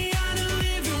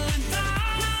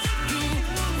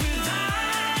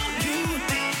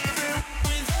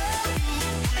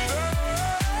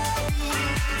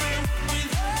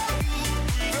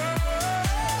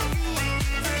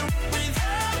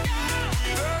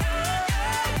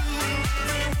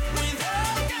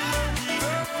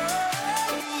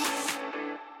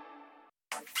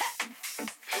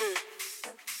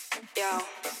Yo.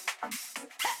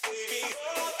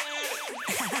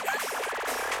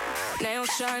 Nails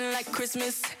shine like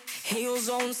Christmas. Heels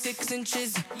on 6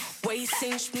 inches. Waist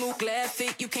inch, move, glare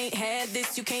fit. You can't have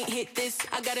this, you can't hit this.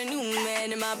 I got a new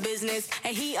man in my business,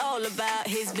 and he all about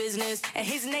his business. And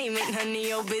his name ain't none of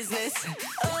your business.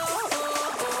 Oh,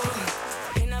 oh,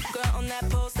 oh. Pin up girl on that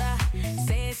poster.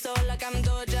 Say it so like I'm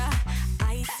Doja.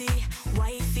 Icy,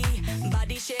 wifey,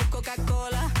 body shape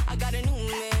Coca-Cola. I got a new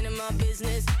man in my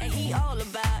business, and he all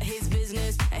about his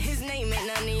business. And his name ain't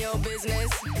none of your business.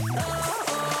 Oh, oh,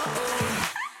 oh.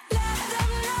 Let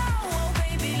them know, oh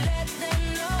baby, let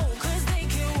them know. 'Cause they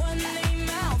can run their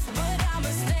mouth, but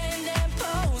I'ma stand and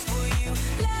pose for you.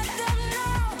 Let them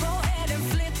know, go ahead and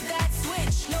flip that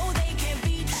switch. No, they can't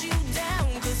beat you down,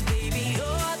 'cause baby,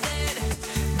 you're that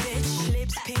bitch.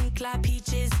 Lips pink like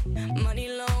peaches, money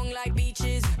long like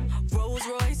beaches. Rolls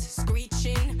Royce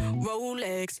screeching,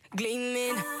 Rolex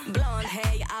gleaming. Blonde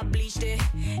hair, yeah, I bleached it.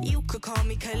 You could call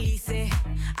me Khaleesi.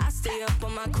 I stay up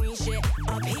on my queen shit.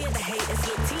 Up here the haters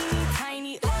look teeny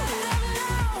tiny. Let them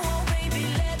know, oh baby,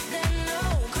 let them know.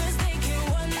 'Cause they can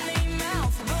run their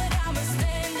mouth, but I'ma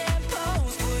stand and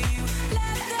pose for you.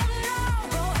 Let them know,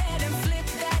 go ahead and flip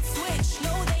that switch.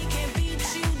 No, they can't beat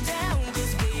you down,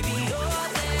 'cause baby, you're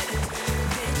that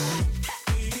bitch.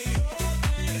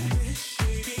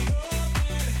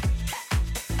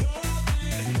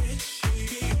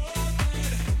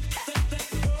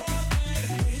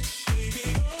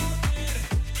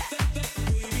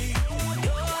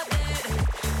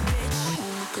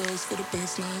 Girls for the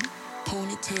baseline,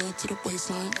 ponytail to the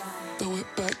waistline. Throw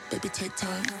it back, baby, take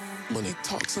time. Money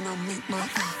talks and I'll make mine.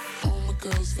 All my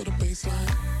girls for the baseline,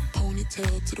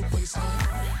 ponytail to the waistline.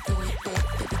 Throw it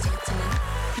back, baby, take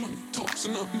time. Money talks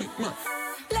and I'll make mine.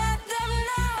 Let them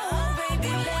know, oh baby,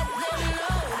 let them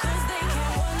know. 'Cause they can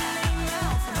run their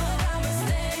mouth, but I'ma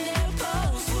stand and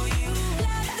pose for you.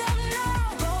 Let them know,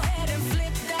 go ahead and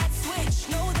flip that switch.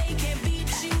 No, they can't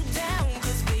beat you down,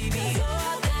 'cause baby,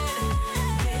 you're that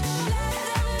bitch. Let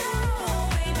them know, oh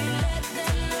baby, let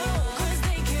them know. 'Cause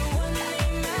they can run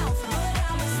their mouth, but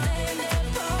I'ma stand and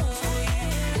pose for you.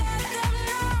 Let them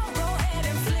know, go ahead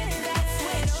and flip that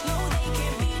switch. No, they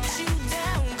can't beat you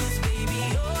down, 'cause baby,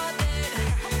 you're that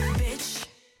bitch.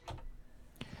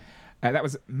 That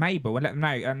was Mabel, and let them know.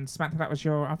 And Samantha, that was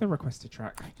your other requested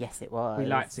track. Yes, it was. We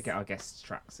like to get our guests'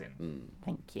 tracks in.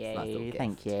 Thank you. nice little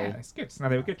Thank you. Yeah, it's good. No,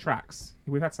 they were good tracks.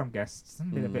 We've had some guests.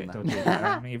 Some been a bit Mm. dodgy.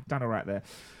 But, you've done all right there.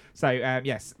 So,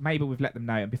 yes, Mabel, we've let them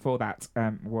know. And before that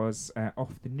was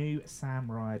off the new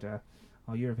Sam Ryder,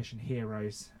 our Eurovision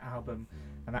Heroes album.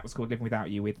 And that was called Living Without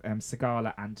You with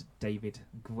Sigala and David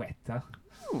Guetta.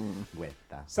 With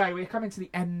that. So we're coming to the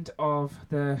end of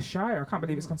the show. I can't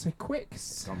believe it's gone so quick.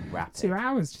 It's gone rapid. 2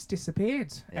 hours just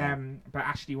disappeared. Yeah. But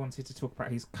Ashley wanted to talk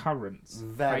about his current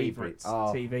Very favourite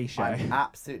Oh, TV show. I'm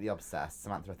absolutely obsessed.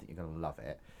 Samantha, I think you're going to love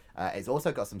it. It's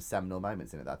also got some seminal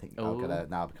moments in it that I think are going to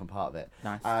now become part of it.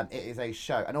 Nice. It is a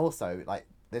show, and also like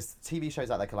there's TV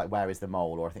shows out there like Where is the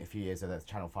Mole, or I think a few years ago there's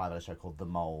Channel 5 had a show called The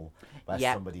Mole, where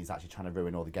Yep. somebody's actually trying to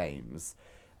ruin all the games.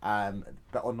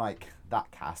 But unlike that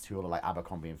cast, who are like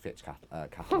Abercrombie and Fitch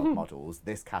catalogue models,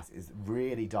 this cast is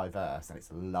really diverse and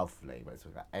it's lovely. But it's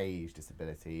about age,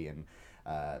 disability, and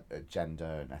gender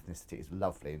and ethnicity. It's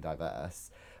lovely and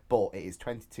diverse. But it is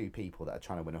 22 people that are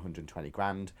trying to win 120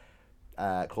 grand.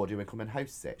 Claudia Winkleman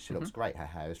hosts it. She looks great. Her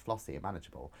hair is flossy and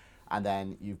manageable. And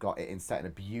then you've got it set in a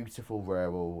beautiful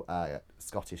rural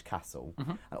Scottish castle.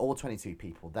 And all 22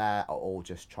 people there are all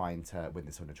just trying to win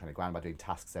this 120 grand by doing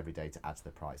tasks every day to add to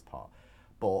the prize pot.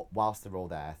 But whilst they're all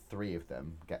there, 3 of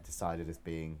them get decided as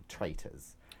being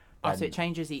traitors. Oh, so it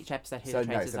changes each episode who So the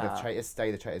no, traitors so are. the traitors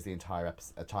stay the traitors the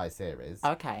entire series.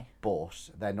 Okay. But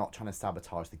they're not trying to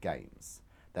sabotage the games.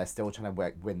 They're still trying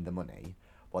to win the money.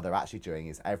 What they're actually doing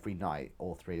is every night,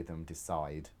 all 3 of them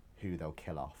decide who they'll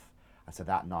kill off. And so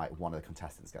that night, one of the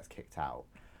contestants gets kicked out.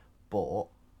 But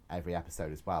every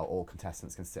episode as well, all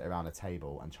contestants can sit around a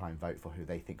table and try and vote for who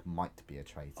they think might be a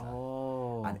traitor.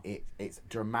 Oh. And it's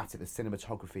dramatic. The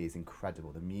cinematography is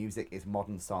incredible. The music is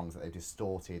modern songs that they've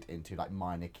distorted into like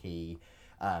minor key,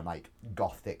 like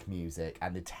gothic music,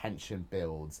 and the tension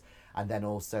builds. And then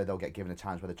also they'll get given a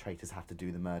challenge where the traitors have to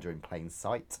do the murder in plain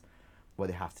sight, where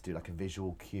they have to do like a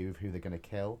visual cue of who they're going to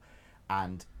kill.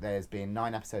 And there's been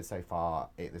 9 episodes so far.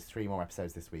 There's 3 more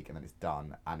episodes this week, and then it's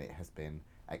done. And it has been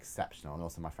exceptional. And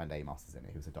also my friend Amos is in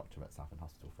it, who's a doctor at Southend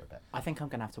Hospital for a bit. I think I'm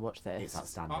going to have to watch this. It's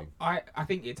outstanding. I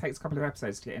think it takes a couple of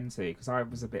episodes to get into, because I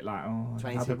was a bit like, oh, 22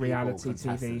 another reality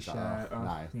people, TV show. contestants, Oh,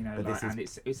 no. you know, But like, this and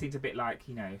it seems a bit like,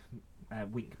 you know,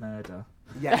 Wink Murder.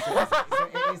 Yeah, so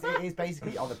it is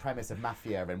basically on the premise of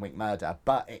mafia and Wink Murder,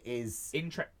 but it is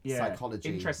psychology.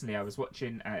 Interestingly, I was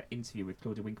watching an interview with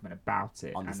Claudia Winkleman about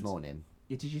it. On This Morning.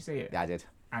 Yeah, did you see it? Yeah, I did.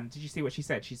 And did you see what she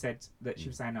said? She said that she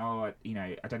was saying, I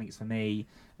don't think it's for me,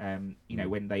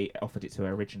 when they offered it to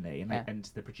her originally. And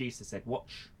the producer said,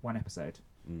 watch one episode.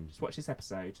 Just watch this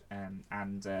episode.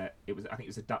 And it was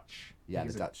a Dutch... Yeah,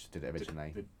 the Dutch did it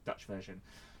originally. The Dutch version.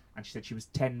 And she said she was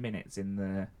 10 minutes in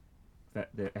the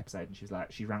episode, and she was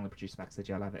like, she rang the producer back and said,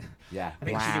 yeah, I'll have it. Yeah. I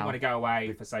think she didn't want to go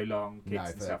away for so long, kids No,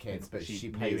 and for stuff. kids, but she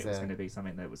knew plays it was going to be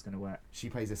something that was going to work. She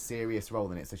plays a serious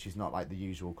role in it, so she's not like the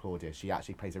usual Claudia. She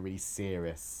actually plays a really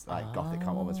serious, gothic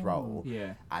almost role.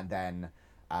 Yeah. And then...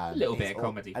 a little bit of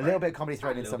comedy. A little bit of comedy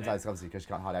thrown in sometimes, obviously, because she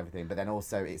can't hide everything. But then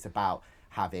also it's about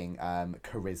having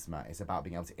charisma. It's about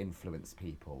being able to influence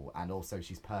people. And also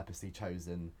she's purposely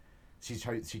chosen... She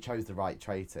chose the right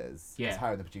traitors. Yeah.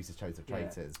 Her and the producers chose the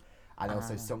traitors. And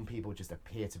also some people just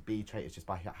appear to be traitors just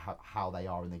by how they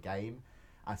are in the game.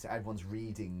 And so everyone's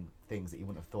reading things that you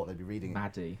wouldn't have thought they'd be reading.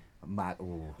 Maddie.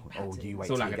 You wait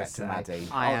till you get to Maddie.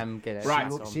 I am good at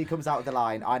that. She comes out with the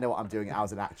line, I know what I'm doing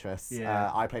as an actress.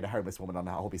 Yeah. I played a homeless woman on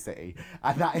Holby City.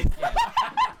 And that is...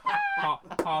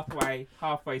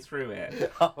 halfway through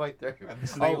it. Halfway through.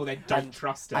 So they don't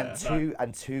trust her.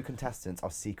 And two contestants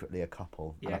are secretly a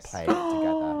couple and are Yes. playing it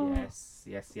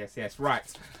together. Yes.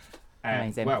 Right.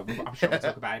 Amazing. Well, I'm sure we'll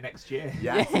talk about it next year.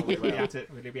 Yes, we'll be able to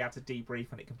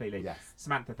debrief on it completely. Yes.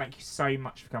 Samantha, thank you so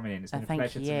much for coming in. It's been a Thank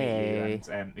pleasure you. to meet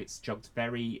you, and it's jogged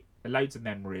loads of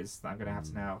memories that I'm going to have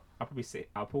to now. I'll probably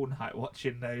sit up all night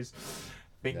watching those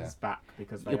things back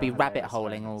because you'll be rabbit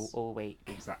holing all week.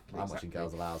 Exactly. I'm watching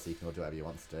Girls Aloud, so you can all do whatever you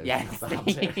want to do. Yes.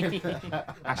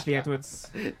 Ashley Edwards,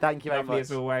 thank you very lovely much.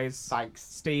 as always. Thanks.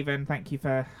 Stephen, thank you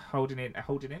for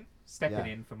stepping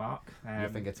in for Mark. Your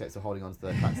fingertips are holding onto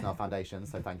the Cracksnell Foundation,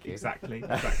 so thank you. Exactly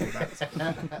that.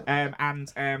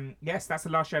 Yes, that's the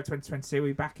last show of 2022. We'll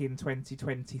be back in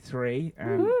 2023.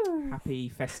 Happy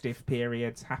festive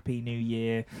period. Happy New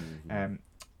Year.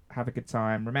 Have a good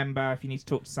time. Remember, if you need to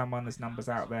talk to someone, there's numbers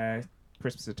out there.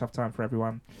 Christmas is a tough time for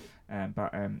everyone,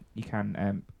 but you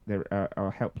can. There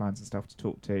are helplines and stuff to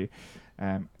talk to.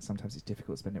 Sometimes it's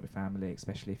difficult to spend it with family,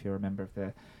 especially if you're a member of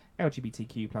the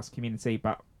LGBTQ plus community.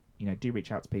 But do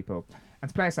reach out to people. And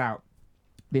to play us out,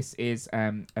 this is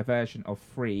a version of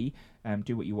Free,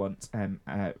 Do What You Want,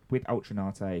 with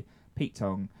Ultranate, Pete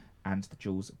Tong, and the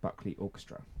Jules Buckley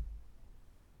Orchestra.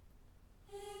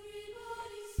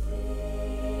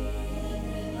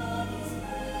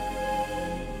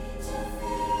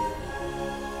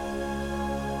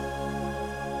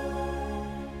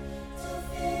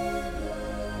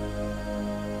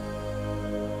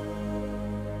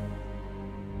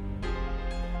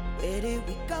 Where did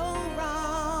we go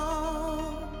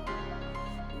wrong?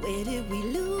 Where did we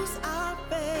lose our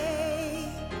faith?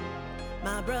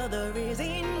 My brother is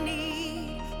in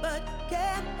need, but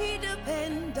can he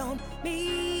depend on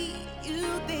me? You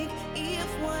think if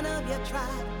one of you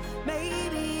tried,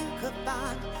 maybe you could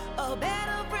find a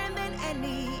better friend than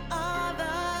any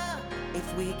other.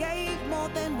 If we gave more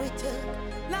than we took,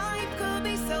 life could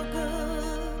be so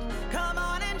good. Come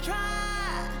on and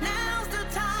try. Now's the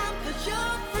time, 'cause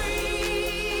you're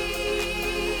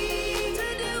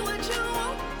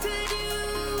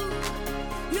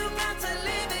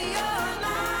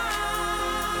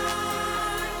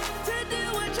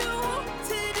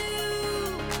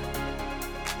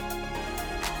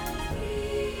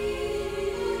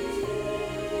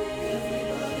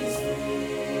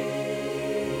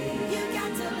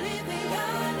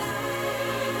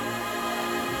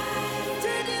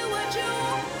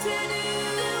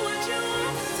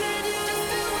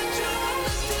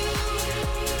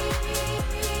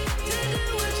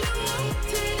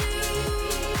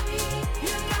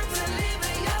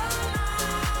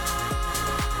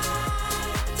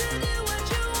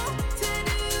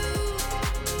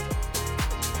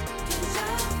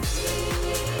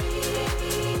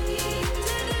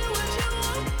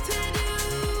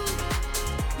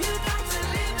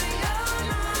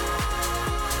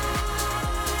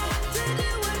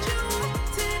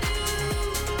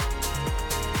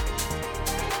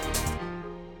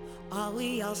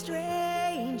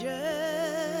strangers.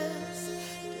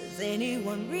 Does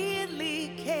anyone